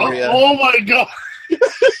my God! Oh my God!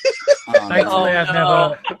 Thankfully, I've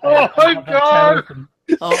never. Oh my God!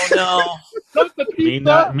 Oh no!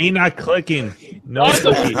 Me not clicking. No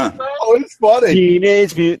clicking. Oh, it's funny.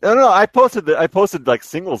 Teenage Mutant. No. I posted like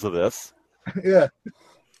singles of this. Yeah.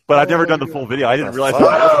 But I've never done the full video. I didn't realize it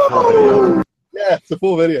was a full video. Yeah, it's a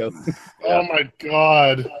full video. Oh my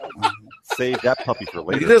God! Save that puppy for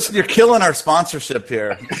later. You're killing our sponsorship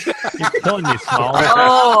here. You're killing me, Small.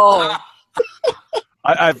 Oh.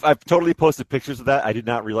 I've totally posted pictures of that. I did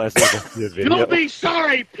not realize it was a video. Don't be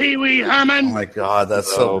sorry, Pee Wee Herman. Oh my God,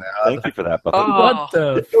 that's so bad. Thank you for that, Buffett. What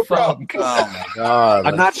the fuck? Oh my God.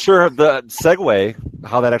 I'm not sure of the segue,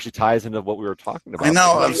 how that actually ties into what we were talking about. I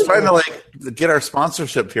know. I was trying to get our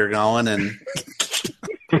sponsorship here going, and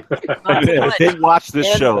if they watch this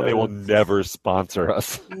show, they will never sponsor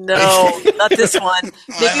us. No, not this one.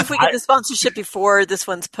 Maybe if we get the sponsorship before this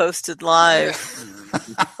one's posted live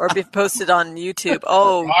or be posted on YouTube.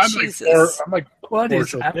 Oh, Jesus. What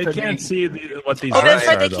is happening? They can't see what these Oh, that's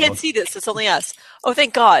right. They are, can't see this. It's only us. Oh,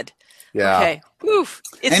 thank God. Yeah. Okay. Oof.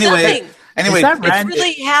 It's Anyway, nothing. it's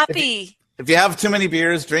really happy. If you have too many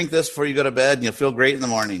beers, drink this before you go to bed, and you'll feel great in the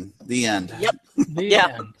morning. The end. Yep.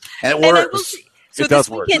 End. And it works. So it does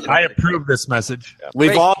work. I approve this message.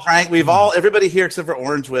 Yeah. Everybody here except for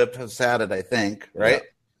Orange Whip has had it, I think, right? Yeah.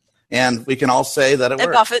 And we can all say that it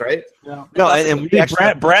works, Buffett. right? Yeah. No, and we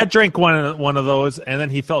actually, Brad drank one of those, and then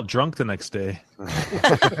he felt drunk the next day. The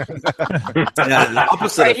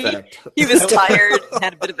opposite effect. He was tired,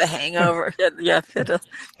 had a bit of a hangover. Yeah, had a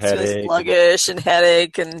sluggish and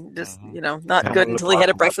headache, and just not good until he had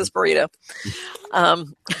a breakfast burrito. No,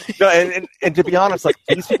 and to be honest, like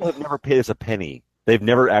these people have never paid us a penny. They've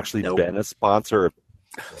never actually been a sponsor of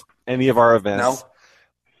any of our events. No.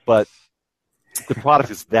 But the product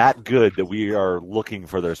is that good that we are looking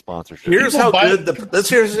for their sponsorship. Here's how good the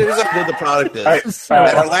product is.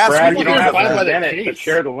 At our last Brad, you Drinkers don't have to event, present it, but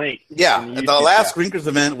share the link. Yeah, at the last Drinkers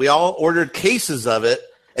event, we all ordered cases of it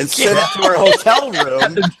and sent it to our hotel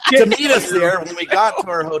room to meet us there when we got to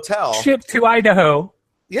our hotel. Shipped to Idaho.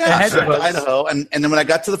 Yeah, shipped to Idaho. And then when I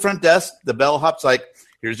got to the front desk, the bellhop's like,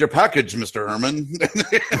 "Here's your package, Mr. Herman." I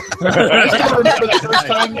still remember the first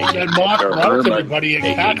time that Mark brought everybody in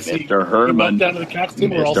CAX. Mr. Herman, down to the CAX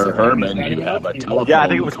team. Mr. Herman, you have a telephone Yeah, I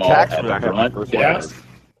think it was call CAX at when I the had my front first desk.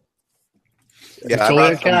 Yeah,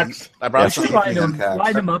 I brought some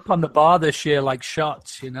line them up on the bar this year like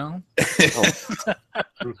shots,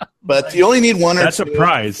 But you only need one or That's two. a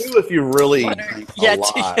prize. Two if you really drink a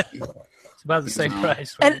lot. It's about the same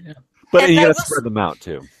price, right? But you got to spread them out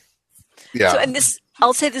too. Yeah. So, and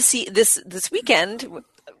I'll say this weekend,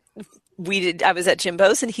 I was at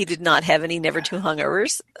Jimbo's and he did not have any Never Too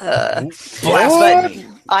Hungovers. But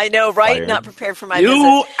I know, right? Fired. Not prepared for my You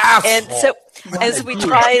visit. asshole. And so And so we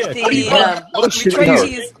tried the we tried to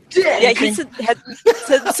use he had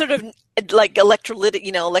some sort of like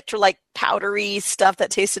electrolyte powdery stuff that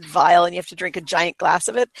tasted vile, and you have to drink a giant glass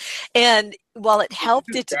of it. And while it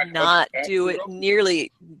helped, it did not do it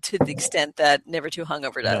nearly to the extent that Never Too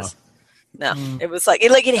Hungover does. No, it was like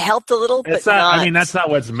it helped a little, but not. I mean, that's not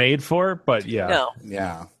what it's made for, but yeah. No.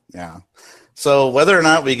 Yeah. So whether or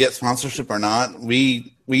not we get sponsorship or not,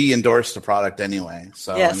 we endorse the product anyway.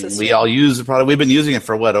 So yes, we all use the product. We've been using it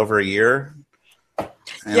for over a year.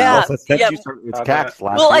 Yeah. It's CAX last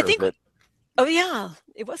year. Well, I think. Oh yeah,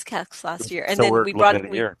 it was CAX last year, and so then we brought.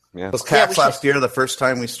 It was CAX last year the first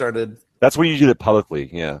time we started? That's when you did it publicly.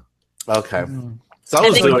 Yeah. Okay. So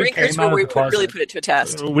I think Grinkers where we really put it to a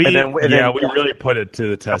test. We really put it to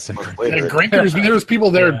the test. And Grinkers, there was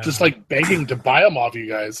people there just like begging to buy them off you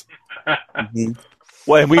guys.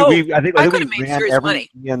 Well, and I think we ran every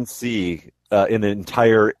GNC in the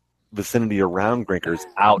entire vicinity around Grinkers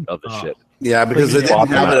out of the shit. Yeah, because they didn't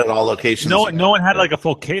have it at all locations. No one had like a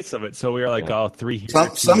full case of it, so we were like, three here.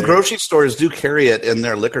 Some grocery stores do carry it in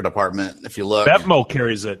their liquor department. If you look, Bevmo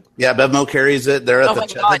carries it. Yeah, Bevmo carries it. They're at the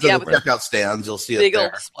checkout stands. You'll see it big there.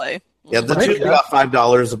 Old display. Yeah, the two got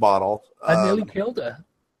 $5 a bottle. I nearly killed her.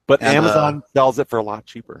 But Amazon sells it for a lot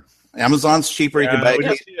cheaper. Amazon's cheaper. You can buy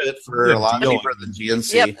it for a lot cheaper than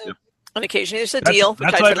GNC. Yep. On occasion, there's a deal,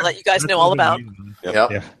 which I try to let you guys know all about.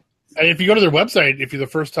 Yep. Yeah. And if you go to their website, if you're the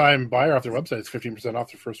first time buyer off their website, it's 15% off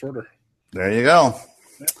their first order. There you go.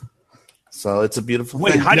 Yeah. So it's a beautiful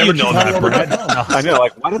thing. How do you know that, Brad? I know.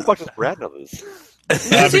 Like, why the fuck does Brad know this?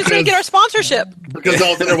 Because he's going to get our sponsorship. Because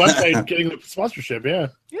on their website, getting the sponsorship, yeah.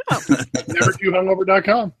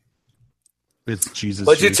 Never2hungover.com. It's Jesus.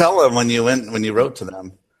 What'd you tell them when you wrote to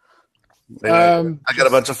them? I got a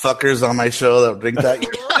bunch of fuckers on my show that drink that.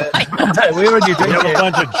 We already did. We have a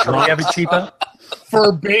bunch of drunks. We have it cheaper.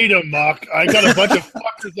 Verbatim, Mock. I got a bunch of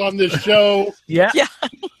fuckers on this show. Yeah.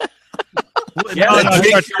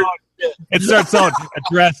 It starts out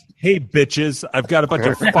address. Hey, bitches! I've got a bunch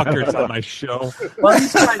of fuckers on my show. Well, I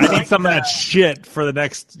need some of that shit for the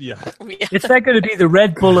next. If they're going to be the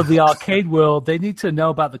Red Bull of the arcade world, they need to know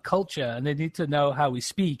about the culture and they need to know how we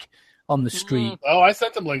speak on the street. Oh, I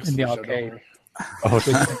sent them links in to the arcade.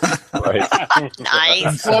 Right.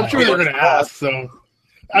 Nice. Well, I'm sure they're going to ask. So.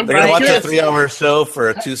 They're going to watch a 3-hour show for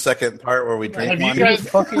a 2-second part where we drink one.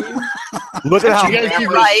 Look at how you guys do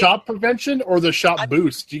the shop prevention or the shop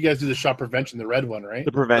boost? You guys do the shop prevention, the red one, right?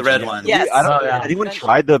 The prevention. The red one. Yes. Anyone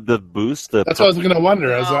tried the boost? That's what I was going to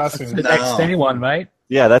wonder. I was asking. The next day one, right?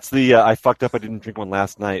 Yeah, that's the I fucked up. I didn't drink one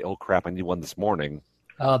last night. Oh, crap. I need one this morning.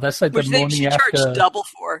 Oh, that's like which the morning after. Charge double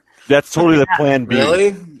for. That's totally the plan B.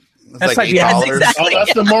 Really? That's like $8. Exactly. Oh,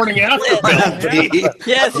 that's the morning after pill.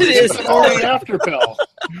 Yes, it is. The morning after pill.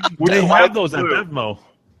 They have those at Bevmo.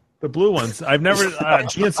 The blue ones. I've never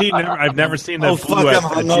GNC. I've never seen the blue at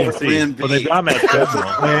GNC. But they've got them at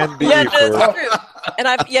Bevmo. Plan B. Yeah, that's true. And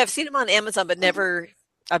I've seen them on Amazon, but never.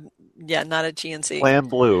 Not at GNC. Plan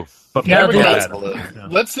blue. But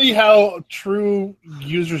let's see how true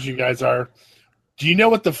users you guys are. Do you know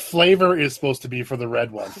what the flavor is supposed to be for the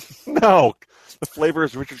red one? No. The flavor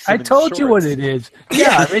is Richard Simmons. I told you what it is.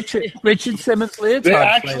 Yeah, Richard Simmons lids. They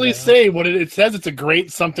actually say what it says. It's a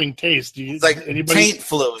great something taste. It's like taint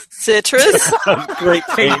fluid. Citrus. Great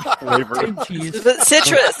taint flavor.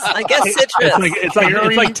 Citrus. I guess citrus. It's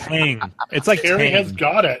like Tang. It's like Carrie Tang. has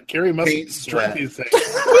got it. Carrie must drink these things.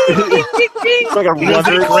 It's like a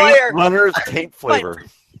runner's taint flavor.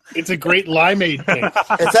 It's a great limeade taste.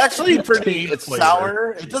 It's actually pretty. It's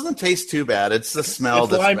sour. It doesn't taste too bad. It's the smell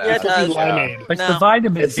that's bad. It's limeade. It's the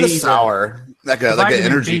vitamin it's B. It's the sour. Like an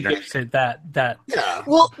energy drink. That. Yeah.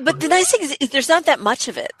 Well, but the nice thing is there's not that much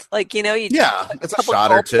of it. Like, it's a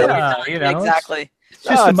shot or two. Yeah, exactly.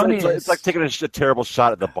 It's like taking a terrible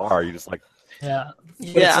shot at the bar. You just like. Yeah. But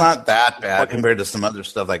it's not that bad compared to some other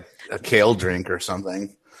stuff like a kale drink or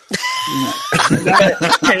something.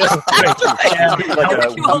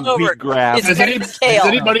 Wheatgrass. Has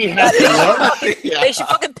anybody had They should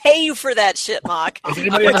fucking pay you for that shit, Mock. Has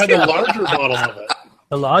anybody ever had the larger bottle of it?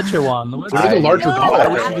 The larger one. Where's the larger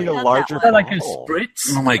bottle? I need a larger bottle. Like a spritz.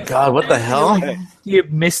 Oh my god! What the hell? You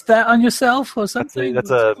missed that on yourself or something? That's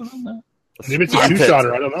a. Maybe it's a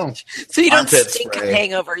two-shotter. I don't know. So you don't stink of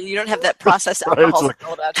hangover. You don't have that processed alcohol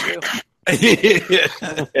smell about you.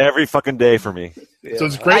 Every fucking day for me. Yeah. So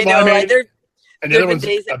it's great limeade. Right? And the other one's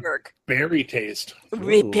days at work. Berry taste.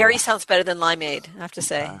 Berry sounds better than limeade, I have to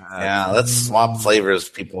say. Yeah, let's swap flavors,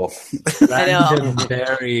 people. I know.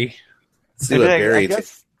 Berry. See what berry. I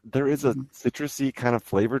guess there is a citrusy kind of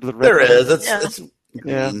flavor to the red. There is. It's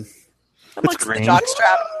green. It's the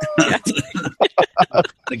jockstrap.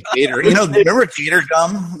 Like Gator. Remember Gator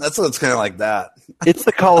gum? That's what it's kind of like that. It's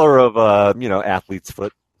the color of athlete's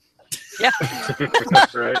foot. Yeah.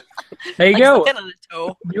 Right. There you Like go. skin on a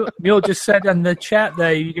toe. Mule just said in the chat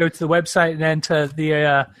there, you go to the website and enter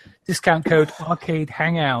the discount code Arcade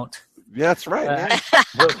Hangout. Yeah, that's right.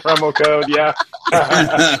 Promo code, yeah.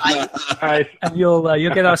 Nice. And you'll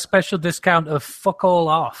get our special discount of fuck all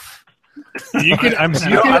off. I'm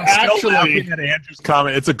still actually- laughing at Andrew's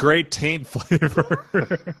comment. It's a great taint flavor.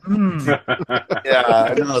 Yeah,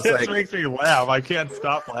 I know. It's It like makes me laugh. I can't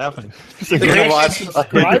stop laughing. you can watch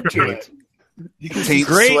Subscribe to it. You can Taint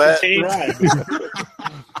Great Sweat. taint.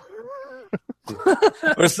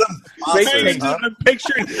 Or some I'm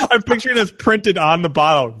picturing this printed on the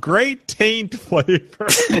bottle. Great taint flavor.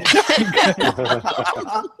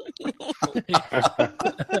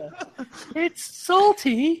 It's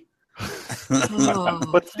salty.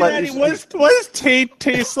 Daddy, what does taint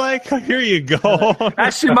taste like? Here you go.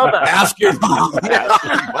 Ask your mother. Ask your mom.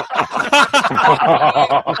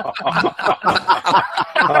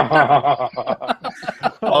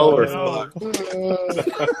 Oh, we're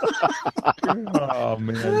Oh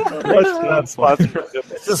man. What's that sponsorship?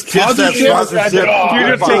 Just kiss that Sponsorship. sponsorship.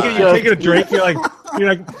 You're just taking a drink.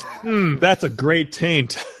 You're like, that's a great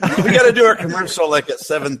taint. We got to do our commercial like at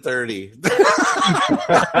 7:30.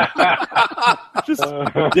 Just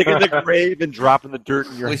digging the grave and dropping the dirt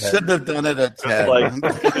in your We head. shouldn't have done it at 10. Like,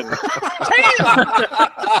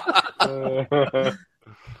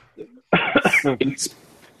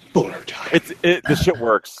 the shit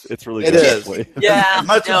works. It's really It good. is. actually. Yeah. As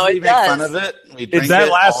much No, as we it make does. fun of it, we drink It's that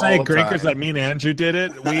it last all night, the Grinkers, time. that me and Andrew did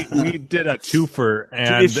it. We did a twofer,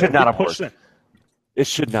 and It should not have pushed worked. It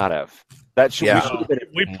should not have. That should. Yeah. We should have been.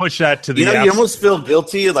 we pushed that to the. You know, you absolute- almost feel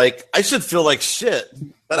guilty. Like, I should feel like shit,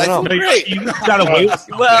 but I feel No, great. You gotta wait.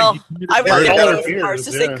 Well, I was $1 going to go beers, as far as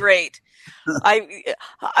to yeah. say great.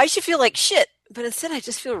 I should feel like shit, but instead I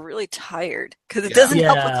just feel really tired because it doesn't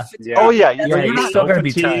help with Yeah. the fatigue. Yeah. Oh yeah, Yeah, you're you're not. still No gonna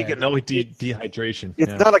be fatigue tired. and no dehydration. It's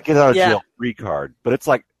Yeah. not a get out of Yeah. jail free card, but it's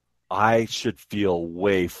like I should feel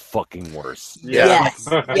way fucking worse. Yeah. Yes.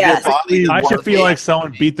 Yes. Your body I should wants feel it. like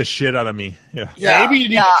someone beat the shit out of me. Yeah. Yeah. Maybe you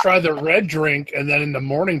need Yeah. to try the red drink, and then in the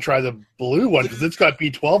morning try the blue one because it's got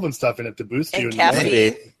B12 and stuff in it to boost you. And caffeine.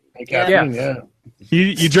 Maybe. And caffeine, yeah.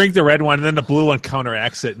 You drink the red one, and then the blue one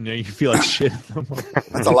counteracts it, and you feel like shit.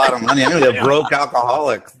 That's a lot of money. I'm going to be a broke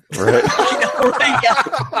alcoholic. Right?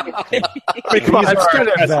 Yeah. Come on, That's kind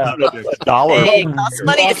of a dollar. Hey, it costs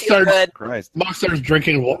money to feel good. Christ. Mock starts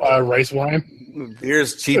drinking rice wine.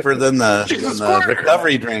 Beer's cheaper than the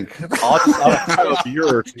recovery drink. I'll have a beer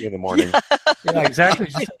or two in the morning. Yeah, exactly.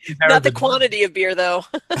 Not the quantity of beer, though.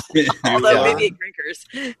 Although maybe at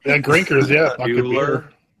Grinkers. Yeah, Grinkers, yeah. Vodka beer.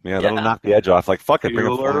 Yeah, that'll knock the edge off. Like, fuck it, bring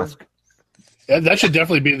a flask. Yeah, that should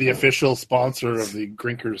definitely be the official sponsor of the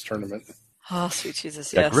Grinkers tournament. Oh, sweet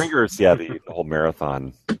Jesus, Yeah, yes. Gringers, the whole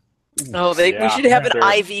marathon. Oh, we should have an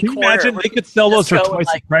IV Can you corner. imagine where they could sell those for just go twice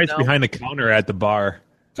and, the price you know. behind the counter at the bar.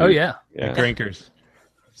 Oh, yeah. Yeah. Drinkers.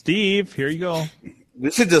 Steve, here you go. We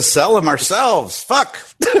should just sell them ourselves. Fuck.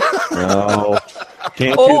 No,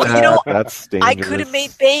 can't Oh, do that. you know, That's dangerous. I could have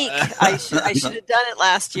made bake. I should have done it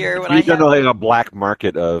last year when We've I done had. like a black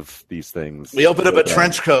market of these things. We open up a Yeah.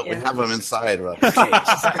 trench coat. We Yeah. have them inside. I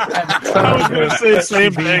was going to say the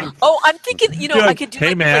same thing. Oh, I'm thinking, You're I like, could do hey,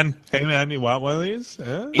 like, man, you want one of these? Yeah.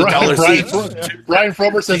 $8 Brian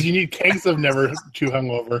Frober says you need kegs of never too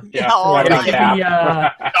hungover. Yeah. Oh, Give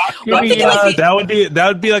me, give me, That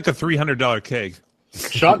would be like a $300 keg.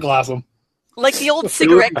 Shot glass them. like the old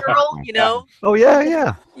cigarette girl, you know? Oh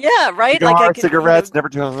yeah. Yeah, right. Cigar, Like I could, cigarettes, never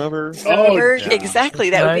too hungover. Exactly.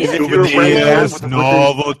 That would be it. Souvenirs,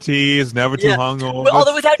 novelties, never too Yeah. hungover. Well,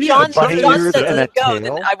 although without John bunny John ears said and a doesn't go,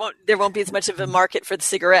 then tail. there won't be as much of a market for the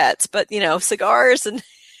cigarettes. But cigars and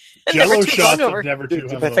Jello never too shots hungover. of never too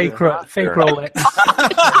fake, hungover. fake Rolex.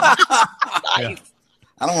 Nice.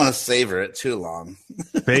 I don't want to savor it too long.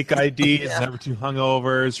 Fake IDs, never too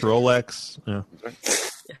hungovers, Rolex. Yeah.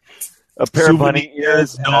 A pair of bunny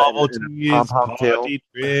ears, novelties, pom-pom tail. party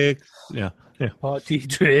tricks. Yeah. Party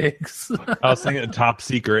tricks. I was thinking a top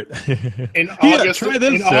secret. In Yeah, August, try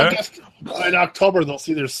this, in sir. August, in October, they'll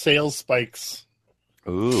see their sales spikes.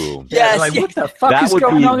 Ooh. Yes. Like, what the fuck That is would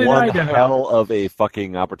going be on in one Idaho? hell of a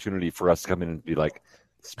fucking opportunity for us to come in and be like,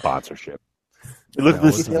 sponsorship. Look at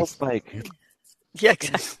the sales spike. Yeah,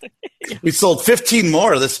 exactly. We sold 15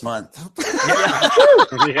 more this month.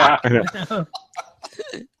 Yeah.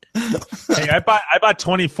 Hey, I bought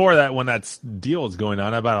 24 that when that deal was going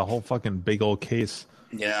on. I bought a whole fucking big old case.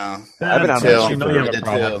 Yeah. I've been on Too. that. You know you have I a did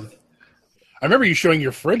problem. too. I remember you showing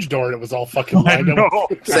your fridge door and it was all fucking lined up.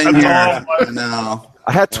 Same here. No.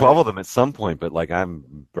 I had 12 of them at some point, but like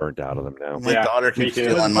I'm burnt out of them now. My daughter keeps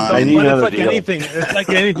stealing But mine. it's like anything. It's like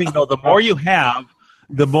anything, though. The more you have,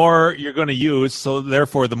 the more you're going to use. So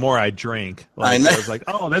therefore, the more I drink. Like, I know. I was like,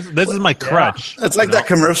 oh, this is my crutch. It's like that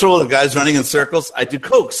commercial of the guys running in circles. I do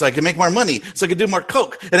coke so I can make more money, so I can do more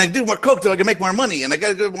coke, and I do more coke so I can make more money, and I got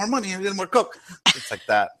to do more money and get more coke. It's like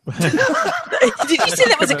that. Did you say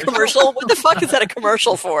that was a commercial? What the fuck is that a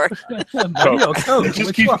commercial for? It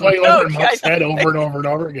just keeps playing over in Mark's head over and over and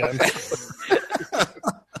over again.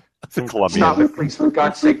 Stop it, please. For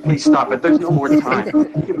God's sake, please stop it. There's no more time.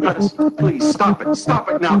 Please stop it. Stop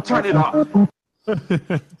it now. Turn it off.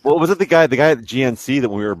 Well, was it the guy at GNC that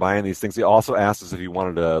when we were buying these things, he also asked us if he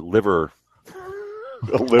wanted a liver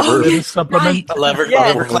supplement. A liver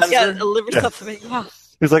cleanser? Yeah, a liver supplement. Yeah.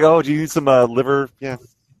 He's like, oh, do you need some liver? Yeah.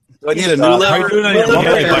 Do I need a new liver?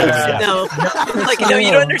 No, like you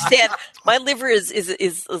don't understand. My liver is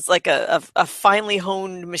like a finely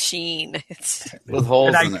honed machine. It's with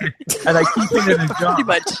holes in it, and I keep it in a jar. pretty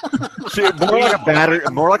much.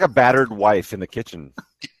 More like a battered wife in the kitchen.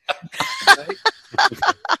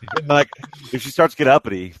 Like if she starts to get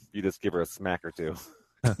uppity, you just give her a smack or two.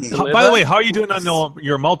 By the way, how are you doing on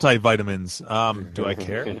your multivitamins? Do I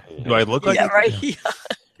care? Do I look like right?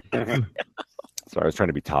 Yeah. Sorry, I was trying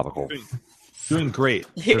to be topical. Doing great.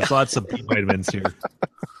 Yeah. There's lots of B vitamins here.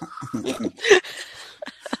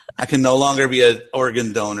 I can no longer be an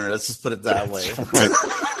organ donor. Let's just put it that way.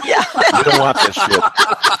 Yeah. You don't want this shit.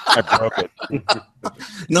 I broke it.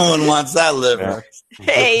 No one wants that liver.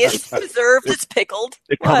 Hey, it's preserved. It's pickled.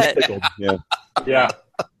 It comes What? pickled. Yeah. Yeah.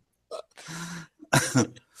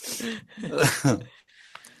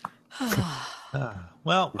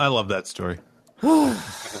 Well, I love that story.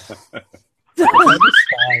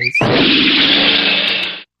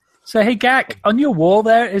 So hey, Gak, on your wall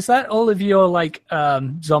there, is that all of your like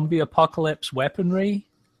zombie apocalypse weaponry?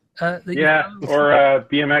 That you have? Or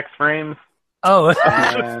BMX frames. Oh,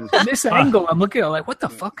 And from this angle, I'm looking at like, what the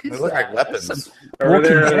fuck is They look that? like weapons. or Walking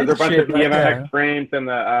there Dead are a bunch shit of right BMX there. frames and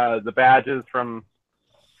the badges from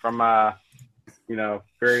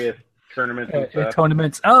various tournaments and stuff.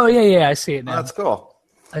 Tournaments. Oh yeah, I see it now. That's cool.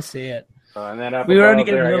 I see it. And then up We were only above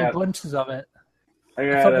getting there, little I got, glimpses of it. I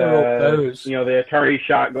I thought got they were all those. the Atari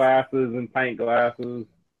shot glasses and pint glasses,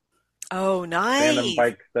 Oh, stand-up nice.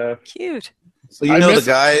 bike stuff. Cute. So you I know miss-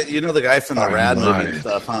 the guy from the Rad movie my. and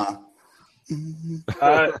stuff, huh?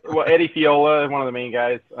 Well, Eddie Fiola is one of the main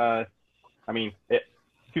guys.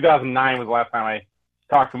 2009 was the last time I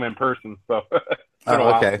talked to him in person. So. It's been a Oh,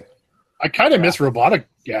 while. okay. I kind of miss robotic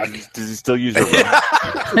gag. Does he still use it?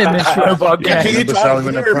 I miss Robot Yeah, Gang. can you Remember talk selling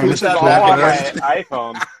when to I her promised about It's all on that? my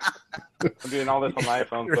iPhone. I'm doing all this on my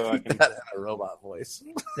iPhone, so I can. That in a robot voice.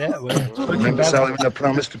 Yeah, Remember Sally when I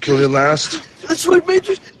promised to kill you last? That's what made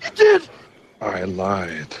you did. I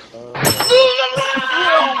lied.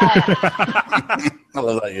 I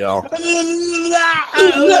love that yell.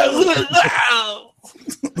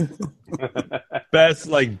 Best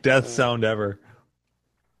like death sound ever.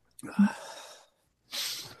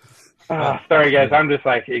 Sorry, guys. I'm just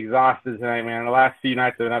like exhausted tonight, man. The last few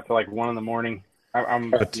nights I've been up to like 1 a.m. I'm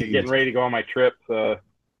getting ready to go on my trip, so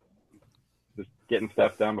just getting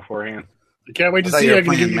stuff done beforehand. I can't wait to I thought see you you.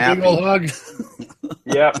 were I can give you a playing big old hug.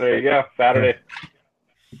 Yeah, there you go. Saturday.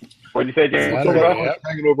 What'd you say, James? Saturday, What's yeah.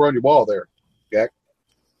 hanging over on your wall there?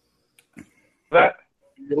 That?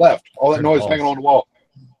 Your left. All that noise hanging on the wall.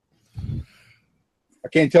 I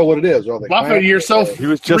can't tell what it is. Are they Muffin, plants? you're so He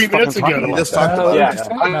was just 3 minutes fucking ago. talking We about just that. talked about Yeah. it. Just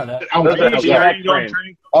talking about that. I'm Those are like, BMX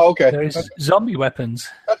frames. oh, okay. There's zombie weapons.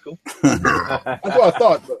 That's cool. That's what I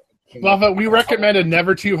thought. But, Muffin, we recommended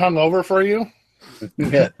never too hungover for you.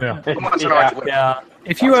 yeah. Come on, some Yeah. orange whips. Yeah.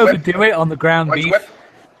 If you overdo it on the ground Orange beef, whip.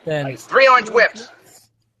 then 3 orange whips.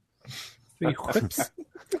 3 whips.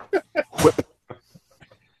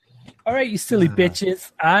 All right, you silly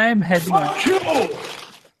bitches. I'm heading out.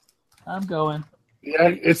 I'm going. Yeah,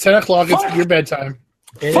 it's 10 o'clock. It's your bedtime.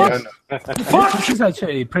 It Yeah, is. I know. This is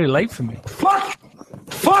actually pretty late for me. Fuck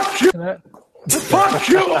you! Fuck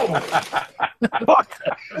you!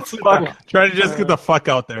 Try to just get the fuck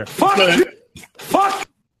out there. Fuck you!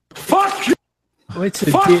 Fuck you! Wait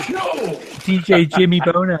till DJ Jimmy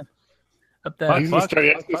Boner up there. He's gonna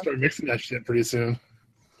start mixing that shit pretty soon.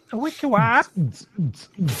 Wicked what?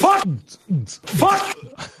 Fuck! Fuck!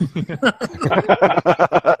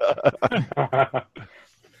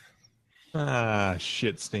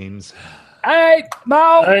 Shit stains. All right, Mo.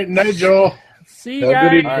 All right, night, Joel. See you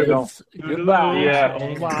Have a good guys. evening, Goodbye.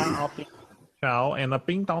 Yeah. Ciao and a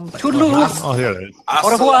ping dong. Toodaloo. Oh, here it is.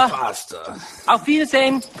 Hasta la pasta. Auf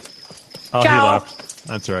Wiedersehen. Oh, he Ciao. left.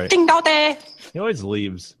 That's right. Ding dong day. He always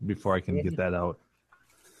leaves before I can get that out.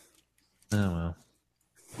 Oh, well.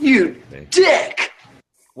 You dick.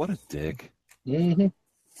 What a dick. Mm-hmm.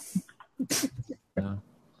 Yeah.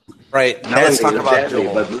 Right. Now let's talk about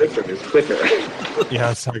Joel. But liquor is quicker. Yeah,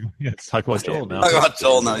 let's talk about Joel now. Talk about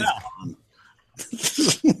Joel now.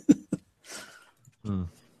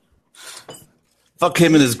 Fuck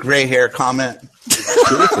him and his gray hair comment.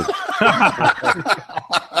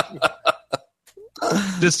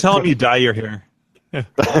 Just tell him you dye your hair.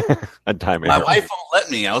 I'd dye my My hair. wife won't let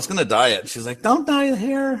me. I was going to dye it. She's like, don't dye the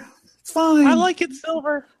hair. It's fine. I like it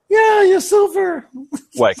silver. Yeah, you're silver.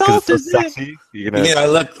 What? Because it's so Salt is sexy? You're gonna... Yeah, I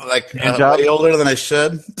look like Hand job? way older than I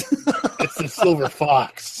should. It's the silver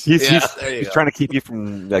fox. He's There you go. trying to keep you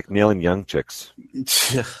from like nailing young chicks.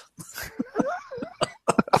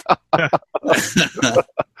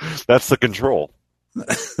 That's the control.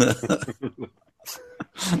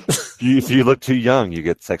 If you look too young, you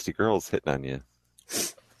get sexy girls hitting on you.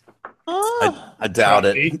 I doubt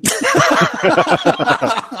it.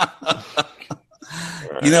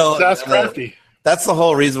 You know, That's crafty. that's the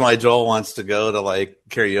whole reason why Joel wants to go to like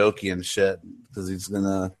karaoke and shit, because he's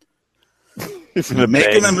gonna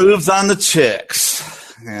making the moves on the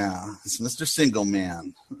chicks. Yeah, it's Mr. Single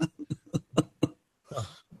Man.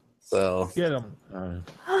 So Get him. On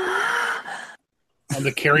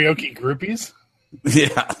the karaoke groupies? yeah,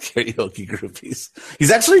 karaoke groupies.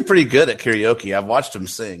 He's actually pretty good at karaoke. I've watched him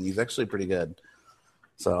sing. He's actually pretty good.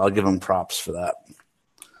 So I'll give him props for that.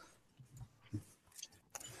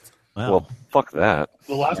 Wow. Well, fuck that.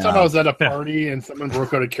 The last time I was at a party and someone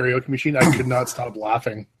broke out a karaoke machine, I could not stop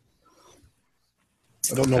laughing.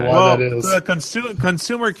 I don't know why that is. The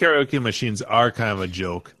consumer karaoke machines are kind of a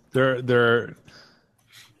joke. There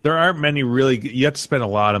aren't many really. You have to spend a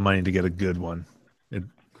lot of money to get a good one.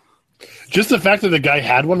 Just the fact that the guy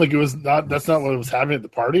had one, like it was not. That's not what was happening at the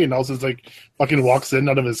party, and also it's like fucking walks in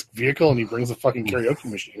out of his vehicle and he brings a fucking karaoke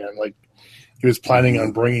machine in, like he was planning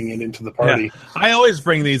on bringing it into the party. Yeah. I always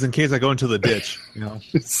bring these in case I go into the ditch. You know,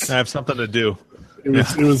 I have something to do. It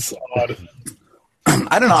was odd.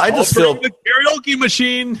 I don't know. I just feel the karaoke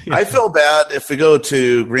machine. I feel bad if we go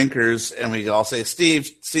to Grinkers and we all say, "Steve,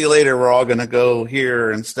 see you later. We're all going to go here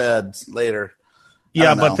instead later."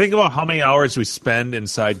 Yeah, but think about how many hours we spend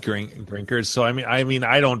inside Grinkers. So I mean,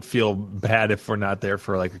 I don't feel bad if we're not there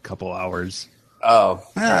for like a couple hours. Oh,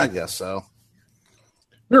 I guess so.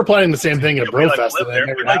 We were planning the same thing at Brofest.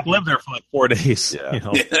 Live there for like 4 days. Yeah. You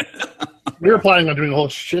know? We were planning on doing a whole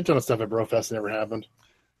shit ton of stuff at Brofest. It never happened.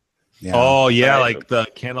 Yeah. Oh yeah, like the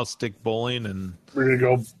candlestick bowling and we're gonna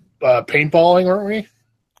go paintballing, weren't we?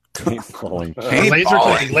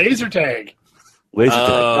 Paintballing. Laser tag. Laser tag.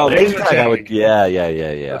 Oh, laser tag. I would, yeah.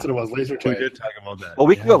 That's what it was. Laser tag. We did talk about that. Well,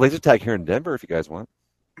 we can go laser tag here in Denver if you guys want.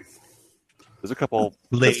 There's a couple.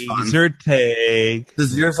 Laser tag.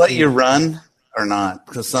 Does yours let you run or not?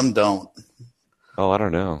 Because some don't. Oh, I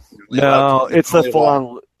don't know. No, it's a full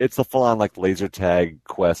on. It's a full on like laser tag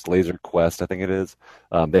quest, laser quest. I think it is.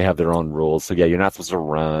 They have their own rules. So yeah, you're not supposed to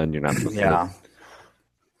run. You're not supposed to.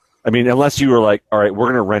 I mean, unless you were like, all right, we're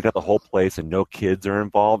gonna rent out the whole place and no kids are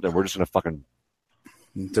involved, and we're just gonna fucking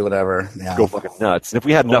do whatever. Yeah. Go fucking nuts. And if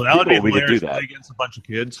we had enough people, we could do that. Against a bunch of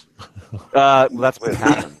kids. Well, that's what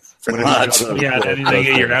happens. Yeah, and you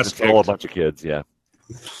get your ass kicked. A bunch of kids. Yeah.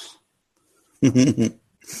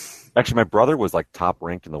 Actually, my brother was like top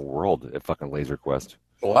ranked in the world at fucking Laser Quest.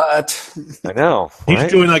 What? I know. He's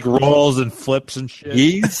right? doing like rolls and flips and shit.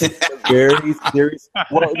 He's very serious.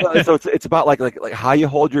 Well, so it's about like how you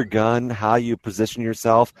hold your gun, how you position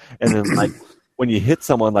yourself, and then like when you hit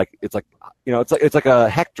someone, like it's like it's like a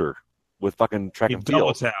Hector with fucking track and field.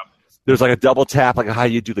 Double tap. There's like a double tap, like how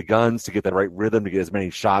you do the guns to get that right rhythm to get as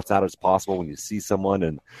many shots out as possible when you see someone,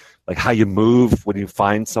 and like how you move when you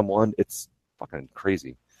find someone. It's fucking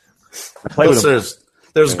crazy.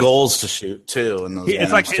 There's goals to shoot too, and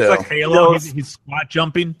it's like Halo. He's squat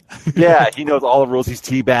jumping. Yeah, he knows all the rules. He's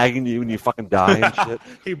teabagging you when you fucking die and shit.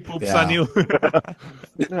 He poops on you.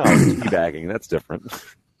 No, teabagging. That's different.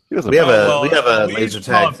 We have a laser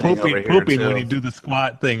tag thing over here pooping too. When you do the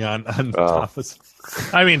squat thing on office.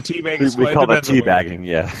 I mean, teabagging. We call that teabagging.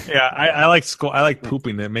 Yeah. Yeah, I like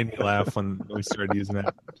pooping. That made me laugh when we started using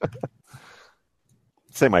that.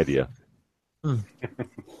 Same idea.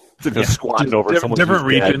 Just squatting over someone's different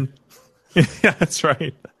region. Yeah, that's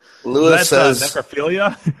right. Lewis says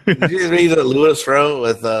necrophilia. Did you read what Lewis wrote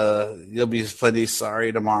with "You'll be plenty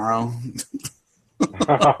sorry tomorrow" with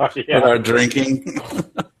our drinking?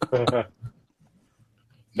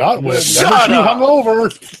 Not when you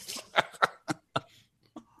hungover.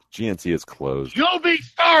 GNC is closed. You'll be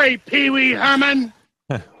sorry, Pee Wee Herman.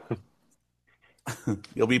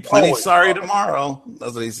 You'll be plenty sorry tomorrow.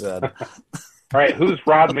 That's what he said. All right, who's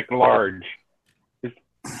Rod McLarge?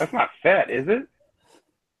 That's not Fett, is it?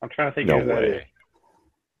 I'm trying to think No who that is. way.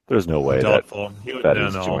 There's no way Doubtful. that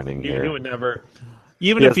is joining he here. would never.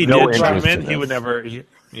 Even He if has he no did chime interest in, in he would this. never.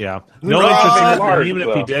 Yeah, Who's no Rod interest in it. McLarge, And even if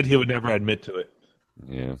he though? did, he would never admit to it.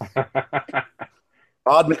 Yeah.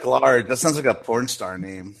 Rod McLarge. That sounds like a porn star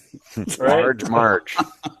name. Marge.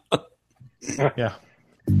 Yeah.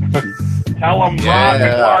 Tell him Rod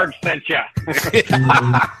McLarge sent you.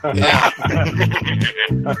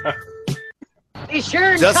 Be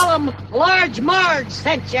sure and tell them Large Marge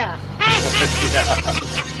sent ya.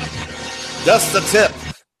 Just the tip.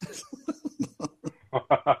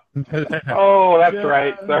 Oh, that's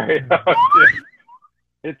right. Sorry.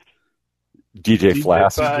 It's DJ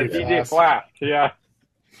Flask. DJ Flask, yeah.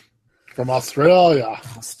 From Australia.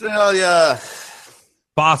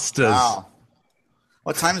 Bostas. Wow.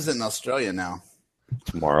 What time is it in Australia now?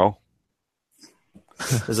 Tomorrow.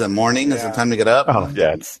 Is it morning? Is it time to get up? Oh,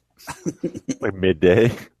 yeah. It's like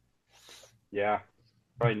midday. Yeah.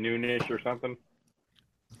 Probably noonish or something.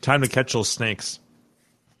 Time to catch those snakes.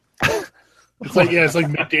 It's like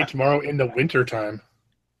midday tomorrow in the winter time.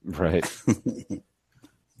 Right.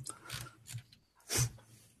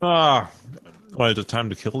 Well, is it time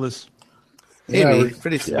to kill this? Maybe.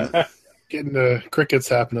 Pretty soon. Getting the crickets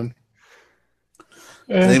happening.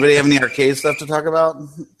 Does anybody have any arcade stuff to talk about?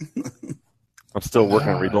 I'm still working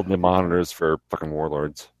on rebuilding the monitors for fucking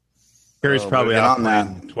Warlords. Gary's probably get out on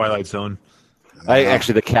playing Twilight Zone.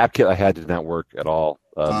 Actually, the cap kit I had did not work at all.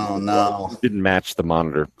 Oh, no. It didn't match the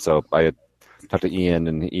monitor. So I had talked to Ian,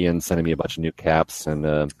 and Ian sending me a bunch of new caps and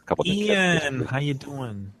a couple of Ian, how you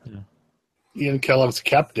doing? Ian Kellogg's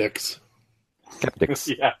Capdicks.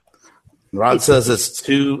 Capdicks. Yeah. Rod says it's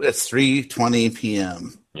 3:20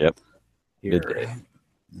 p.m. Yep. Midday.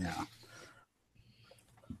 Yeah.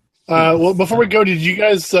 Well, before we go, did you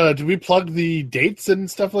guys did we plug the dates and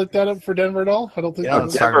stuff like that up for Denver at all? I don't think.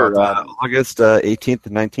 Denver, August 18th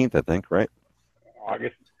and 19th, I think, right?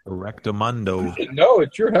 August. Rectamundo. No,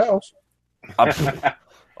 it's your house.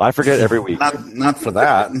 I forget every week. Not for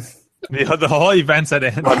that. The whole event's at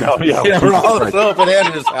Andrew's. Oh, no, yeah. We're all up at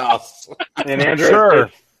Andrew's house. And Andrew, Sure.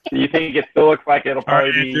 do you think it still looks like it'll probably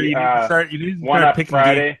Andrew, be you need to One start Up picking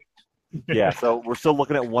Friday? Yeah, so we're still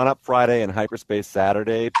looking at One Up Friday and Hyperspace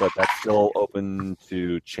Saturday, but that's still open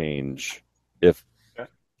to change. If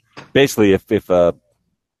a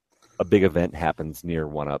big event happens near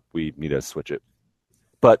One Up, we need to switch it.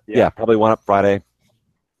 But yeah, probably One Up Friday.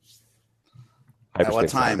 At what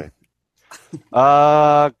time?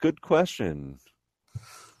 Saturday. Good question.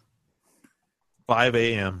 5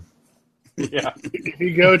 a.m. Yeah. If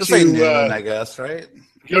you go Just say to noon, I guess, right?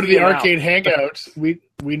 go to the arcade hangout, we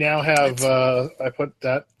now have I put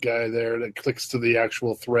that guy there that clicks to the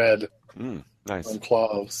actual thread Nice. on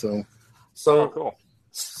Clav. So Cool.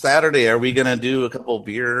 Saturday, are we going to do a couple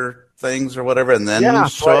beer things or whatever, and then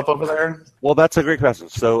show up over there? Well, that's a great question.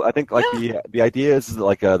 So I think the idea is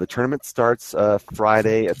that, the tournament starts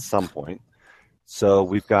Friday at some point. So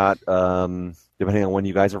we've got depending on when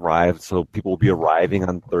you guys arrive. So people will be arriving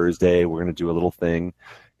on Thursday. We're going to do a little thing.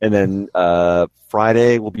 And then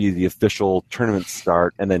Friday will be the official tournament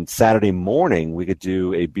start. And then Saturday morning, we could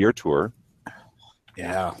do a beer tour.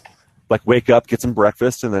 Yeah. Like wake up, get some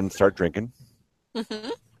breakfast, and then start drinking. Mm-hmm.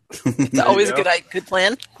 It's always a good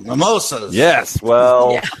plan. Mimosas. Yes.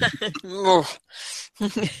 Well. Yeah.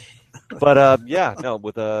 But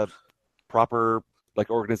with a proper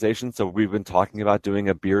organization. So we've been talking about doing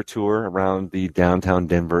a beer tour around the downtown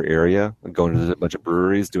Denver area, going to a bunch of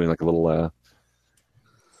breweries, doing a little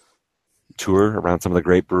tour around some of the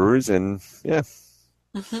great breweries, and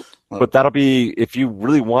But that'll be, if you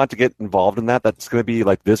really want to get involved in that, that's going to be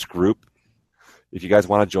this group. If you guys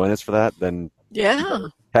want to join us for that, then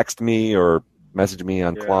text me or message me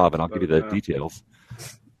on Clav, and I'll give you the details.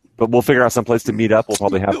 But we'll figure out some place to meet up. We'll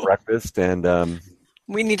probably have breakfast, and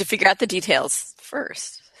we need to figure out the details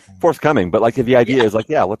first. Forthcoming, but the idea is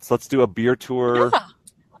let's do a beer tour.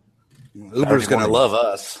 Uber's going to love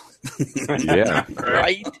us. Yeah.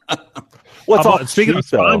 Right. Well, speaking of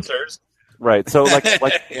sponsors, right? So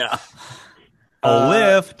yeah. A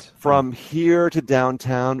Lyft from here to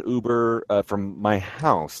downtown. Uber from my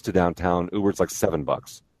house to downtown. Uber's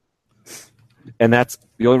 $7, and that's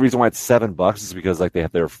the only reason why it's $7 is because they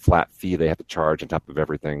have their flat fee they have to charge on top of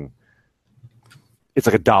everything. It's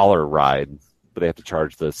a $1 ride, but they have to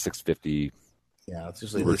charge the $6.50. Yeah, it's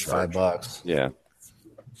usually at least $5. Yeah.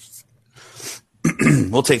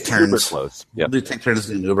 We'll take turns. Close. Yeah, we'll take turns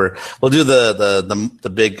in Uber. We'll do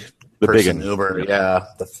the big person Uber. Yeah,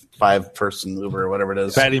 the 5-person Uber, whatever it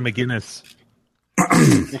is. Patty McGinnis.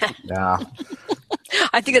 Yeah.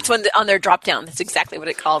 I think it's on their drop down. That's exactly what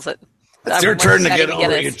it calls it. It's your turn to get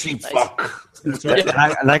over, you cheap fuck.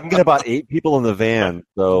 And I can get about 8 people in the van,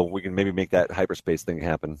 so we can maybe make that hyperspace thing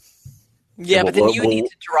happen. Yeah, but then you need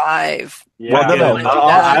to drive. Yeah, well, no.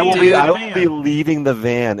 I will be leaving the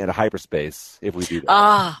van in a hyperspace if we do that.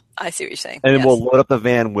 Ah, I see what you're saying. And then we'll load up the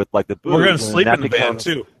van with like the booze. We're going to sleep in the van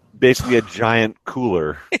too. Basically, a giant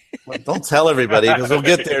cooler. Well, don't tell everybody because we'll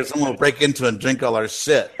get there. Someone will break into it and drink all our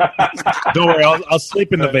shit. Don't worry, I'll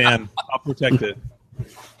sleep in the van. I'll protect it.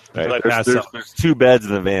 Right. There's 2 beds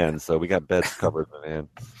in the van, so we got beds covered in the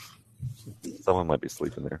van. Someone might be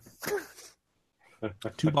sleeping there.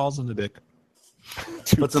 2 balls in the dick.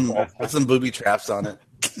 Put some booby traps on it.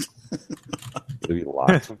 There'll be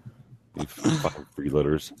lots of you fucking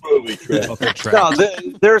freeloaders. Booby traps.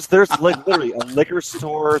 No, there's like literally a liquor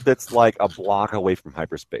store that's like a block away from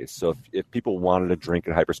hyperspace. So if people wanted to drink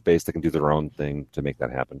at hyperspace, they can do their own thing to make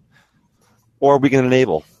that happen. Or we can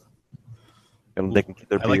enable. And they can keep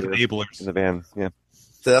their beer enablers in the van. Yeah.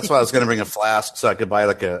 So that's why I was going to bring a flask so I could buy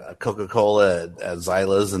like a Coca-Cola at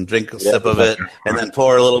Zyla's and drink a sip of it and then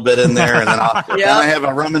pour a little bit in there and then then I have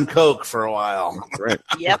a rum and Coke for a while. Right.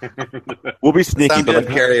 Yep. We'll be sneaky. Sound good,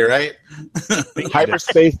 Carrie, right?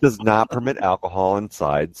 Hyperspace does not permit alcohol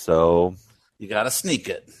inside, so you got to sneak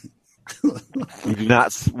it. We do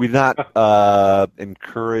not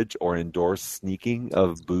encourage or endorse sneaking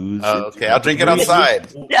of booze. Oh, okay, I'll drink it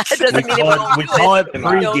outside. Yeah, it doesn't mean we call it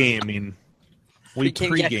pre-gaming. We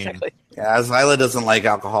pre-game. Exactly. Yeah, Zyla doesn't like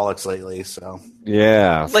alcoholics lately, so.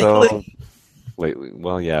 Yeah, so lately.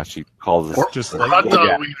 Well, yeah, she calls us just like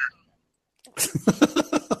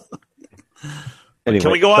Anyway,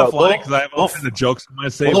 can we go offline? Because I have all kinds of jokes I want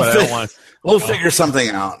to say, but I don't want to. We'll figure something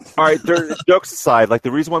out. All right, jokes aside, like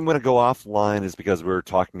the reason why I'm going to go offline is because we're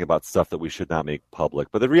talking about stuff that we should not make public.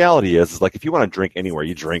 But the reality is like if you want to drink anywhere,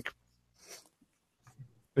 you drink.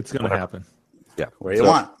 It's going to happen. Yeah, where you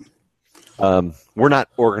want. We're not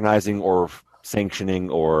organizing or sanctioning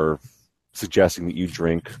or suggesting that you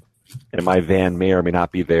drink. And my van may or may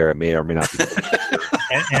not be there. It may or may not be there.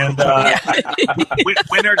 and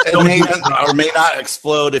winners or may not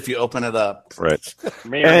explode if you open it up. Right.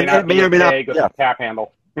 May or may not be a tap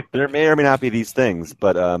handle. There may or may not be these things,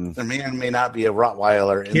 but there may or may not be a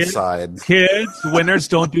Rottweiler inside. Kids, winners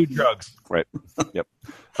don't do drugs. Right. Yep.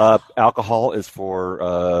 Alcohol is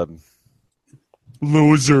for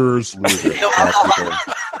losers.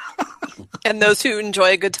 And those who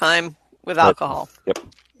enjoy a good time with alcohol. Yep.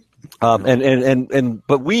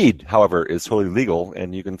 But weed, however, is totally legal,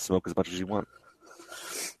 and you can smoke as much as you want.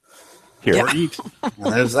 Here, or eat.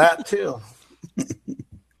 And there's that too.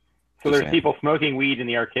 So there's people smoking weed in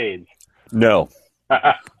the arcades. No,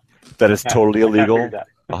 that is totally illegal.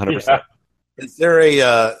 100%. Is there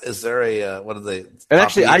a what are they? And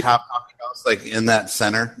actually, top coffee house like in that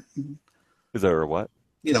center? Is there a what?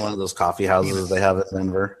 You know, one of those coffee houses they have in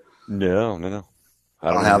Denver. No.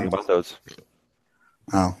 I don't know anything about those.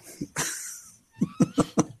 Oh.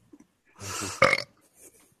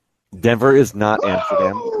 Denver is not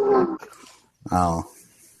Amsterdam. Oh.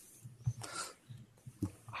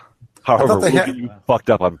 However, we'll get you fucked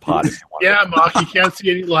up on pot. Yeah, Mark, you can't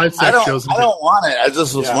see any live sex shows. I don't want it. I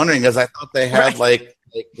just was wondering because I thought they had like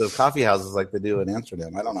the coffee houses like they do in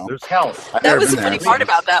Amsterdam. I don't know. There's hell. That was the funny part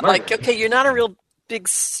about that. Like, okay, you're not a real big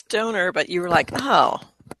stoner, but you were like, oh.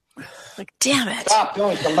 Like, damn it. Stop,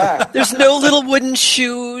 don't come back. There's no little wooden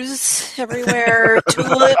shoes everywhere.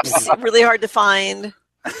 Tulips, really hard to find.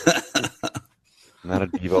 Not a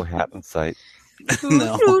Devo hat in sight.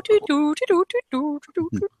 No.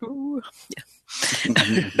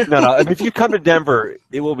 No. And if you come to Denver,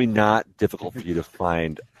 it will be not difficult for you to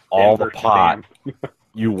find all the pot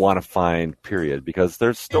you want to find, period. Because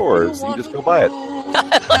there's stores, you just go buy it.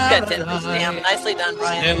 Good, Denver's damn. Nicely done,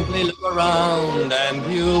 Brian. Simply look around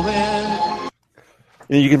and you will.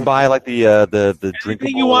 You can buy like the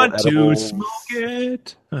drinkable you want edibles. to smoke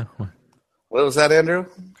it. What was that, Andrew?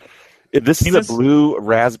 This is a blue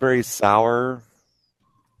raspberry sour.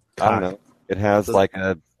 I don't know. It has like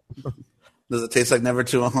a. Does it taste like Never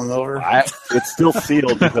Too Hungover? It's still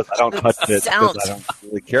sealed because I don't touch it. Sounds because I don't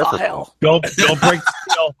really care for it. Don't break the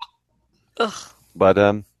seal. But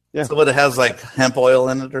yeah. So what? It has like hemp oil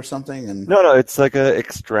in it or something? And No, it's like a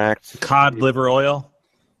extract. Cod liver oil.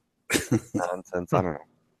 Nonsense. I don't know.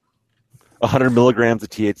 100 milligrams of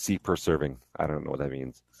THC per serving. I don't know what that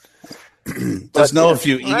means. Just know if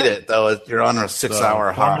you eat it though, you're on a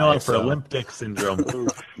 6-hour high. Formula for Olympic syndrome.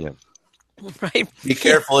 Yeah. Right. Be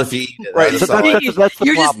careful if you eat it. Right, so that's the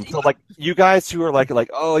You're problem. So, like, you guys who are like,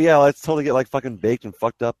 oh yeah, let's totally get like fucking baked and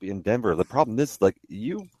fucked up in Denver. The problem is, like,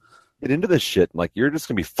 you get into this shit, like you're just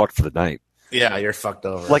gonna be fucked for the night. Yeah, you're fucked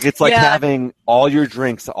over. Like it's like having all your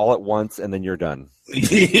drinks all at once and then you're done.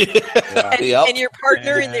 And your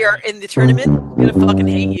partner in the tournament gonna fucking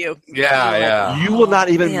hate you. Yeah. You will not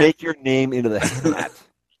even make your name into the hat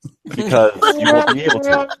because you won't be able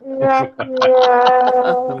to.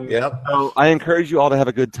 Yep. So I encourage you all to have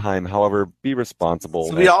a good time. However, be responsible.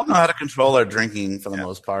 So we all know how to control our drinking for the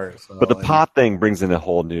most part. So, but the pot thing brings in a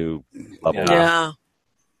whole new level. Yeah.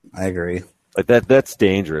 I agree. Like that's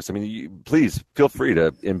dangerous. I mean, please feel free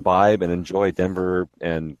to imbibe and enjoy Denver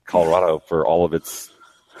and Colorado for all of its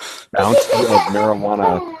bounty of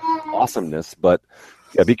marijuana awesomeness. But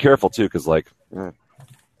yeah, be careful too, because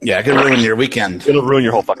yeah, it can ruin your weekend. It'll ruin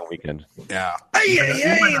your whole fucking weekend. Yeah. Hey,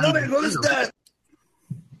 no me gusta.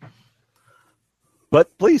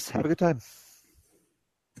 But please have a good time.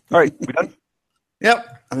 All right, we done?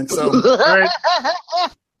 Yep, I think so. All right.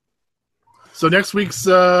 So next week's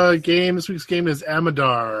game is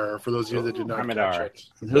Amadar. For those of you that did not catch it.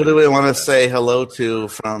 Who do we want to say hello to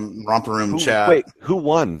from Romper Room Chat? Wait, who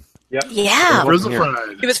won? Yep. Yeah. Frizzle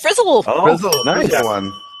It was Frizzle. Oh, Frizzle, nice. Frizzle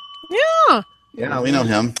won. Yeah. Yeah, we know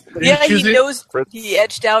him. Yeah, he knows. He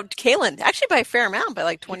edged out Kalen actually by a fair amount, by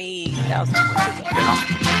like 20,000.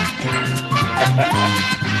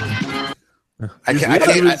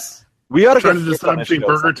 We ought to trying to decide between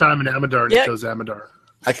Burger Time and Amadar, and he chose Amadar.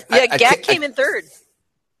 Gak came in third.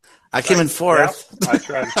 I came in fourth. Yep, I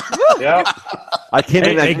tried. Yep. I came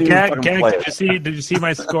in. Hey, Gak, did you see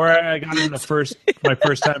my score? I got in my first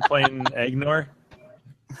time playing Agnor.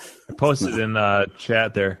 I posted in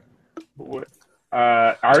chat there.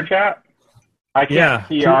 Our chat? I can't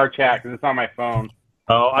see our chat because it's on my phone.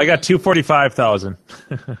 Oh, I got 245,000.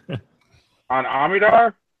 On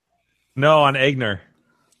Amidar? No, on Agnor.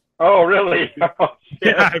 Oh, really? Oh,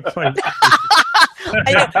 shit. Yeah, I played.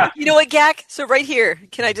 I know. You know what, Gak? So right here,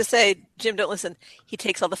 can I just say, Jim, don't listen. He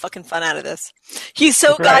takes all the fucking fun out of this. He's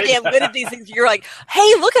so goddamn good at these things. You're like,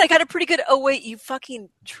 hey, look, I got a pretty good. Oh wait, you fucking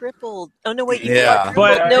tripled. Oh no, wait, you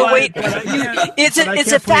but no wait. It's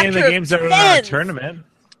a factor in the games that are in our tournament.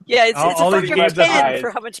 Yeah, it's a factor of 10 games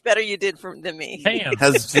for how much better you did than me.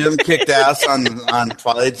 Has Jim kicked ass on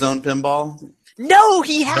Twilight Zone pinball? No,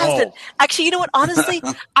 he hasn't. Actually, you know what? Honestly,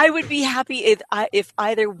 I would be happy if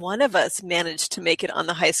either one of us managed to make it on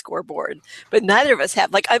the high scoreboard, but neither of us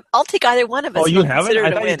have. Like, I'll take either one of us. Oh, you haven't? I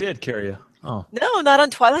thought you did, Carrie. Oh, no, not on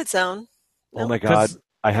Twilight Zone. No. Oh my god!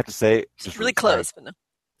 I have to say, just really close, but no.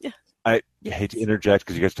 Yeah. I hate to interject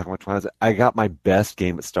because you guys are talking about Twilight Zone. I got my best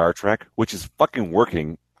game at Star Trek, which is fucking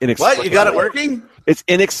working. What? You got it working? It's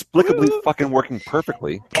inexplicably fucking working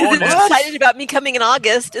perfully. Because it's excited about me coming in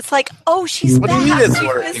August. It's like, oh, she's what back. Do you mean it's we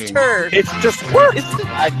working? missed her. It's just works. It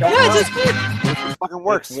just It fucking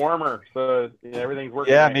works. It's warmer, so everything's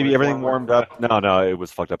working. Yeah, maybe everything warmed up. No, it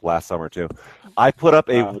was fucked up last summer too. I put up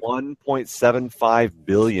a 1.75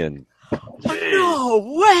 billion.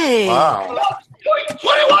 No way! Wow.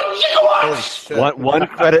 21 one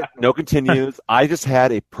credit, no continues. I just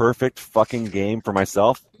had a perfect fucking game for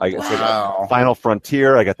myself. I got Final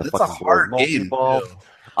Frontier. I got the fucking hard game. Ball.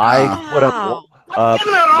 I put up. Give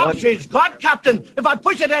me that options, God, Captain. If I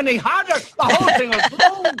push it any harder, the whole thing will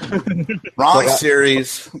blow. Wrong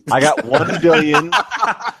series. I got 1 billion.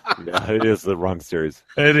 Yeah, it is the wrong series.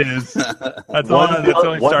 It is. That's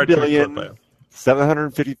only Star Trek.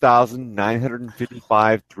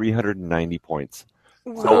 750,955, 390 points.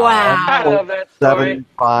 Wow. I love that story.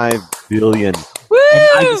 75 billion. Woo! And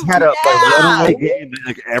I just had a runaway game.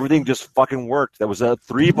 Like, everything just fucking worked. That was a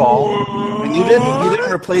 3-ball. And you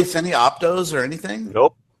didn't replace any optos or anything?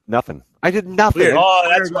 Nope. Nothing. I did nothing. Weird. Oh,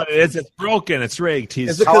 that's what it is. It's broken. It's rigged.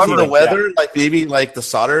 Is it because of the weather? Like maybe like the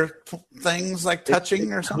solder things like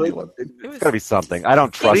touching or something? It's got to be something. I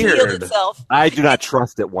don't trust it. I do not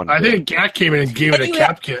trust it one bit. I think Gak came in and gave it a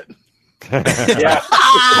cap kit. Yeah.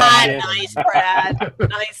 Nice, Brad.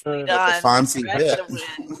 Nicely done. Fancy hit.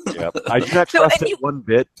 Yep. I do not trust it one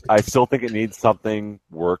bit. I still think it needs something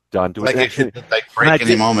work done to it. Like it could break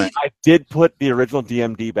any moment. I did put the original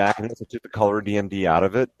DMD back in it, so I took the color DMD out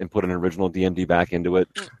of it and put an original DMD back into it.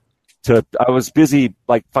 I was busy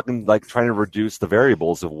trying to reduce the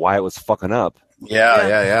variables of why it was fucking up.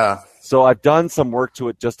 Yeah. So I've done some work to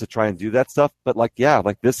it just to try and do that stuff. But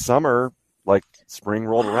this summer, spring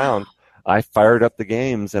rolled around, I fired up the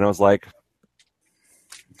games and I was like,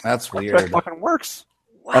 "That's weird." That fucking works.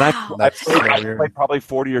 Wow. And I played probably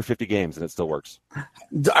 40 or 50 games and it still works.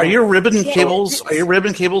 Are your ribbon cables? Are your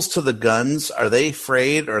ribbon cables to the guns? Are they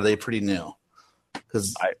frayed or are they pretty new?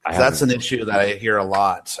 Because that's an issue that I hear a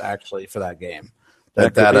lot actually for that game. I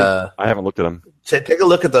haven't looked at them. Take a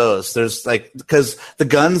look at those. There's because the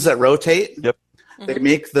guns that rotate. Yep. they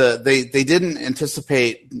make they didn't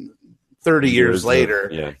anticipate 30 years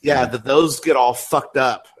later. That those get all fucked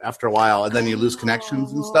up after a while, and then you lose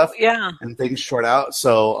connections and stuff. Yeah, and things short out.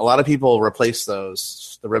 So a lot of people replace the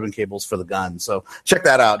ribbon cables for the gun. So check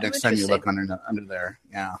that out next time you look under there.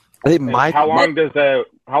 Yeah. I think how long does a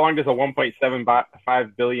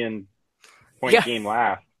 1.75 billion point game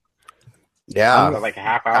last? Yeah, like a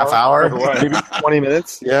half hour. Maybe 20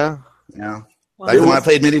 minutes. Yeah. Wow. Like when I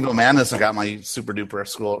played Medieval Madness, I got my super duper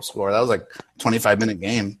score. That was like a 25-minute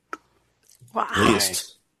game. Wow. At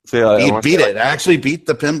least. So, beat it. I actually beat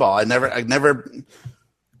the pinball. I never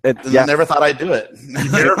thought I'd do it.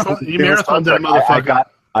 You marathoned that motherfucker.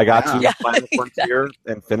 I got to the final frontier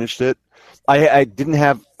and finished it. I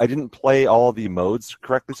didn't play all the modes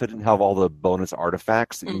correctly, so I didn't have all the bonus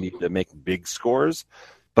artifacts that you need to make big scores.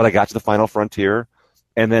 But I got to the final frontier,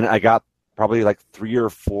 and then I got probably like 3 or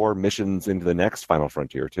 4 missions into the next final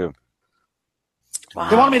frontier too. Wow.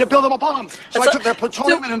 They wanted me to build them a bomb, so I took their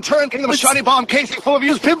plutonium and in turn gave them a shiny bomb casing full of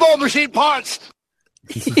used pinball machine parts.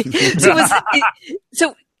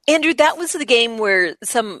 So, Andrew, that was the game where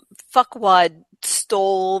some fuckwad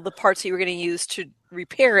stole the parts you were going to use to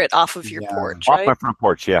repair it off of your porch, right? Off my front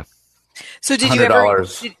porch, yeah. So did you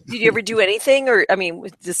ever do anything, or I mean,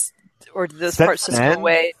 did those parts just go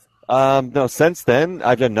away? No, since then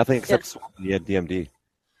I've done nothing except swap the DMD.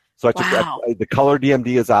 So I took the color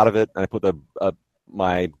DMD is out of it, and I put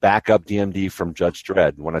my backup DMD from Judge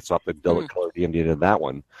Dredd when I swapped the color DMD into that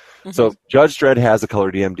one. Mm-hmm. So Judge Dredd has a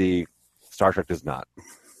color DMD. Star Trek does not.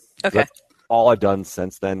 Okay. That's all I've done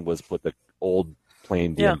since then was put the old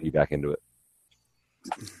plain DMD back into it.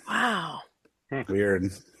 Wow. Weird.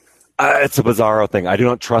 It's a bizarro thing. I do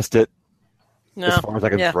not trust it as far as I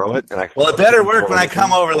can throw it. Well, it better work when I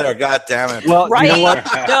come over there. God damn it. Well, right? You know what?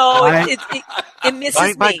 No, it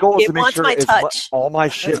misses my goal me. is to make wants sure my touch. all my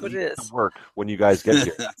shit needs to work when you guys get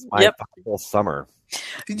here. That's my whole summer.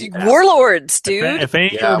 Warlords, dude. If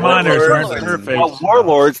any your monitors aren't perfect. Well,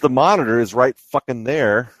 Warlords, the monitor is right fucking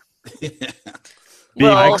there.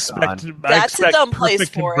 I expect that's a dumb place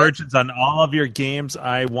perfect for convergence on all of your games.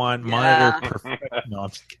 I want monitor perfect. No, I'm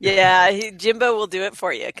just kidding. Yeah, Jimbo will do it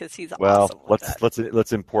for you because he's awesome.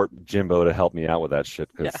 Let's import Jimbo to help me out with that shit.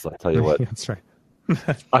 Because I'll tell you what, that's right.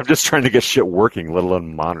 I'm just trying to get shit working, let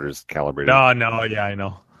alone monitors calibrated. No, yeah, I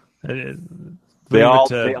know. They all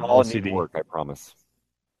need to work. I promise.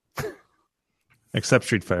 Except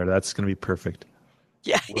Street Fighter, that's going to be perfect.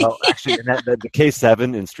 Yeah. Well, actually, the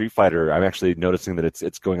K7 in Street Fighter, I'm actually noticing that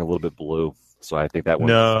it's going a little bit blue. So I think that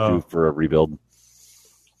one's due for a rebuild.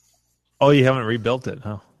 Oh, you haven't rebuilt it,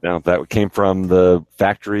 huh? No, that came from the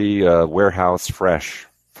factory warehouse fresh.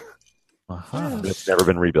 It's never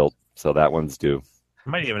been rebuilt, so that one's due. I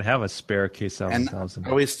might even have a spare K7000.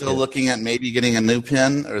 Are we still looking at maybe getting a new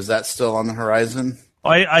pin, or is that still on the horizon?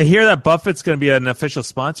 I hear that Buffett's going to be an official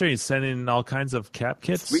sponsor. He's sending all kinds of cap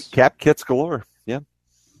kits. Sweet cap kits galore. Yeah.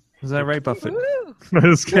 Is that right, Buffett?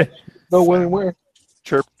 No, when and where?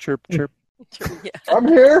 Chirp, chirp, chirp. I'm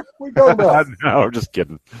here. What are you talking about? No, I'm just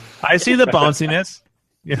kidding. I see the bounciness.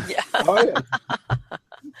 Yeah. Oh, yeah.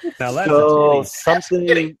 Now that's so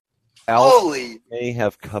something else may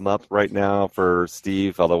have come up right now for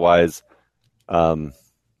Steve. Otherwise, I'd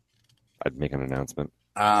make an announcement.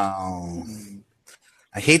 Oh.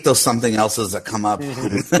 I hate those something else's that come up.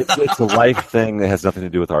 It's a life thing that has nothing to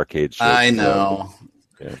do with arcade shit. I know.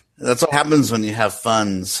 So, yeah. That's what happens when you have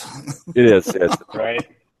funds. It is. Yes. Right?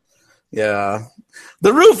 Yeah.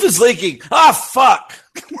 The roof is leaking. Ah, fuck.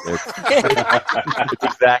 It's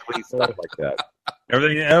exactly stuff like that.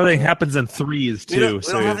 Everything happens in threes, too. We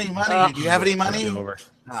don't have any money. Do you have any money?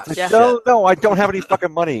 No, I don't have any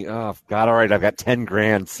fucking money. Oh, God, all right, I've got 10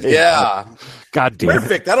 grand. Saved. Yeah. God damn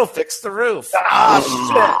Perfect. That'll fix the roof.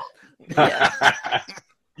 Ah, shit. Yeah.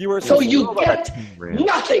 You were so you get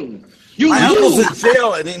nothing. My uncle's in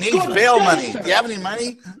jail and he needs bail money. Do you have any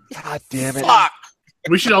money? God damn it. Fuck.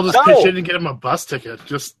 We should all just pitch in and get him a bus ticket.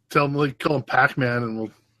 Just tell him, call him Pac-Man and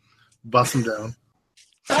we'll bust him down.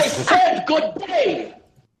 I said good day.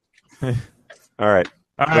 All right.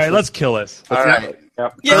 Let's kill us. All right.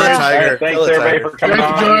 Yep. Yeah. Tiger. Thanks, everybody, for coming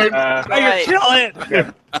on. Kill it.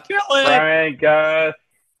 Kill it. Brian, Gus,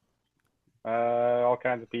 all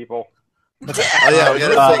kinds of people. Oh, yeah, we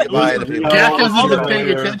gotta say goodbye to people. Jack hasn't been paying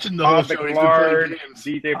attention the whole show. He's been playing games.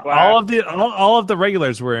 DJ Black. All of the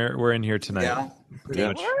regulars were in here tonight. Yeah. Pretty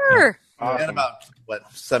much. Sure. We had about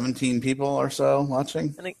 17 people or so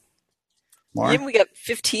watching. I think more. Yeah, we got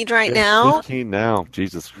 15 right now. 15 now.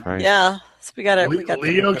 Jesus Christ. Yeah. So we got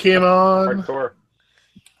Leo came on.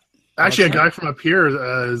 Actually, a guy from up here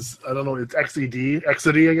is, I don't know, it's XED,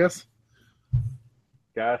 I guess.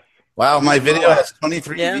 Gus. Wow, my video has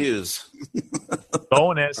 23 views.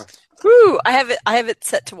 Bonus. Woo! I have it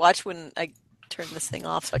set to watch when I turn this thing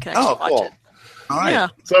off, so I can actually watch it. All right. Yeah.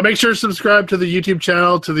 So make sure to subscribe to the YouTube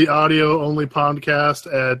channel, to the audio-only podcast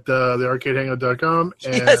at thearcadehangout.com.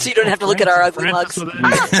 Yeah, so you don't have to look at our ugly mugs.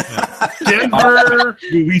 Denver.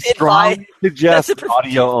 We strongly suggest an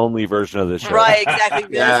audio-only version of this show. Right,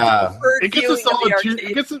 exactly. Yeah. It gets a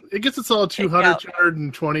solid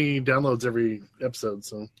 220 downloads every episode.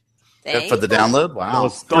 So for the download,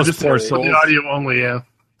 wow. Those poor souls. The audio only, yeah.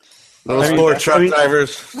 Those poor truck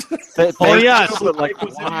drivers. Like, why?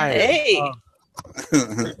 Hey.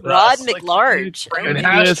 Rod McLarge. And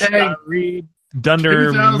hashtag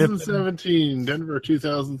Dunder 2017. Denver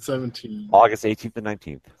 2017. August 18th and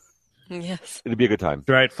 19th. Yes. It'll be a good time.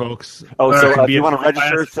 That's right, folks. Oh, so if you want to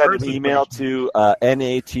register, send an email to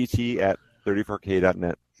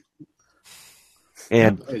natt@34k.net.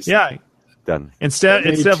 And yeah. Done. Instead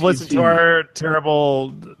of listening to our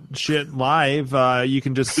terrible shit live, you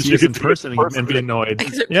can just see us in person and be annoyed.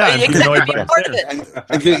 Yeah, and be annoyed by us.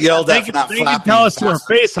 And get yelled at for not They can flapping. tell us to our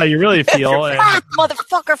face how you really feel.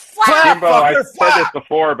 Motherfucker, flap! Jimbo, I said this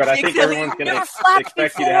before, but I think everyone's going to expect you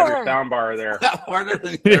to have your sound bar there.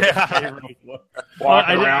 Yeah. Walk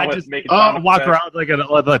around walk around like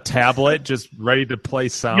a tablet, just ready to play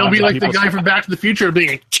sound. You'll be like the guy from Back to the Future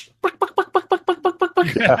being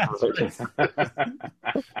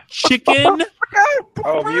chicken.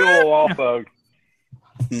 Oh, mule also.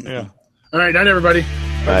 Yeah. All right, night everybody.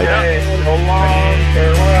 Bye. Okay, so long,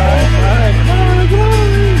 farewell.